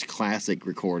NPR's classic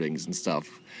recordings and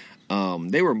stuff,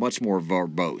 they were much more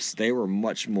verbose. They were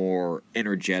much more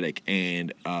energetic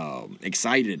and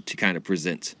excited to kind of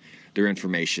present their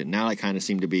information. Now I kind of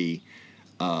seem to be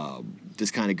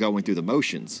just kind of going through the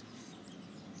motions.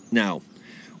 Now,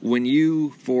 when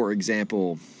you, for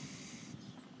example,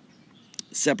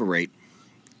 separate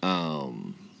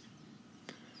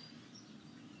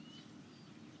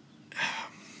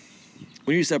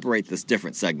when you separate this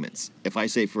different segments, if I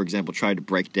say, for example, try to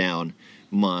break down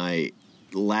my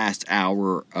last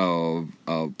hour of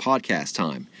podcast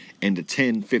time into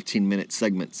 10, 15-minute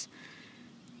segments,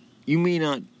 you may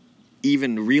not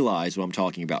even realize what I'm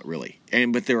talking about, really.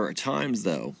 But there are times,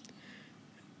 though,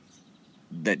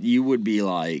 that you would be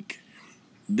like,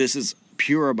 this is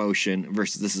pure emotion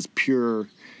versus this is pure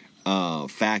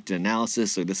fact and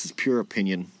analysis, or this is pure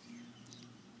opinion.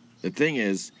 The thing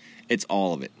is, it's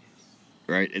all of it.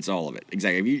 Right? It's all of it.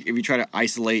 Exactly. If you try to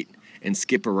isolate and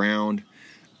skip around,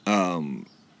 it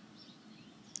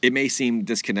may seem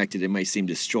disconnected. It may seem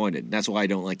disjointed. That's why I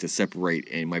don't like to separate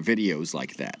in my videos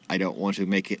like that. I don't want to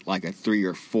make it like a 3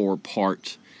 or 4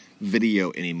 part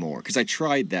video anymore, because I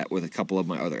tried that with a couple of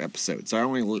my other episodes. So I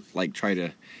only try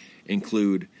to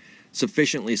include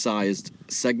sufficiently sized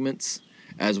segments,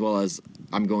 as well as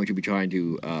I'm going to be trying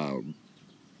to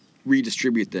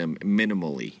redistribute them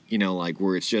minimally, you know, like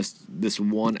where it's just this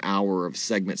 1 hour of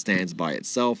segment stands by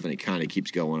itself and it kind of keeps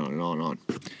going on and on and on.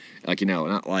 Like, you know,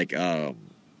 not like,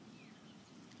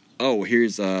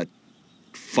 here's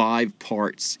 5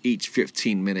 parts, each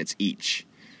 15 minutes each.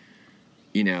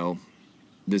 You know,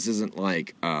 this isn't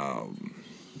like,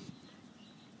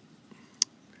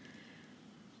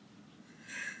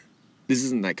 this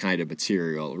isn't that kind of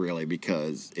material, really,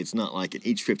 because it's not like in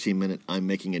each 15 minutes I'm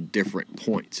making a different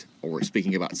point or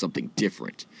speaking about something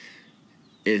different.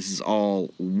 This is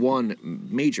all one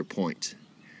major point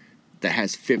that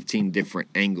has 15 different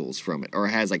angles from it, or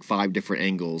it has like 5 different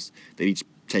angles that each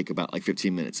take about like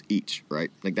 15 minutes each, right?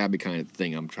 Like that'd be kind of the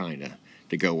thing I'm trying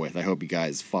to go with. I hope you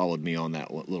guys followed me on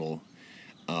that little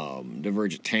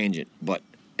divergent tangent, but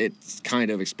it's kind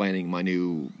of explaining my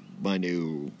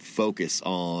new focus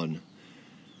on,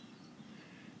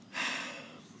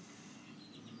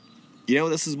 you know,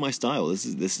 this is my style. This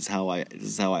is how I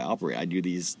operate. I do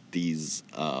these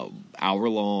hour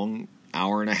long,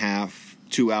 hour and a half,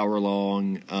 2 hour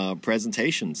long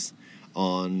presentations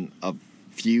on a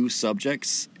few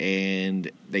subjects,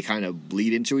 and they kind of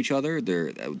bleed into each other.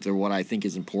 They're what I think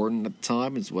is important at the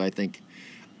time. Is what I think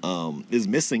is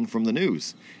missing from the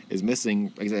news. Is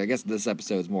missing. I guess this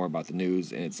episode is more about the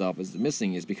news in itself. Is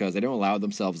missing is because they don't allow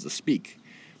themselves to speak.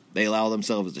 They allow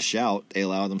themselves to shout. They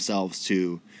allow themselves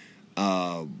to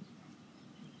have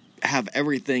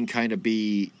everything kind of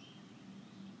be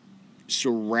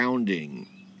surrounding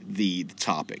the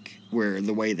topic, where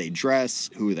the way they dress,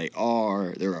 who they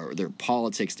are, their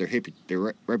politics, their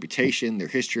reputation, their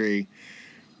history,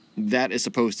 that is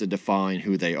supposed to define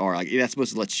who they are. Like, that's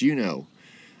supposed to let you know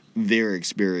their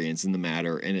experience in the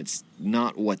matter, and it's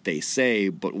not what they say,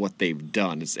 but what they've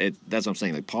done. That's what I'm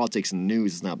saying. Like, politics and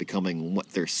news is not becoming what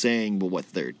they're saying, but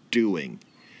what they're doing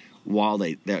while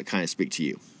they kind of speak to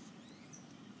you.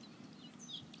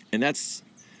 And that's,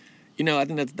 I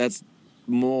think that's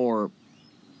more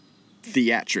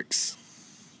theatrics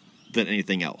than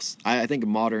anything else. I think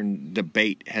modern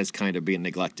debate has kind of been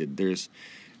neglected. There's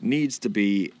needs to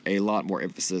be a lot more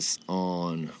emphasis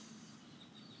on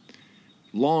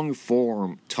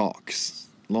long-form talks,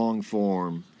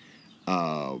 long-form,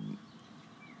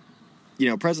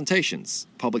 presentations,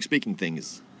 public speaking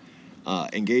things,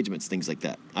 engagements, things like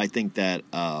that. I think that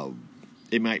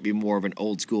it might be more of an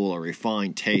old school or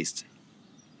refined taste,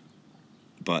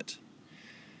 but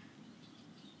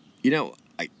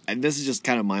and this is just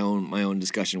kind of my own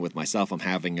discussion with myself I'm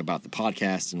having about the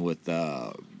podcast and with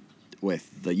the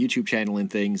YouTube channel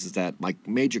and things, is that my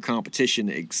major competition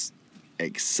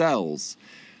excels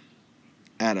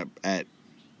at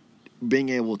being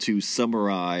able to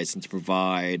summarize and to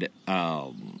provide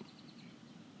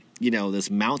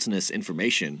this mountainous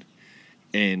information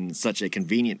in such a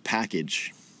convenient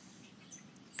package.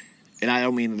 And I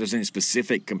don't mean that there's any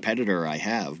specific competitor I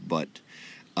have, but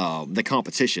the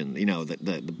competition,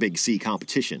 the big C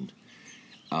competition,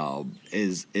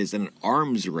 is an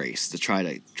arms race to try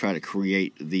to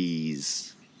create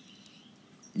these,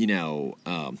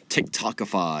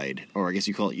 TikTokified, or I guess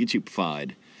you call it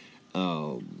YouTubeified,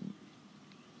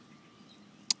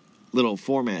 little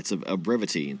formats of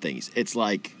brevity and things. It's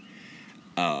like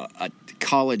a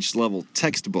college level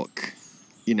textbook,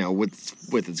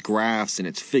 with its graphs and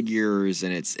its figures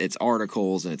and its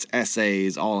articles and its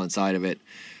essays all inside of it.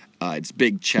 Its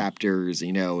big chapters,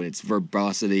 and its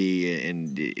verbosity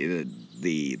and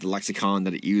the lexicon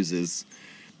that it uses,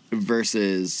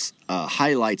 versus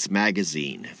Highlights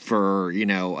magazine for,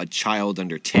 a child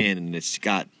under 10, and it's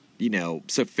got,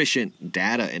 sufficient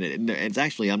data in it. And it's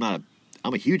actually, I'm a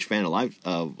huge fan of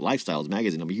Lifestyles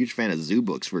magazine. I'm a huge fan of Zoo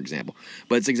Books, for example.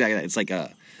 But it's exactly that. It's like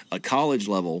a college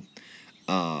level,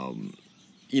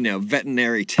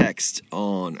 veterinary text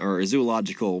or a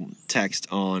zoological text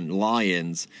on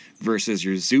lions versus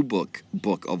your zoo book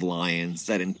of lions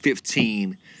that in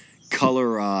 15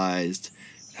 colorized,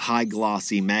 high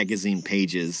glossy magazine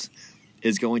pages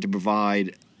is going to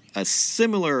provide a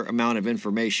similar amount of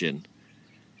information,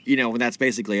 when that's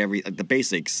basically the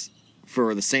basics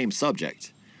for the same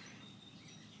subject.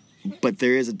 But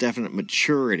there is a definite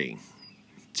maturity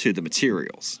to the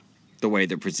materials. The way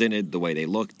they're presented, the way they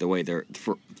look, the way they're,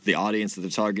 for the audience that they're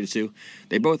targeted to,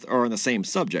 they both are on the same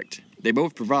subject. They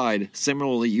both provide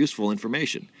similarly useful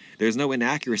information. There's no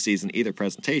inaccuracies in either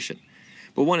presentation.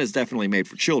 But one is definitely made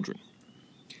for children.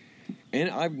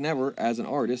 And I've never, as an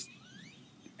artist,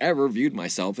 ever viewed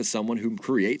myself as someone who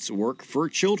creates work for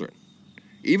children.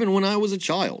 Even when I was a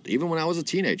child, even when I was a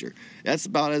teenager. That's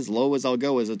about as low as I'll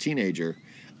go as a teenager.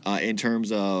 In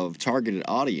terms of targeted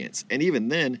audience. And even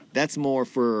then, that's more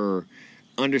for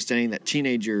understanding that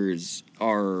teenagers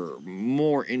are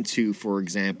more into, for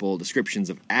example, descriptions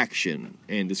of action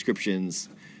and descriptions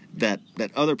that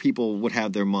other people would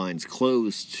have their minds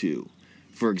closed to.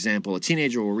 For example, a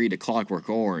teenager will read A Clockwork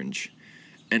Orange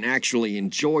and actually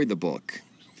enjoy the book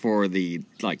for the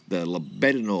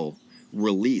libidinal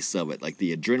release of it, like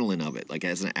the adrenaline of it, like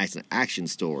as an action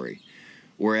story.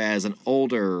 Whereas an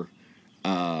older,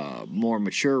 more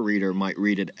mature reader might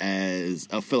read it as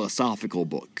a philosophical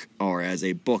book or as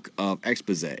a book of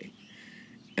expose.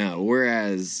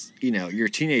 Whereas, your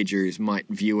teenagers might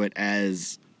view it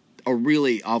as a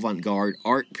really avant-garde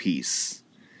art piece.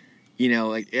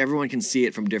 Like everyone can see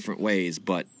it from different ways,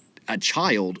 but a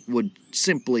child would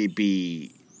simply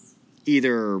be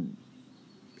either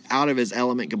out of his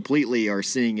element completely or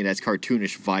seeing it as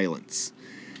cartoonish violence.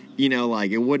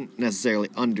 Like it wouldn't necessarily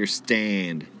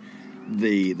understand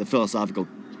the philosophical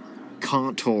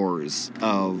contours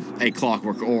of A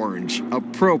Clockwork Orange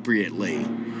appropriately,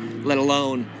 let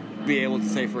alone be able to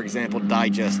say, for example,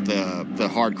 digest the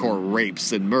hardcore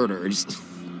rapes and murders,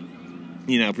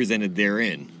 presented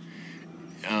therein.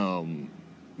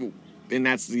 and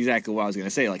that's exactly what I was going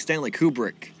to say. Like, Stanley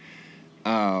Kubrick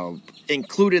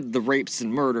included the rapes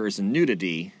and murders and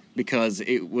nudity because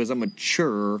it was a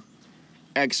mature,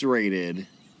 X-rated,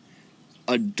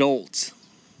 adult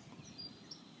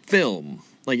film.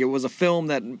 Like, it was a film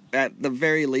that, at the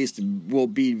very least, will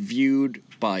be viewed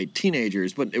by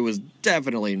teenagers, but it was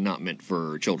definitely not meant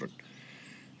for children.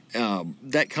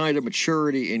 That kind of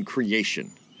maturity in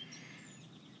creation.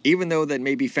 Even though that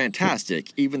may be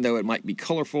fantastic, even though it might be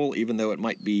colorful, even though it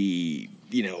might be,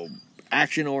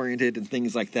 action-oriented and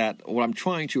things like that, what I'm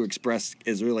trying to express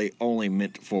is really only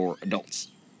meant for adults,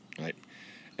 right?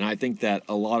 And I think that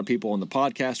a lot of people in the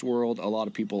podcast world, a lot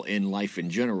of people in life in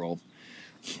general,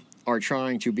 are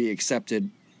trying to be accepted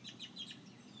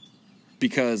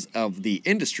because of the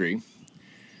industry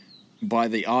by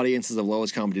the audiences of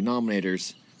lowest common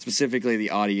denominators, specifically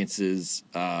the audiences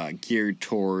geared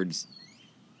towards,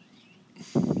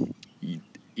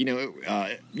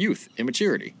 youth,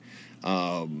 immaturity,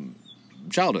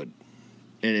 childhood,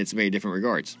 in its many different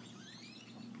regards.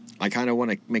 I kind of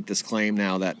want to make this claim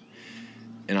now that,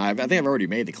 and I think I've already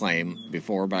made the claim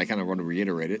before, but I kind of want to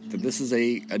reiterate it, that this is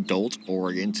a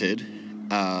adult-oriented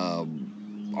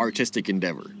artistic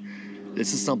endeavor.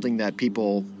 This is something that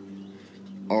people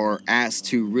are asked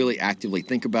to really actively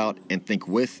think about and think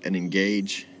with and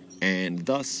engage, and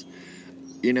thus,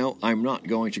 I'm not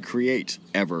going to create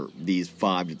ever these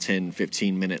 5 to 10,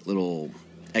 15-minute little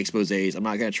exposés. I'm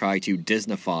not going to try to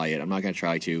Disneyfy it. I'm not going to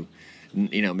try to,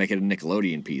 make it a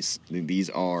Nickelodeon piece. These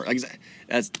are,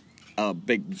 that's a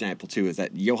big example, too, is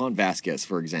that Johann Vasquez,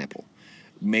 for example,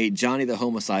 made Johnny the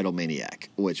Homicidal Maniac,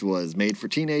 which was made for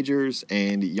teenagers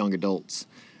and young adults,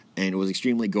 and it was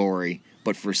extremely gory,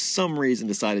 but for some reason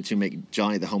decided to make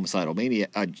Johnny the Homicidal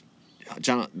Maniac,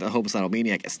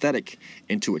 aesthetic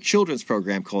into a children's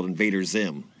program called Invader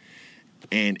Zim.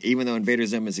 And even though Invader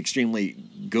Zim is extremely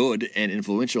good and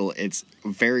influential, it's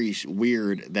very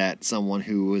weird that someone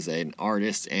who was an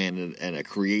artist and a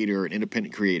creator, an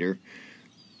independent creator,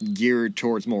 geared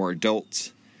towards more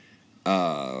adult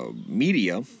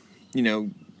media,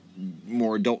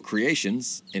 more adult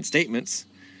creations and statements,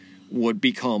 would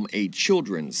become a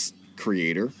children's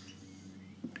creator,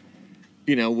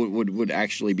 would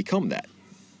actually become that.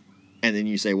 And then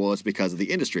you say, well, it's because of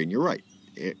the industry, and you're right.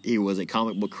 He was a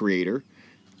comic book creator.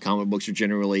 Comic books are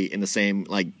generally in the same,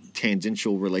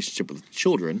 tangential relationship with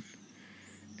children,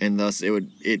 and thus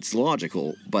it's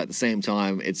logical, but at the same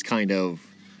time, it's kind of,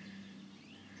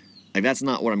 that's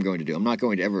not what I'm going to do. I'm not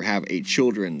going to ever have a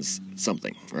children's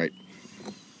something, right?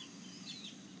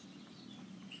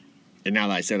 And now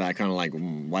that I said that, I kind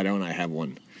of why don't I have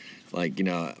one?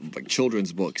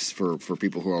 Children's books for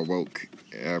people who are woke,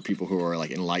 or people who are,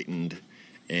 enlightened,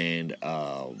 and,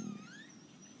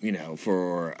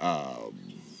 for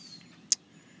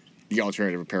the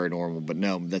alternative or paranormal. But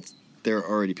no, there are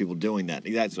already people doing that.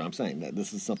 That's what I'm saying. That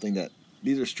this is something that,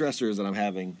 these are stressors that I'm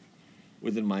having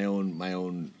within my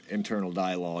own internal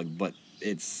dialogue, but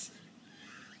it's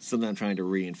something I'm trying to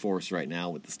reinforce right now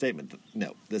with the statement that,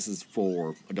 no, this is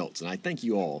for adults. And I thank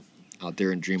you all out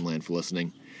there in Dreamland for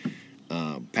listening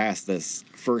past this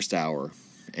first hour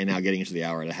and now getting into the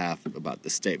hour and a half about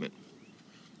this statement.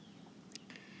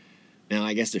 Now,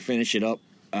 I guess to finish it up,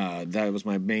 that was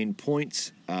my main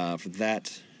point for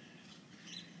that.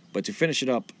 But to finish it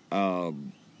up,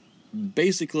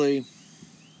 basically,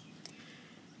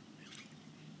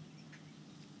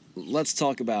 let's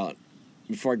talk about,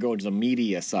 before I go into the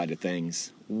media side of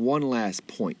things, one last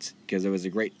point, because there was a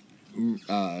great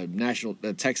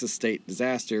Texas state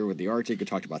disaster with the Arctic. We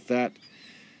talked about that.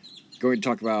 Going to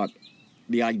talk about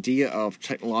the idea of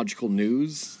technological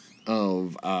news,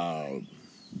 of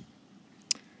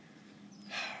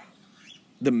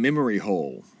the memory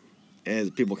hole,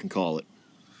 as people can call it.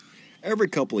 Every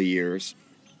couple of years,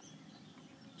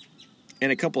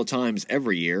 and a couple of times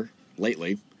every year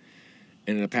lately,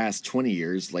 and in the past 20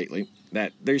 years lately,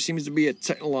 that there seems to be a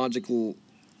technological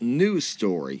news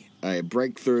story, a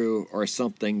breakthrough or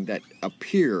something that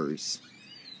appears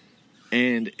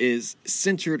and is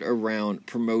centered around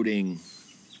promoting,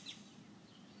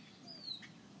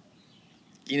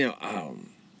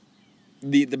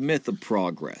 the myth of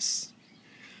progress.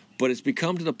 But it's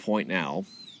become to the point now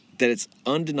that it's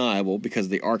undeniable, because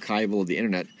of the archival of the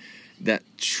internet, that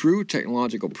true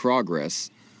technological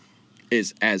progress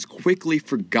is as quickly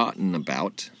forgotten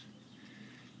about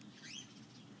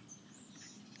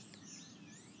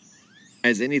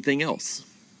as anything else.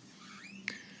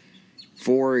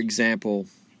 For example,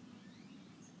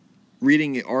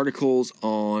 reading articles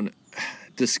on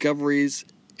discoveries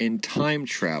in time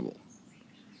travel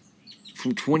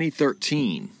from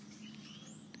 2013,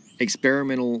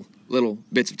 experimental little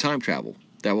bits of time travel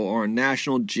that are on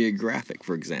National Geographic,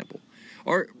 for example,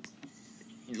 or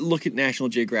look at National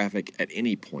Geographic at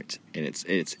any point in its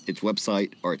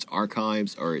website or its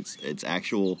archives or its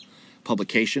actual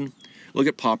publication. Look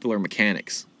at Popular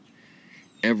Mechanics.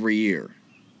 Every year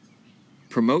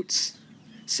promotes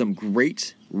some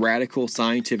great radical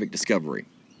scientific discovery,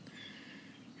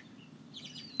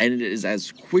 and it is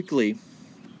as quickly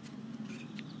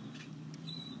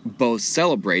both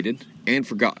celebrated and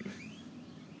forgotten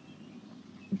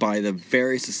by the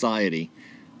very society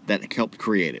that helped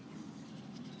create it.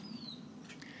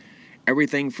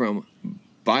 Everything from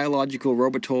biological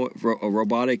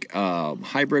robotic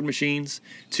hybrid machines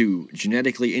to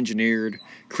genetically engineered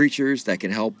creatures that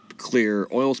can help clear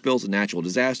oil spills and natural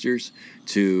disasters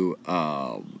to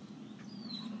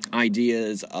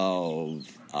ideas of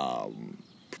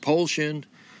propulsion,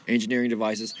 engineering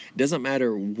devices. It doesn't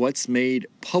matter what's made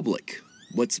public,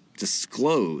 what's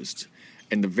disclosed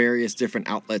in the various different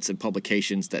outlets and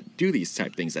publications that do these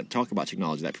type things, that talk about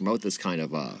technology, that promote this kind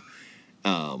of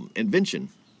innovation.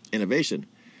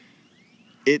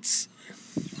 It's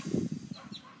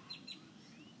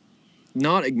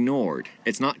not ignored.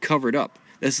 It's not covered up.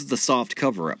 This is the soft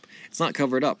cover-up. It's not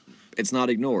covered up. It's not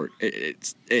ignored.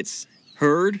 It's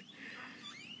heard,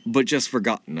 but just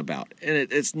forgotten about. And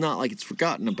it's not like it's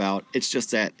forgotten about. It's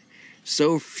just that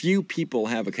so few people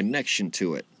have a connection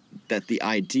to it that the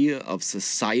idea of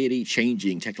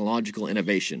society-changing technological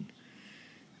innovation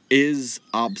is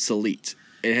obsolete.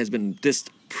 It has been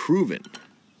disproven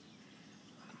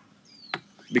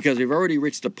because we've already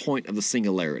reached the point of the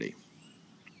singularity.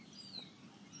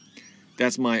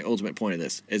 That's my ultimate point of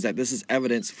this, is that this is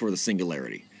evidence for the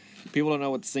singularity. People don't know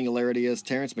what the singularity is.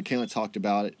 Terence McKenna talked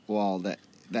about it. Well, that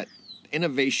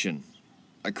innovation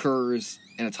occurs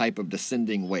in a type of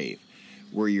descending wave,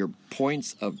 where your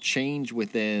points of change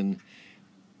within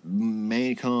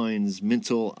mankind's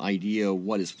mental idea of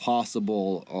what is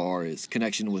possible, or its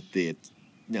connection with the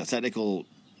technical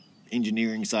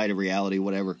engineering side of reality,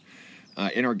 whatever,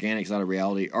 inorganic side of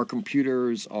reality, our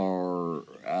computers, our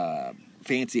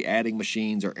fancy adding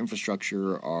machines, our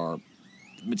infrastructure, our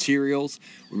materials,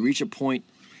 would reach a point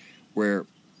where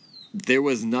there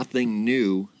was nothing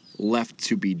new left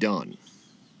to be done,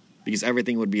 because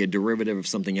everything would be a derivative of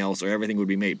something else, or everything would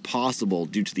be made possible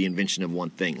due to the invention of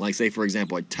one thing. Like, say, for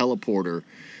example, a teleporter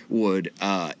would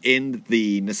end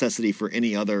the necessity for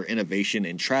any other innovation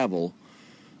in travel,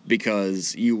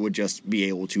 because you would just be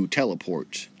able to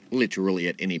teleport literally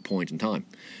at any point in time.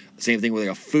 Same thing with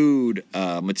like a food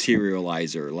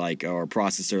materializer, like, or a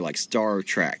processor like Star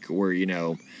Trek, where you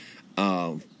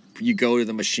go to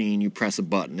the machine, you press a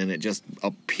button, and it just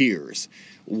appears.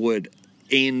 Would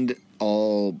end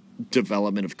all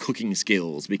development of cooking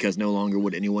skills, because no longer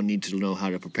would anyone need to know how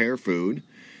to prepare food.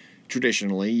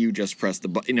 Traditionally, you just press the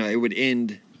button. It would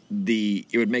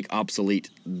make obsolete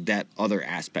that other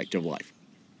aspect of life.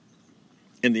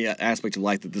 And the aspect of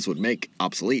life that this would make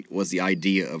obsolete was the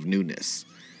idea of newness,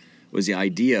 was the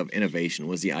idea of innovation,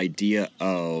 was the idea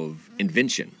of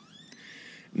invention.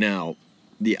 Now,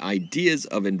 the ideas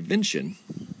of invention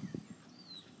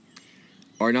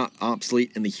are not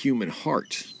obsolete in the human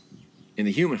heart. In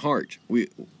the human heart,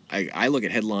 I look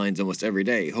at headlines almost every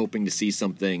day hoping to see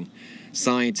something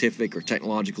scientific or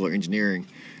technological or engineering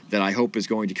that I hope is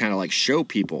going to kind of like show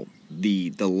people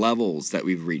the levels that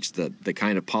we've reached, the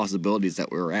kind of possibilities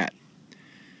that we're at.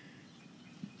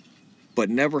 But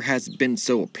never has it been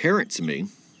so apparent to me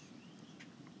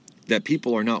that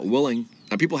people are not willing,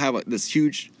 people have this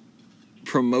huge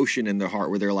promotion in their heart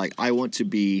where they're like, I want to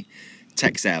be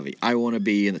tech savvy, I want to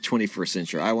be in the 21st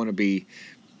century, I want to be,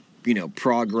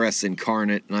 progress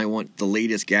incarnate, and I want the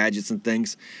latest gadgets and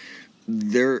things.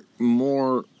 They're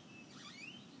more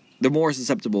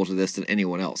susceptible to this than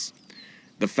anyone else.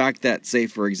 The fact that, say,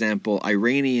 for example,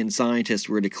 Iranian scientists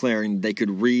were declaring they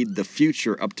could read the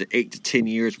future up to 8 to 10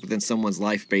 years within someone's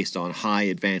life based on high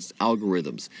advanced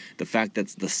algorithms. The fact that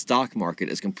the stock market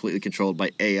is completely controlled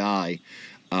by AI,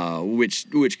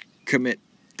 which commit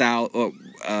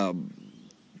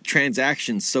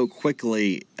transactions so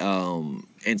quickly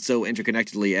and so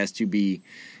interconnectedly as to be,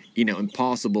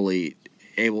 impossible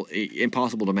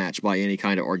to match by any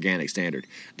kind of organic standard.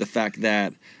 The fact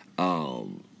that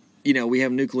we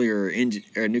have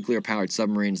nuclear-powered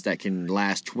submarines that can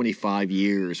last 25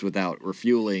 years without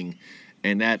refueling,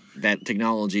 and that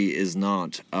technology is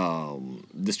not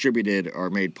distributed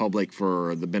or made public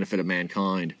for the benefit of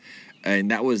mankind. And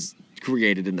that was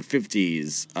created in the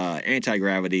 50s,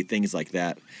 anti-gravity, things like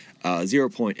that,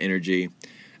 zero-point energy.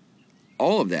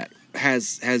 All of that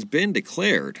has been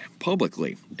declared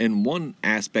publicly in one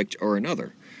aspect or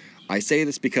another. I say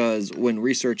this because when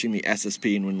researching the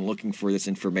SSP and when looking for this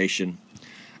information,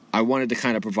 I wanted to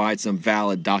kind of provide some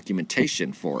valid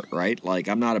documentation for it, right? Like,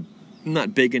 I'm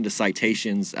not big into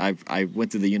citations. I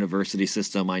went through the university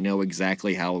system. I know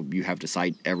exactly how you have to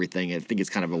cite everything. I think it's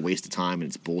kind of a waste of time and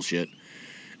it's bullshit.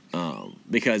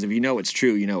 Because if you know it's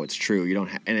true, you know it's true. You don't.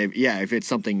 If it's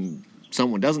something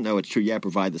someone doesn't know it's true,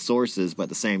 provide the sources. But at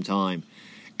the same time,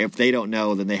 if they don't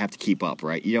know, then they have to keep up,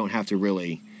 right? You don't have to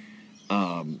really,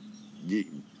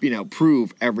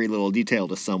 prove every little detail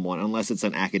to someone unless it's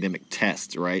an academic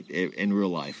test, right? In real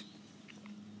life,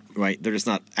 right? They're just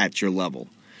not at your level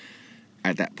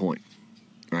at that point,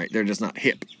 right? They're just not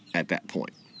hip at that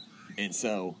point. And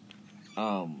so,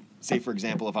 say for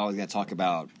example, if I was going to talk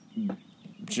about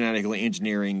genetically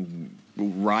engineering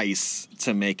rice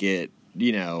to make it,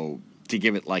 to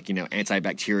give it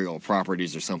antibacterial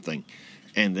properties or something,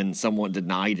 and then someone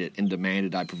denied it and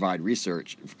demanded I provide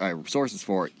sources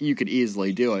for it, you could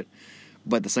easily do it.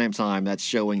 But at the same time, that's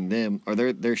showing them, or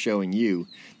they're showing you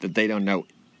that they don't know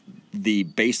the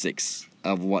basics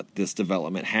of what this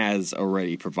development has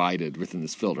already provided within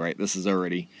this field, right? This is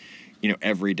already,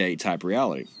 everyday type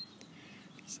reality.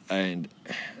 And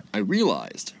I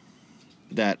realized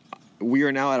that we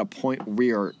are now at a point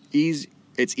where it's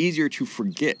easier to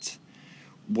forget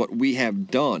what we have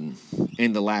done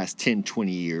in the last 10,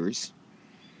 20 years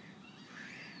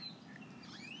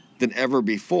than ever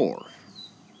before.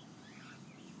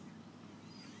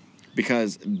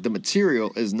 Because the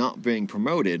material is not being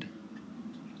promoted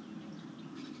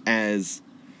as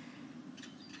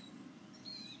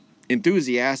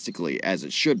enthusiastically as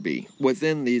it should be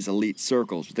within these elite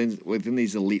circles, within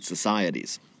these elite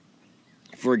societies.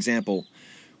 For example,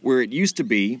 where it used to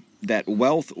be that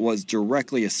wealth was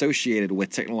directly associated with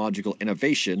technological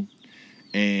innovation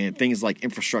and things like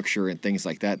infrastructure and things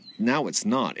like that, now it's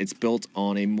not. It's built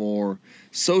on a more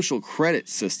social credit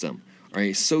system, or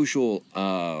a social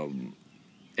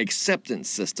acceptance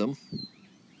system,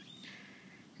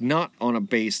 not on a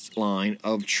baseline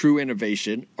of true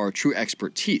innovation or true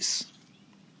expertise.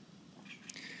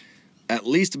 At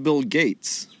least Bill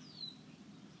Gates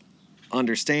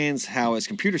understands how his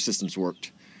computer systems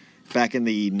worked back in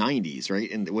the 90s, right?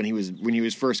 And when he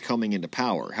was first coming into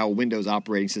power, how Windows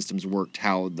operating systems worked,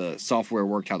 how the software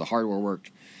worked, how the hardware worked,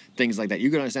 things like that. You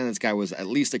can understand this guy was at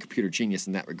least a computer genius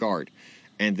in that regard.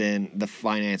 And then the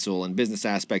financial and business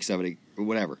aspects of it,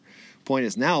 whatever. Point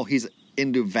is, now he's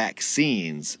into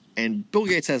vaccines, and Bill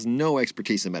Gates has no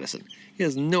expertise in medicine. He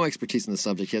has no expertise in the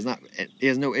subject. He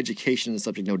has no education in the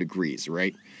subject, no degrees,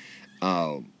 right?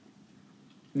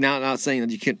 Now, not saying that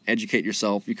you couldn't educate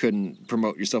yourself, you couldn't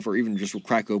promote yourself, or even just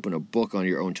crack open a book on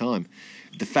your own time.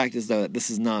 The fact is that this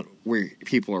is not where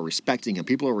people are respecting him.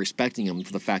 People are respecting him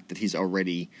for the fact that he's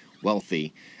already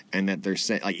wealthy, and that they're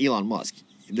saying, like Elon Musk,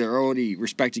 they're already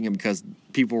respecting him because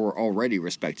people were already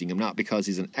respecting him, not because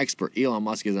he's an expert. Elon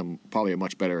Musk is probably a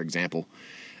much better example.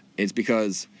 It's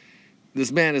because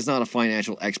this man is not a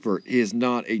financial expert. He is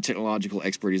not a technological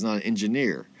expert. He's not an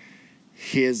engineer.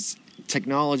 His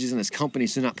technologies and his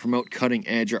companies do not promote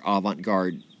cutting-edge or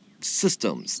avant-garde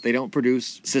systems. They don't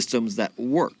produce systems that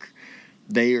work.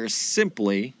 They are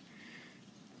simply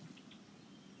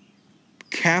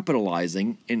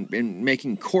capitalizing and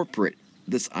making corporate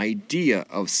this idea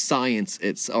of science,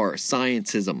 or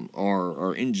scientism,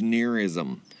 or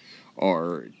engineerism,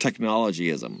 or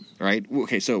technologyism, right?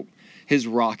 Okay, so his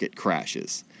rocket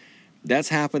crashes. That's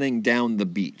happening down the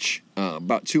beach,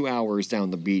 about 2 hours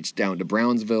down the beach, down to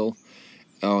Brownsville,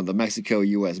 the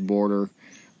Mexico-U.S. border,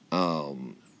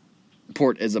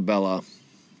 Port Isabella,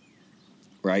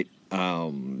 right?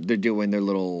 They're doing their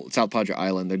little South Padre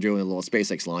Island. They're doing little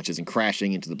SpaceX launches and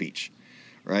crashing into the beach,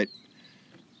 right?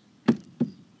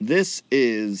 This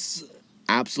is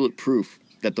absolute proof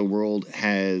that the world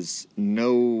has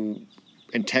no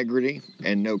integrity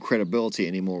and no credibility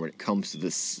anymore when it comes to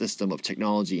this system of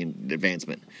technology and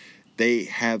advancement. They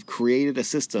have created a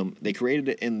system. They created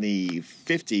it in the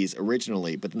 50s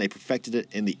originally, but then they perfected it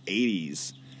in the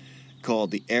 80s,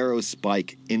 called the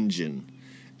Aerospike engine.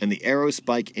 And the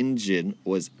Aerospike engine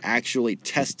was actually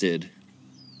tested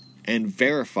and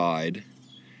verified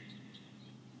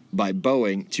by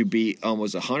Boeing to be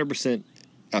almost 100%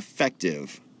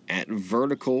 effective at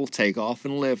vertical takeoff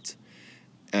and lift,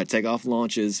 takeoff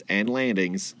launches and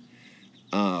landings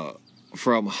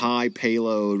from high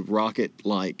payload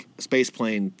rocket-like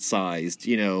spaceplane sized,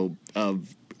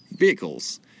 of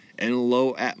vehicles in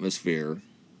low atmosphere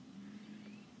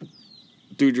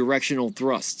through directional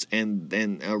thrusts and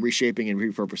reshaping and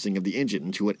repurposing of the engine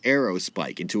into an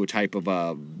aerospike, into a type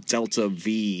of Delta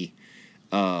V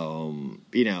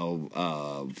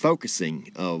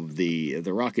focusing of the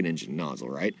rocket engine nozzle,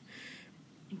 right?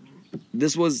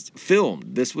 This was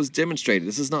filmed. This was demonstrated.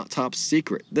 This is not top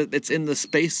secret. It's in the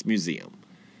Space Museum,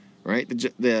 right?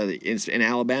 It's in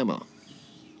Alabama.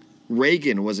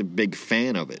 Reagan was a big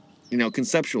fan of it.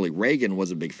 Conceptually, Reagan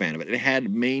was a big fan of it. It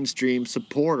had mainstream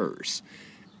supporters.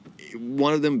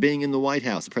 One of them being in the White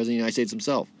House, the President of the United States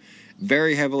himself.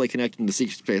 Very heavily connected to the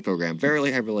secret space program.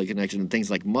 Very heavily connected to things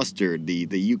like Mustard,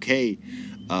 the UK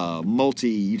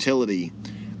multi-utility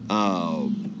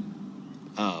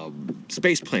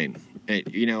space plane.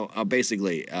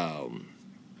 Basically,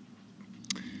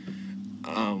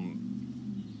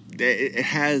 it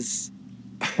has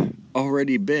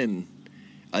already been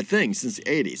a thing since the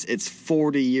 80s. It's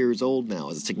 40 years old now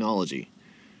as a technology.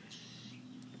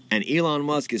 And Elon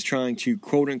Musk is trying to,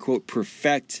 quote-unquote,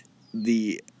 perfect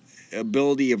the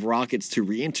ability of rockets to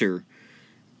re-enter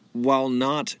while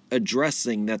not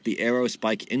addressing that the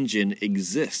aerospike engine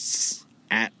exists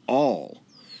at all.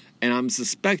 And I'm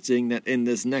suspecting that in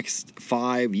this next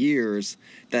 5 years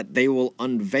that they will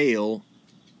unveil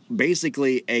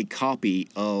basically a copy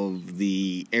of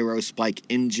the aerospike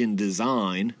engine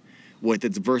design with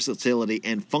its versatility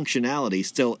and functionality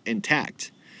still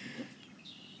intact.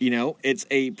 It's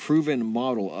a proven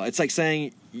model. It's like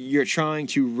saying you're trying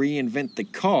to reinvent the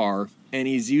car and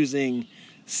he's using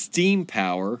steam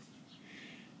power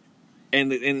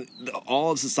and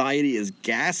all of society is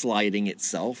gaslighting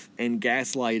itself and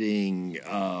gaslighting,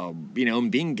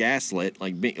 and being gaslit,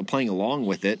 playing along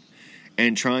with it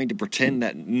and trying to pretend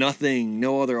that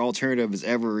no other alternative has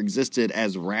ever existed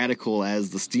as radical as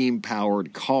the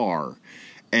steam-powered car.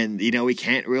 And, we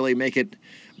can't really make it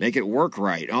work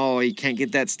right. Oh, you can't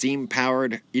get that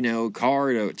steam-powered,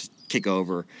 car to kick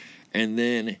over. And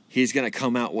then he's going to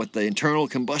come out with the internal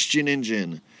combustion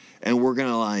engine. And we're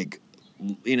going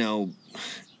to,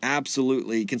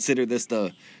 absolutely consider this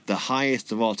the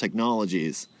highest of all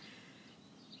technologies.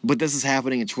 But this is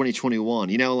happening in 2021.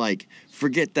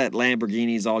 Forget that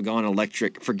Lamborghini's all gone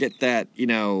electric. Forget that,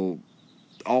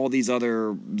 all these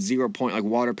other 0-point,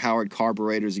 water-powered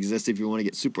carburetors exist if you want to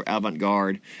get super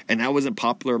avant-garde. And that was in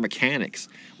Popular Mechanics,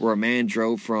 where a man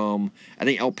drove from, I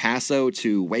think, El Paso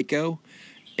to Waco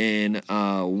in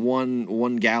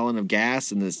one gallon of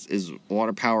gas, and this is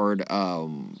water-powered,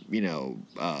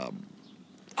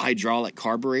 hydraulic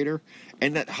carburetor.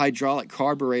 And that hydraulic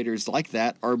carburetors like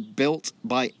that are built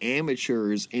by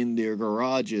amateurs in their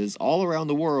garages all around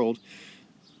the world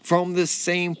from this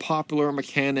same Popular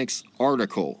Mechanics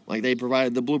article. They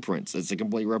provided the blueprints. It's a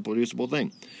completely reproducible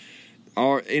thing.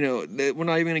 Or, we're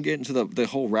not even going to get into the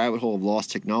whole rabbit hole of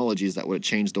lost technologies that would have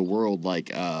changed the world,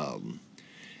 like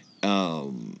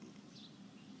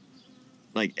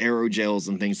aerogels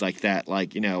and things like that.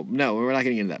 No, we're not going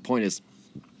to get into that. Point is,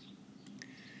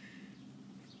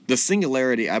 the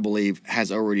singularity, I believe,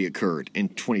 has already occurred in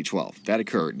 2012. That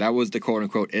occurred. That was the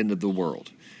quote-unquote end of the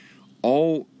world.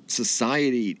 All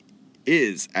society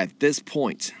is, at this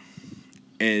point,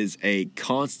 is a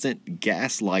constant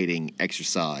gaslighting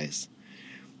exercise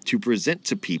to present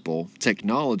to people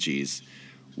technologies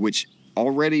which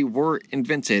already were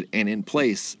invented and in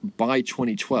place by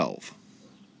 2012,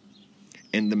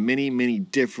 and the many, many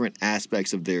different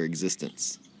aspects of their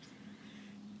existence.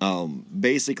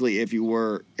 Basically, if you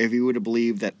were to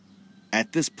believe that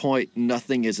at this point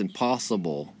nothing is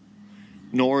impossible,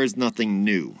 nor is nothing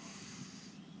new.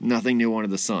 Nothing new under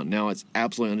the sun. Now, it's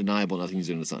absolutely undeniable nothing's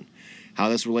new under the sun. How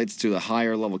this relates to the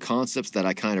higher level concepts that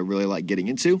I kind of really like getting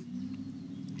into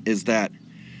is that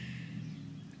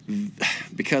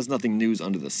because nothing new is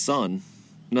under the sun,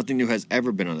 nothing new has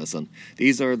ever been under the sun.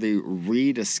 These are the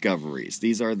rediscoveries.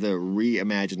 These are the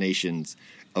reimaginations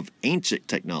of ancient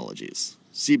technologies.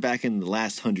 See, back in the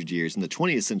last 100 years, in the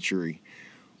 20th century,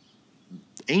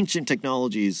 ancient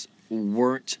technologies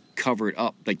weren't covered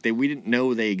up. We didn't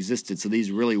know they existed, so these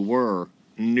really were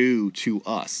new to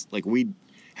us. We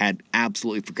had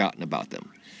absolutely forgotten about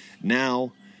them.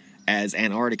 Now, as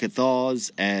Antarctica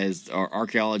thaws, as our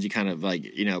archaeology kind of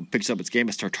picks up its game,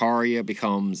 as Tartaria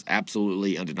becomes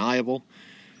absolutely undeniable,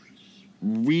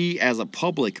 we as a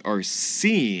public are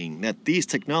seeing that these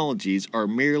technologies are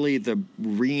merely the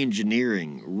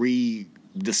re-engineering,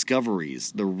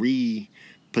 rediscoveries, the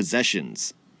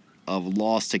repossessions of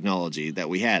lost technology that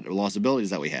we had, or lost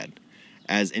abilities that we had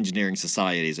as engineering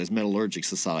societies, as metallurgic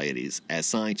societies, as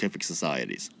scientific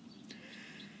societies,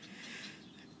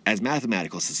 as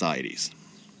mathematical societies.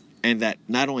 And that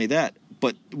not only that,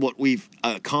 but what we've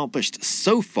accomplished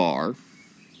so far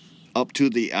up to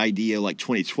the idea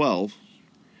 2012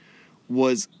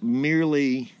 was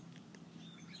merely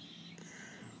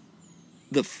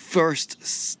the first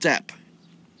step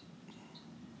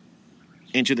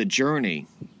into the journey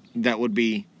that would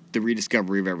be the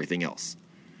rediscovery of everything else.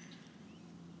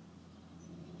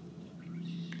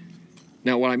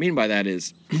 Now, what I mean by that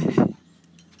is,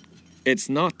 it's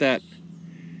not that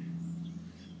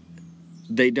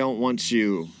they don't want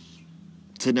you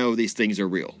to know these things are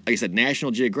real. Like I said,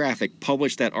 National Geographic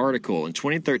published that article in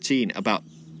 2013 about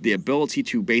the ability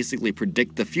to basically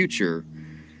predict the future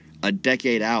a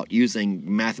decade out using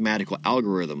mathematical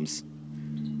algorithms.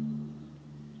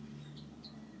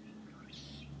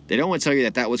 They don't want to tell you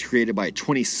that that was created by a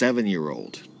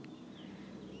 27-year-old.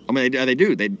 I mean, they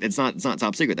do. It's not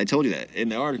top secret. They told you that in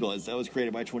the article. That was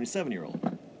created by a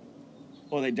 27-year-old.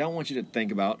 What they don't want you to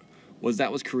think about was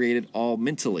that was created all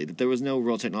mentally. That there was no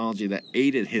real technology that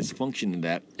aided his function in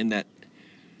that. And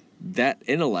that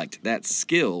intellect, that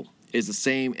skill, is the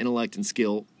same intellect and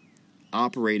skill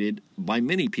operated by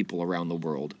many people around the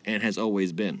world and has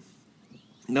always been.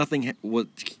 Nothing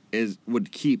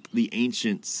would keep the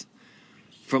ancients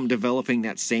from developing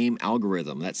that same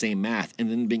algorithm, that same math,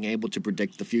 and then being able to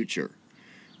predict the future,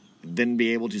 then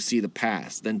be able to see the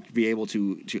past, then be able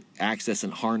to access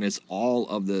and harness all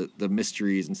of the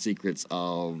mysteries and secrets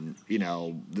of,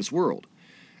 this world,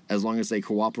 as long as they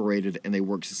cooperated and they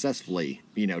worked successfully,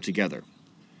 together.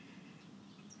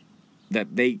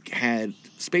 That they had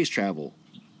space travel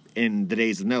in the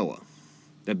days of Noah,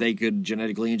 that they could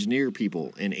genetically engineer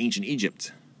people in ancient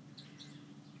Egypt.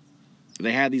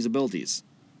 They had these abilities.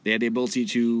 They had the ability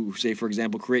to, say, for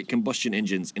example, create combustion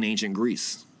engines in ancient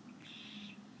Greece.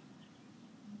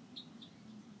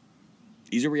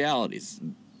 These are realities.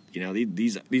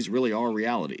 These really are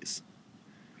realities.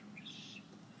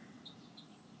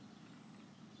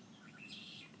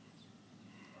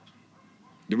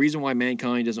 The reason why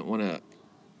mankind doesn't want to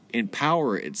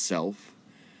empower itself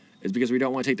is because we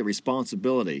don't want to take the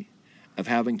responsibility of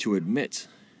having to admit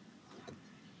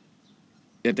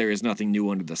that there is nothing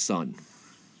new under the sun.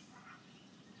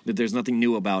 That there's nothing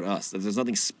new about us. That there's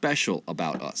nothing special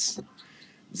about us.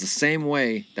 It's the same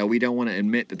way that we don't want to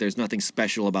admit that there's nothing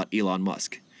special about Elon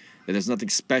Musk. That there's nothing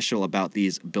special about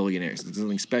these billionaires. There's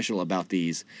nothing special about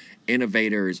these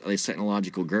innovators or these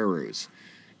technological gurus.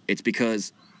 It's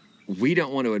because we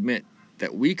don't want to admit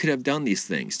that we could have done these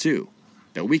things too.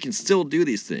 That we can still do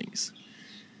these things.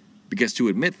 Because to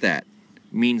admit that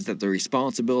means that the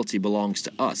responsibility belongs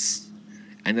to us.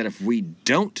 And that if we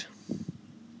don't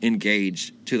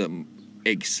engage to the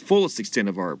fullest extent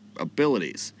of our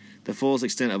abilities, the fullest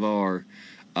extent of our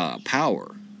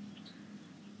power,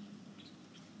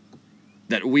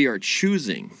 that we are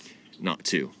choosing not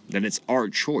to, that it's our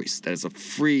choice, that it's a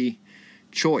free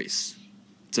choice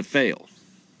to fail.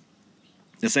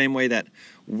 The same way that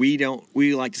we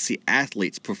like to see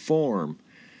athletes perform,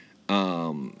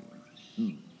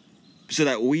 so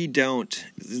that we don't.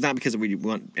 It's not because we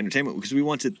want entertainment, because we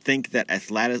want to think that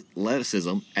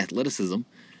athleticism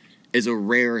is a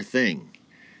rare thing,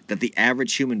 that the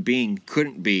average human being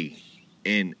couldn't be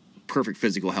in perfect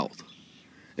physical health,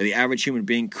 that the average human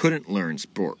being couldn't learn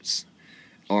sports,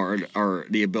 or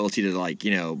the ability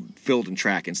to field and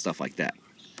track and stuff like that.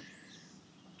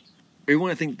 We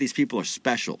want to think that these people are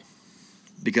special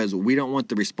because we don't want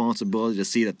the responsibility to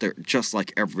see that they're just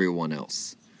like everyone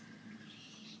else.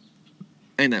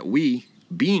 And that we,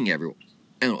 being everyone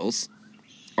else,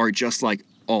 are just like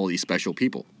all these special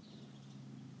people.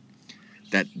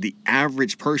 That the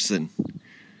average person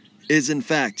is, in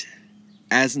fact,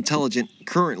 as intelligent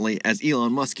currently as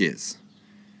Elon Musk is.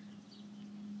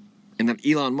 And that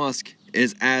Elon Musk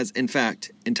is as, in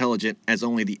fact, intelligent as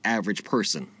only the average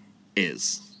person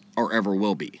is, or ever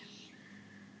will be.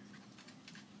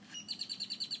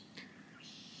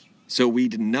 So we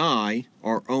deny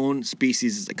our own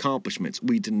species' accomplishments.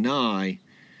 We deny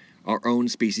our own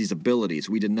species' abilities.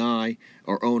 We deny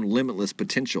our own limitless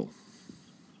potential.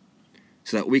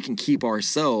 So that we can keep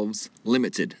ourselves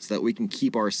limited. So that we can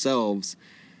keep ourselves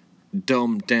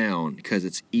dumbed down. Because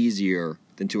it's easier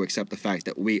than to accept the fact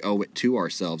that we owe it to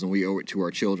ourselves. And we owe it to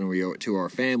our children. We owe it to our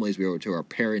families. We owe it to our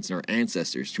parents and our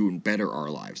ancestors to better our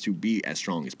lives. To be as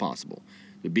strong as possible.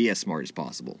 To be as smart as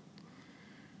possible.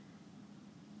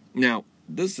 Now,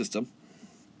 this system,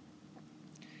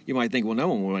 you might think, well, no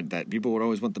one would want that. People would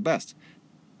always want the best.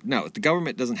 No, the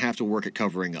government doesn't have to work at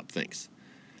covering up things.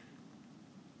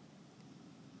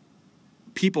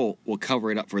 People will cover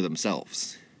it up for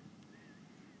themselves.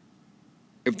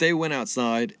 If they went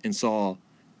outside and saw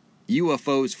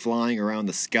UFOs flying around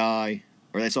the sky,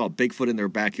 or they saw a Bigfoot in their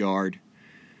backyard,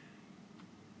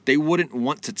 they wouldn't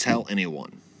want to tell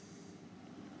anyone.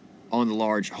 On the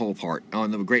large whole part,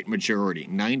 on the great majority,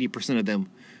 90% of them,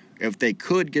 if they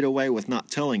could get away with not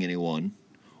telling anyone,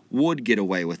 would get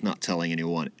away with not telling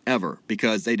anyone ever,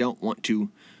 because they don't want to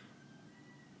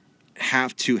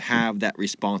have that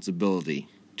responsibility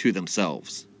to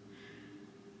themselves.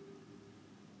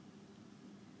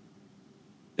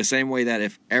 The same way that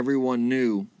if everyone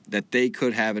knew that they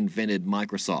could have invented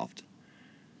Microsoft,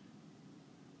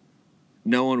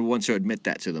 no one wants to admit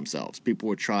that to themselves. People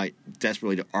would try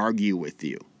desperately to argue with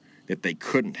you that they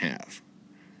couldn't have.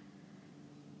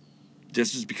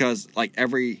 Just because, like,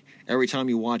 every time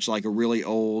you watch, like, a really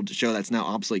old show that's now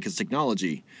obsolete because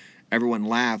technology, everyone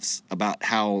laughs about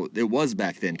how it was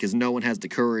back then, because no one has the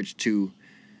courage to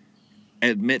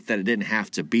admit that it didn't have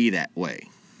to be that way.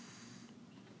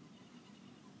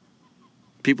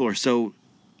 People are so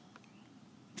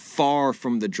far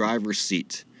from the driver's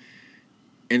seat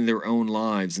in their own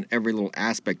lives and every little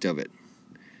aspect of it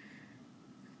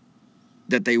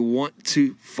that they want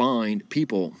to find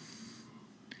people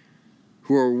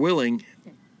who are willing,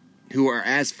 who are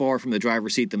as far from the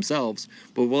driver's seat themselves,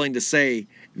 but willing to say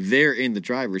they're in the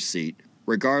driver's seat,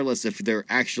 regardless if they're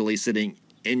actually sitting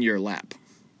in your lap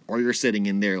or you're sitting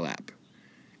in their lap.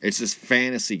 It's this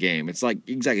fantasy game. It's like,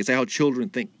 exactly, it's like how children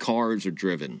think cars are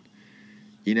driven.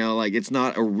 You know, like, it's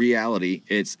not a reality.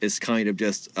 It's kind of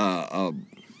just a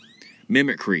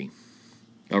mimicry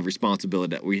of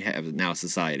responsibility that we have now,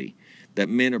 society, that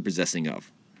men are possessing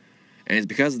of. And it's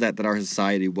because of that our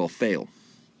society will fail.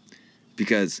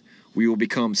 Because we will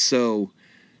become so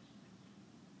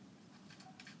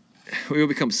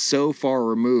far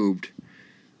removed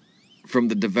from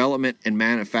the development and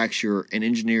manufacture and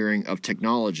engineering of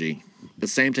technology, the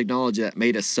same technology that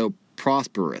made us so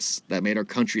prosperous, that made our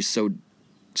country so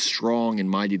strong and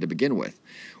mighty to begin with.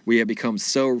 We have become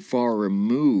so far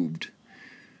removed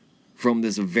from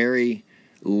this very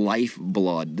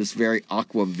lifeblood, this very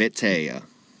aqua vitae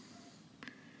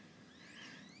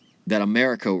that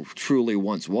America truly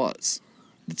once was.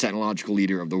 The technological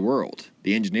leader of the world,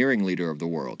 the engineering leader of the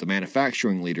world, the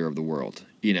manufacturing leader of the world,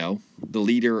 you know, the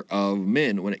leader of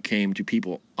men when it came to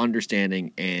people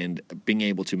understanding and being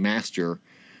able to master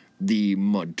the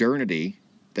modernity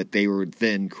that they were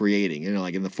then creating, you know,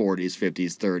 like in the 40s,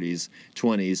 50s, 30s,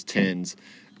 20s, 10s,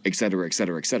 et cetera, et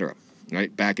cetera, et cetera,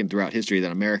 right? Back and throughout history,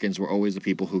 that Americans were always the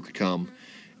people who could come,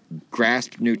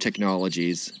 grasp new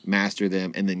technologies, master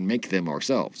them, and then make them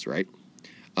ourselves, right?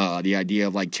 The idea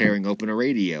of, like, tearing open a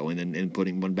radio and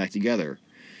putting one back together.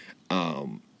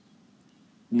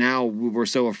 Now we're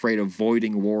so afraid of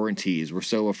voiding warranties. We're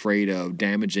so afraid of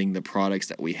damaging the products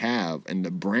that we have and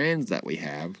the brands that we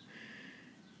have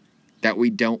that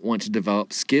we don't want to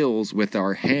develop skills with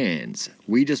our hands.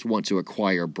 We just want to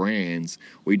acquire brands.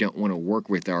 We don't want to work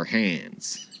with our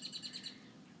hands.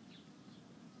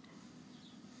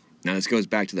 Now, this goes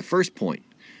back to the first point,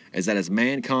 is that as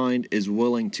mankind is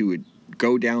willing to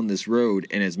go down this road,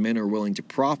 and as men are willing to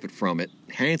profit from it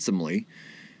handsomely,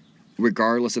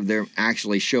 regardless of their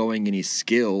actually showing any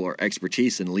skill or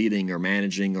expertise in leading or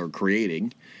managing or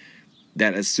creating,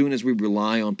 that as soon as we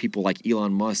rely on people like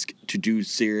Elon Musk to do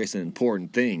serious and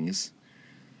important things,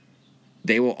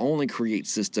 they will only create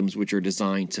systems which are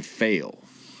designed to fail.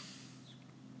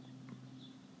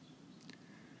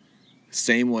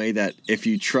 Same way that if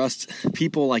you trust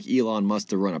people like Elon Musk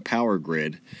to run a power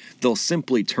grid, they'll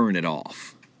simply turn it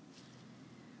off.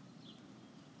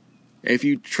 If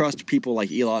you trust people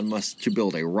like Elon Musk to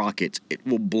build a rocket, it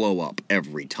will blow up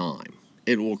every time.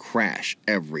 It will crash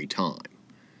every time.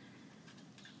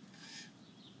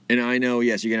 And I know,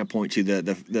 yes, you're going to point to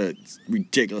the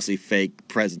ridiculously fake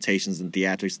presentations and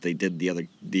theatrics that they did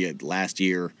the last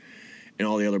year and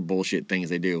all the other bullshit things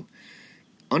they do.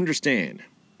 Understand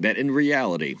that in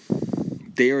reality,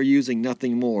 they are using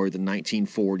nothing more than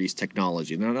 1940s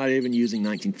technology. They're not even using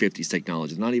 1950s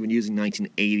technology. They're not even using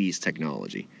 1980s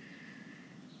technology.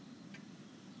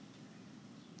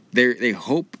 They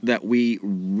hope that we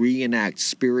reenact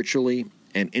spiritually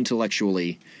and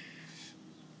intellectually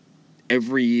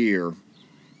every year,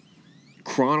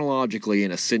 chronologically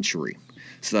in a century,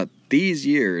 so that these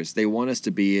years they want us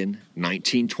to be in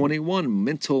 1921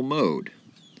 mental mode.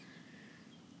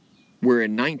 Where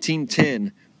in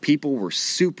 1910, people were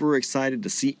super excited to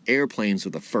see airplanes for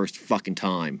the first fucking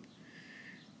time.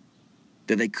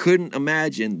 That they couldn't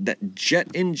imagine that jet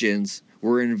engines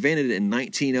were invented in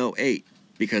 1908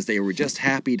 because they were just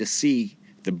happy to see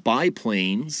the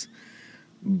biplanes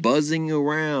buzzing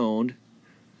around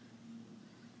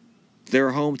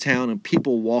their hometown and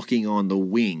people walking on the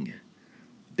wing.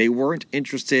 They weren't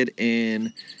interested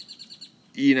in,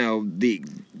 you know, the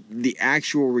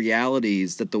actual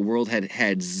realities that the world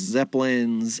had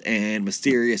Zeppelins and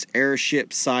mysterious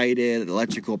airships sighted,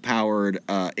 electrical powered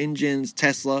engines,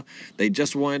 Tesla. They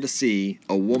just wanted to see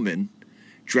a woman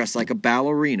dress like a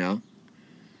ballerina,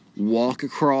 walk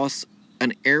across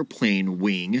an airplane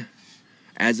wing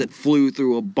as it flew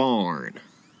through a barn.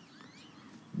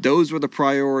 Those were the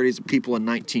priorities of people in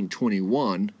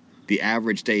 1921, the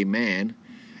average day man,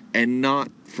 and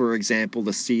not, for example,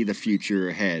 to see the future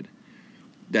ahead.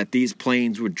 That these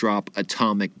planes would drop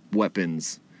atomic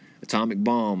weapons, atomic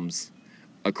bombs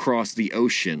across the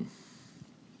ocean.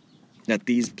 That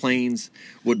these planes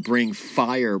would bring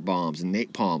fire bombs and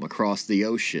napalm across the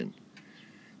ocean.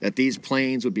 That these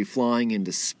planes would be flying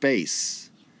into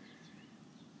space.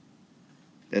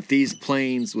 That these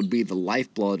planes would be the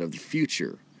lifeblood of the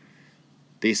future.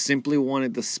 They simply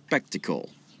wanted the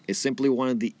spectacle. They simply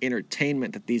wanted the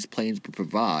entertainment that these planes would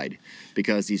provide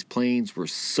because these planes were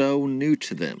so new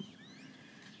to them.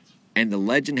 And the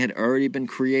legend had already been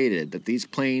created that these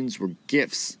planes were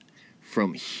gifts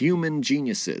from human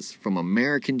geniuses, from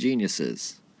American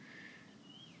geniuses.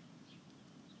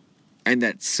 And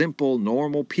that simple,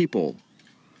 normal people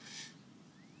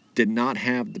did not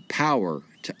have the power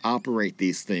to operate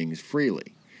these things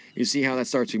freely. You see how that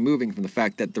starts removing from the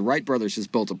fact that the Wright brothers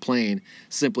just built a plane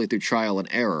simply through trial and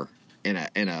error in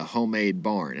a homemade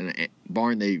barn. In a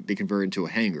barn they converted into a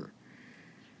hangar.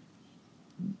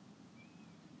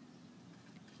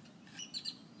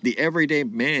 The everyday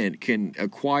man can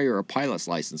acquire a pilot's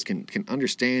license, can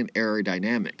understand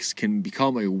aerodynamics, can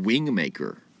become a wing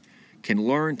maker, can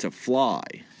learn to fly.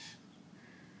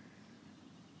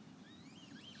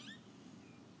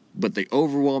 But the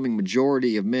overwhelming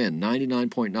majority of men,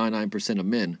 99.99% of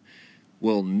men,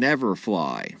 will never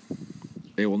fly.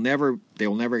 They will never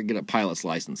get a pilot's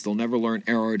license. They'll never learn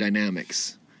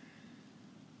aerodynamics.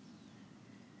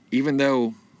 Even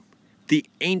though the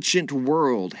ancient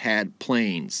world had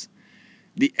planes.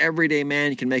 The everyday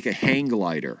man can make a hang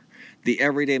glider. The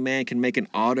everyday man can make an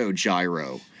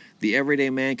autogyro. The everyday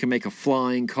man can make a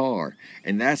flying car.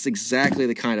 And that's exactly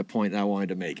the kind of point that I wanted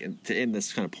to make. And to end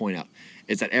this kind of point out,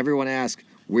 is that everyone asks,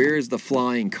 where's the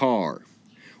flying car?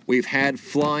 We've had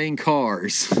flying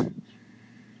cars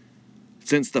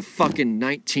since the fucking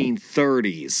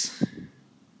 1930s.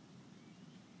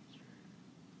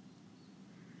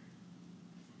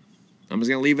 I'm just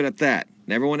going to leave it at that.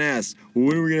 And everyone asks,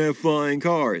 when are we going to have flying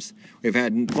cars? We've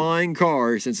had flying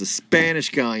cars since a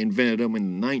Spanish guy invented them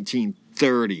in the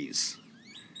 1930s.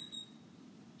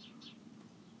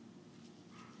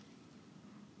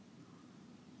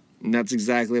 And that's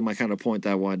exactly my kind of point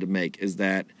that I wanted to make, is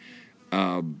that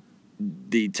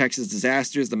the Texas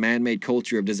disasters, the man-made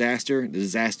culture of disaster, the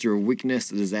disaster of weakness,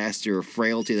 the disaster of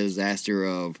frailty, the disaster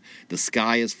of the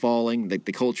sky is falling, the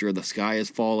culture of the sky is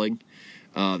falling,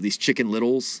 these Chicken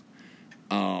Littles,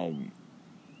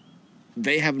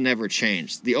 they have never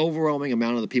changed. The overwhelming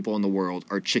amount of the people in the world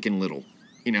are Chicken Little.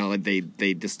 You know, like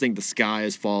they just think the sky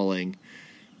is falling,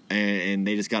 and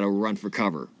they just got to run for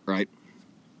cover, right?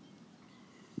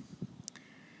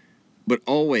 But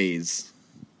always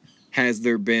has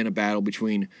there been a battle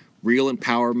between real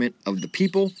empowerment of the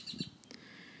people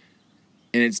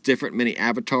and its different many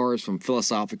avatars, from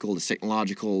philosophical to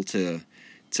technological to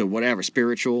whatever,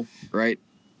 spiritual, right?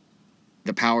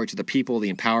 The power to the people,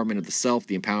 the empowerment of the self,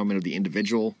 the empowerment of the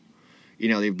individual. You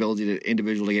know, the ability to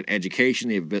individual to get education,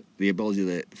 the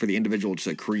ability for the individual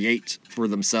to create for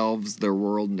themselves their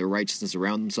world and their righteousness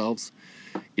around themselves.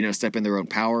 You know, step in their own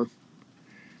power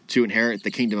to inherit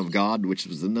the kingdom of God, which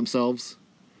is in themselves,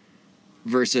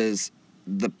 versus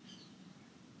the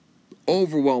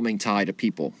overwhelming tide of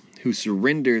people who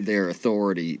surrender their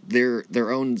authority,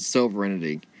 their own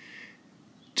sovereignty,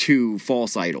 to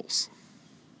false idols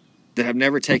that have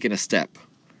never taken a step.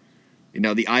 You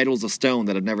know, the idols of stone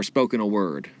that have never spoken a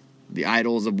word, the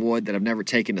idols of wood that have never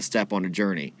taken a step on a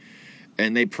journey.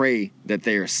 And they pray that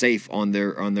they are safe on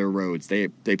their roads. They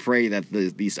pray that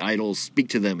these idols speak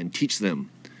to them and teach them,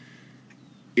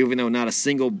 even though not a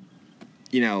single,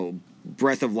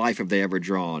 breath of life have they ever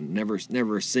drawn. Never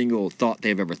a single thought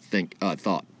they've ever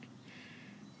thought.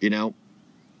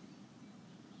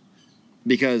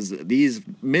 Because these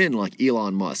men like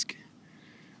Elon Musk,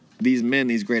 these men,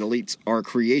 these great elites, are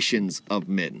creations of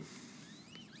men.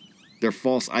 They're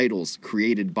false idols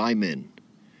created by men.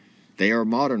 They are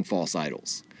modern false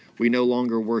idols. We no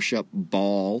longer worship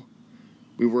Baal.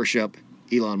 We worship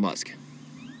Elon Musk.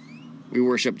 We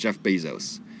worship Jeff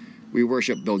Bezos. We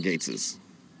worship Bill Gateses.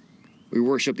 We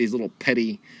worship these little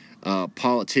petty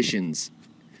politicians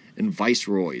and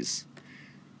viceroys.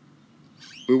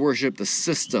 We worship the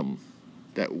system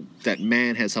that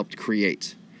man has helped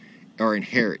create or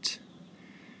inherit.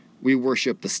 We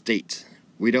worship the state.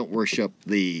 We don't worship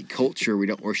the culture. We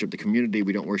don't worship the community.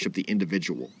 We don't worship the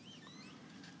individual.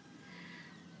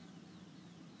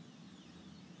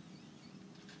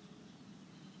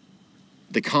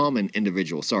 the common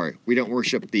individual. Sorry, we don't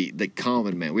worship the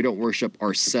common man. We don't worship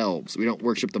ourselves. We don't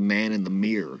worship the man in the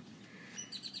mirror.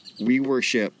 We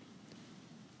worship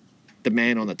the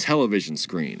man on the television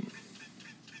screen.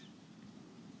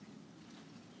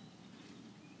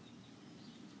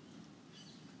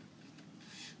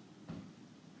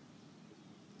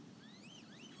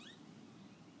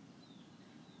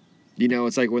 You know,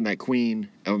 it's like when that queen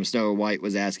of Snow White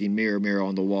was asking, mirror, mirror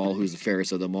on the wall, who's the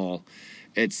fairest of them all.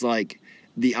 It's like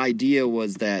the idea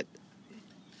was that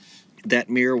that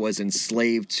mirror was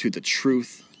enslaved to the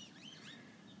truth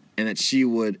and that she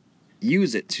would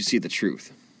use it to see the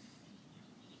truth.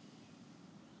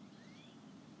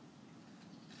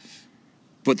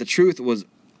 But the truth was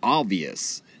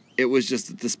obvious. It was just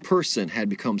that this person had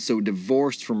become so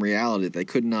divorced from reality that they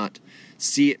could not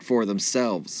see it for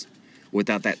themselves.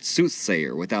 Without that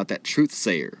soothsayer, without that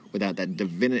truthsayer, without that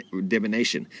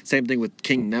divination. Same thing with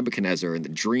King Nebuchadnezzar in the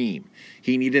dream.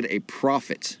 He needed a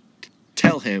prophet to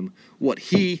tell him what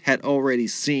he had already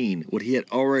seen, what he had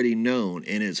already known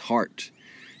in his heart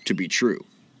to be true.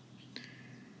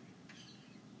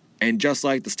 And just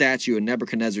like the statue in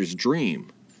Nebuchadnezzar's dream,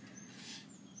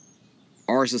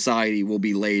 our society will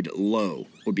be laid low,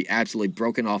 will be absolutely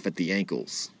broken off at the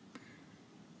ankles.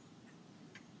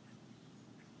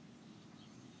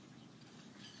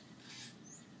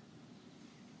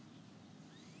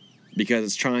 Because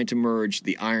it's trying to merge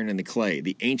the iron and the clay,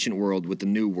 the ancient world with the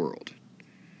new world.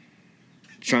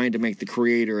 Trying to make the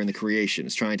creator and the creation.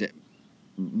 It's trying to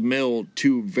meld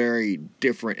two very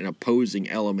different and opposing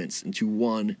elements into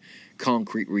one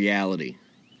concrete reality.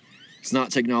 It's not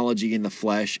technology in the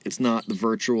flesh. It's not the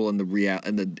virtual and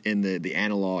the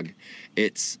analog.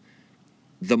 It's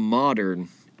the modern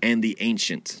and the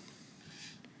ancient.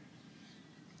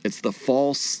 It's the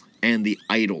false and the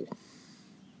idol.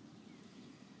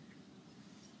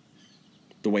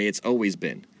 The way it's always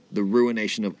been. The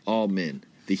ruination of all men.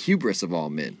 The hubris of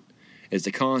all men. Is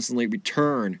to constantly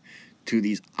return to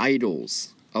these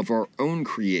idols of our own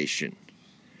creation.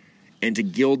 And to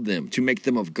gild them. To make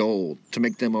them of gold. To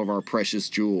make them of our precious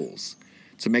jewels.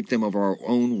 To make them of our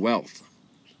own wealth.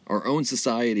 Our own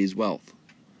society's wealth.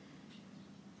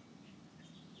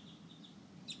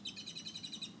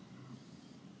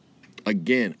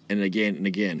 Again and again and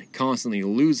again. Constantly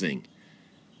losing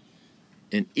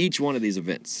in each one of these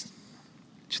events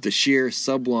to the sheer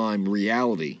sublime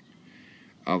reality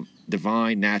of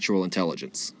divine natural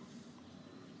intelligence.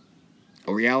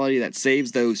 A reality that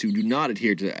saves those who do not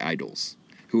adhere to idols,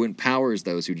 who empowers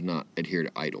those who do not adhere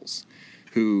to idols,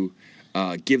 who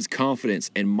gives confidence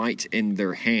and might in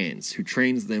their hands, who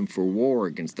trains them for war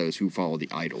against those who follow the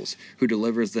idols, who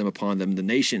delivers them upon them the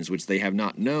nations which they have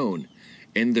not known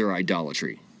in their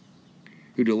idolatry,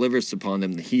 who delivers upon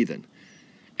them the heathen.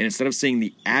 And instead of seeing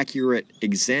the accurate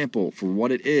example for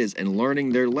what it is and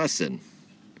learning their lesson,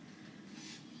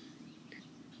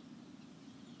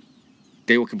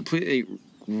 they will completely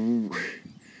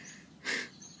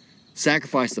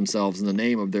sacrifice themselves in the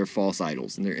name of their false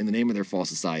idols, in the name of their false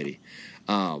society.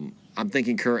 I'm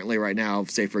thinking currently right now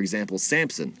of, say, for example,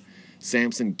 Samson.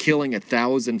 Samson killing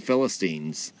 1,000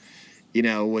 Philistines,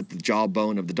 with the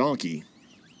jawbone of the donkey.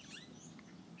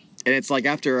 And it's like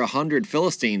after 100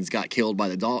 Philistines got killed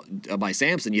by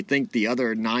Samson, you'd think the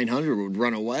other 900 would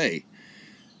run away.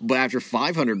 But after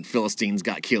 500 Philistines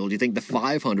got killed, you think the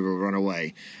 500 would run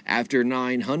away. After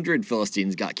 900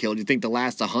 Philistines got killed, you think the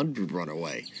last 100 would run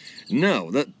away.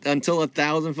 No, until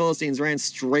 1,000 Philistines ran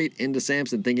straight into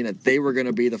Samson, thinking that they were going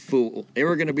to be the fool. They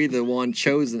were going to be the one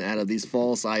chosen out of these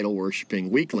false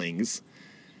idol-worshipping weaklings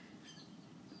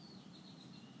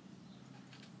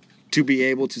to be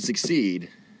able to succeed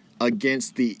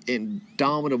against the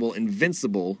indomitable,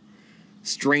 invincible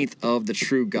strength of the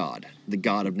true God, the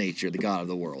God of nature, the God of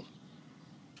the world.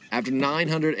 After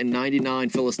 999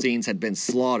 Philistines had been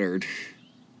slaughtered,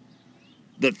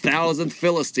 the 1,000th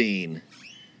Philistine,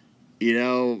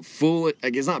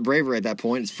 it's not bravery at that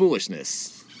point, it's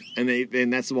foolishness.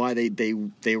 And that's why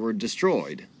they were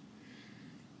destroyed.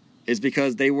 Is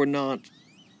because they would not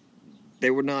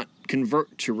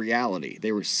convert to reality.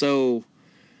 They were so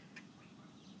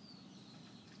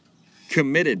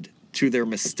committed to their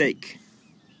mistake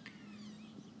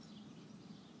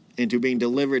and to being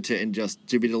delivered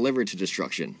to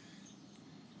destruction.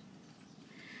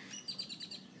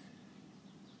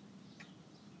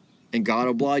 And God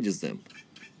obliges them.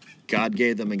 God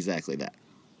gave them exactly that.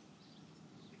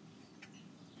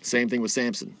 Same thing with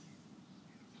Samson.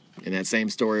 In that same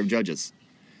story of Judges.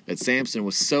 That Samson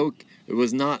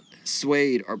was not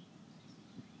swayed or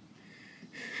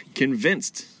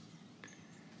convinced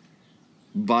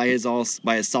by his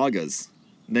sagas.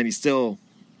 And then he still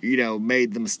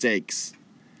made the mistakes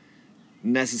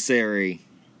necessary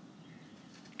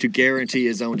to guarantee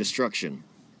his own destruction,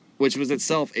 which was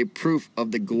itself a proof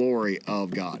of the glory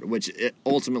of God, which it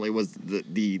ultimately was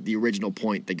the original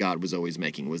point that God was always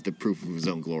making, was the proof of his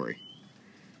own glory.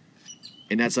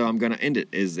 And that's how I'm going to end it,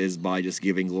 is by just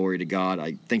giving glory to God.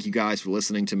 I thank you guys for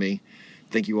listening to me.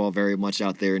 Thank you all very much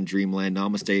out there in Dreamland.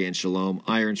 Namaste and shalom.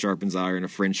 Iron sharpens iron. A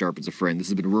friend sharpens a friend. This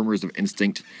has been Rumors of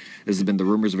Instinct. This has been the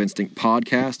Rumors of Instinct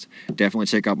podcast. Definitely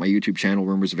check out my YouTube channel,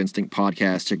 Rumors of Instinct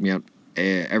podcast. Check me out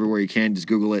everywhere you can. Just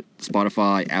Google it.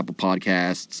 Spotify, Apple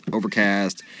Podcasts,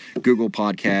 Overcast, Google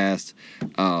Podcast,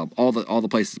 all the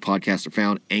places podcasts are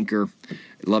found. Anchor.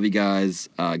 Love you guys.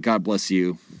 God bless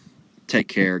you. Take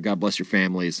care. God bless your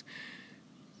families.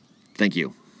 Thank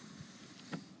you.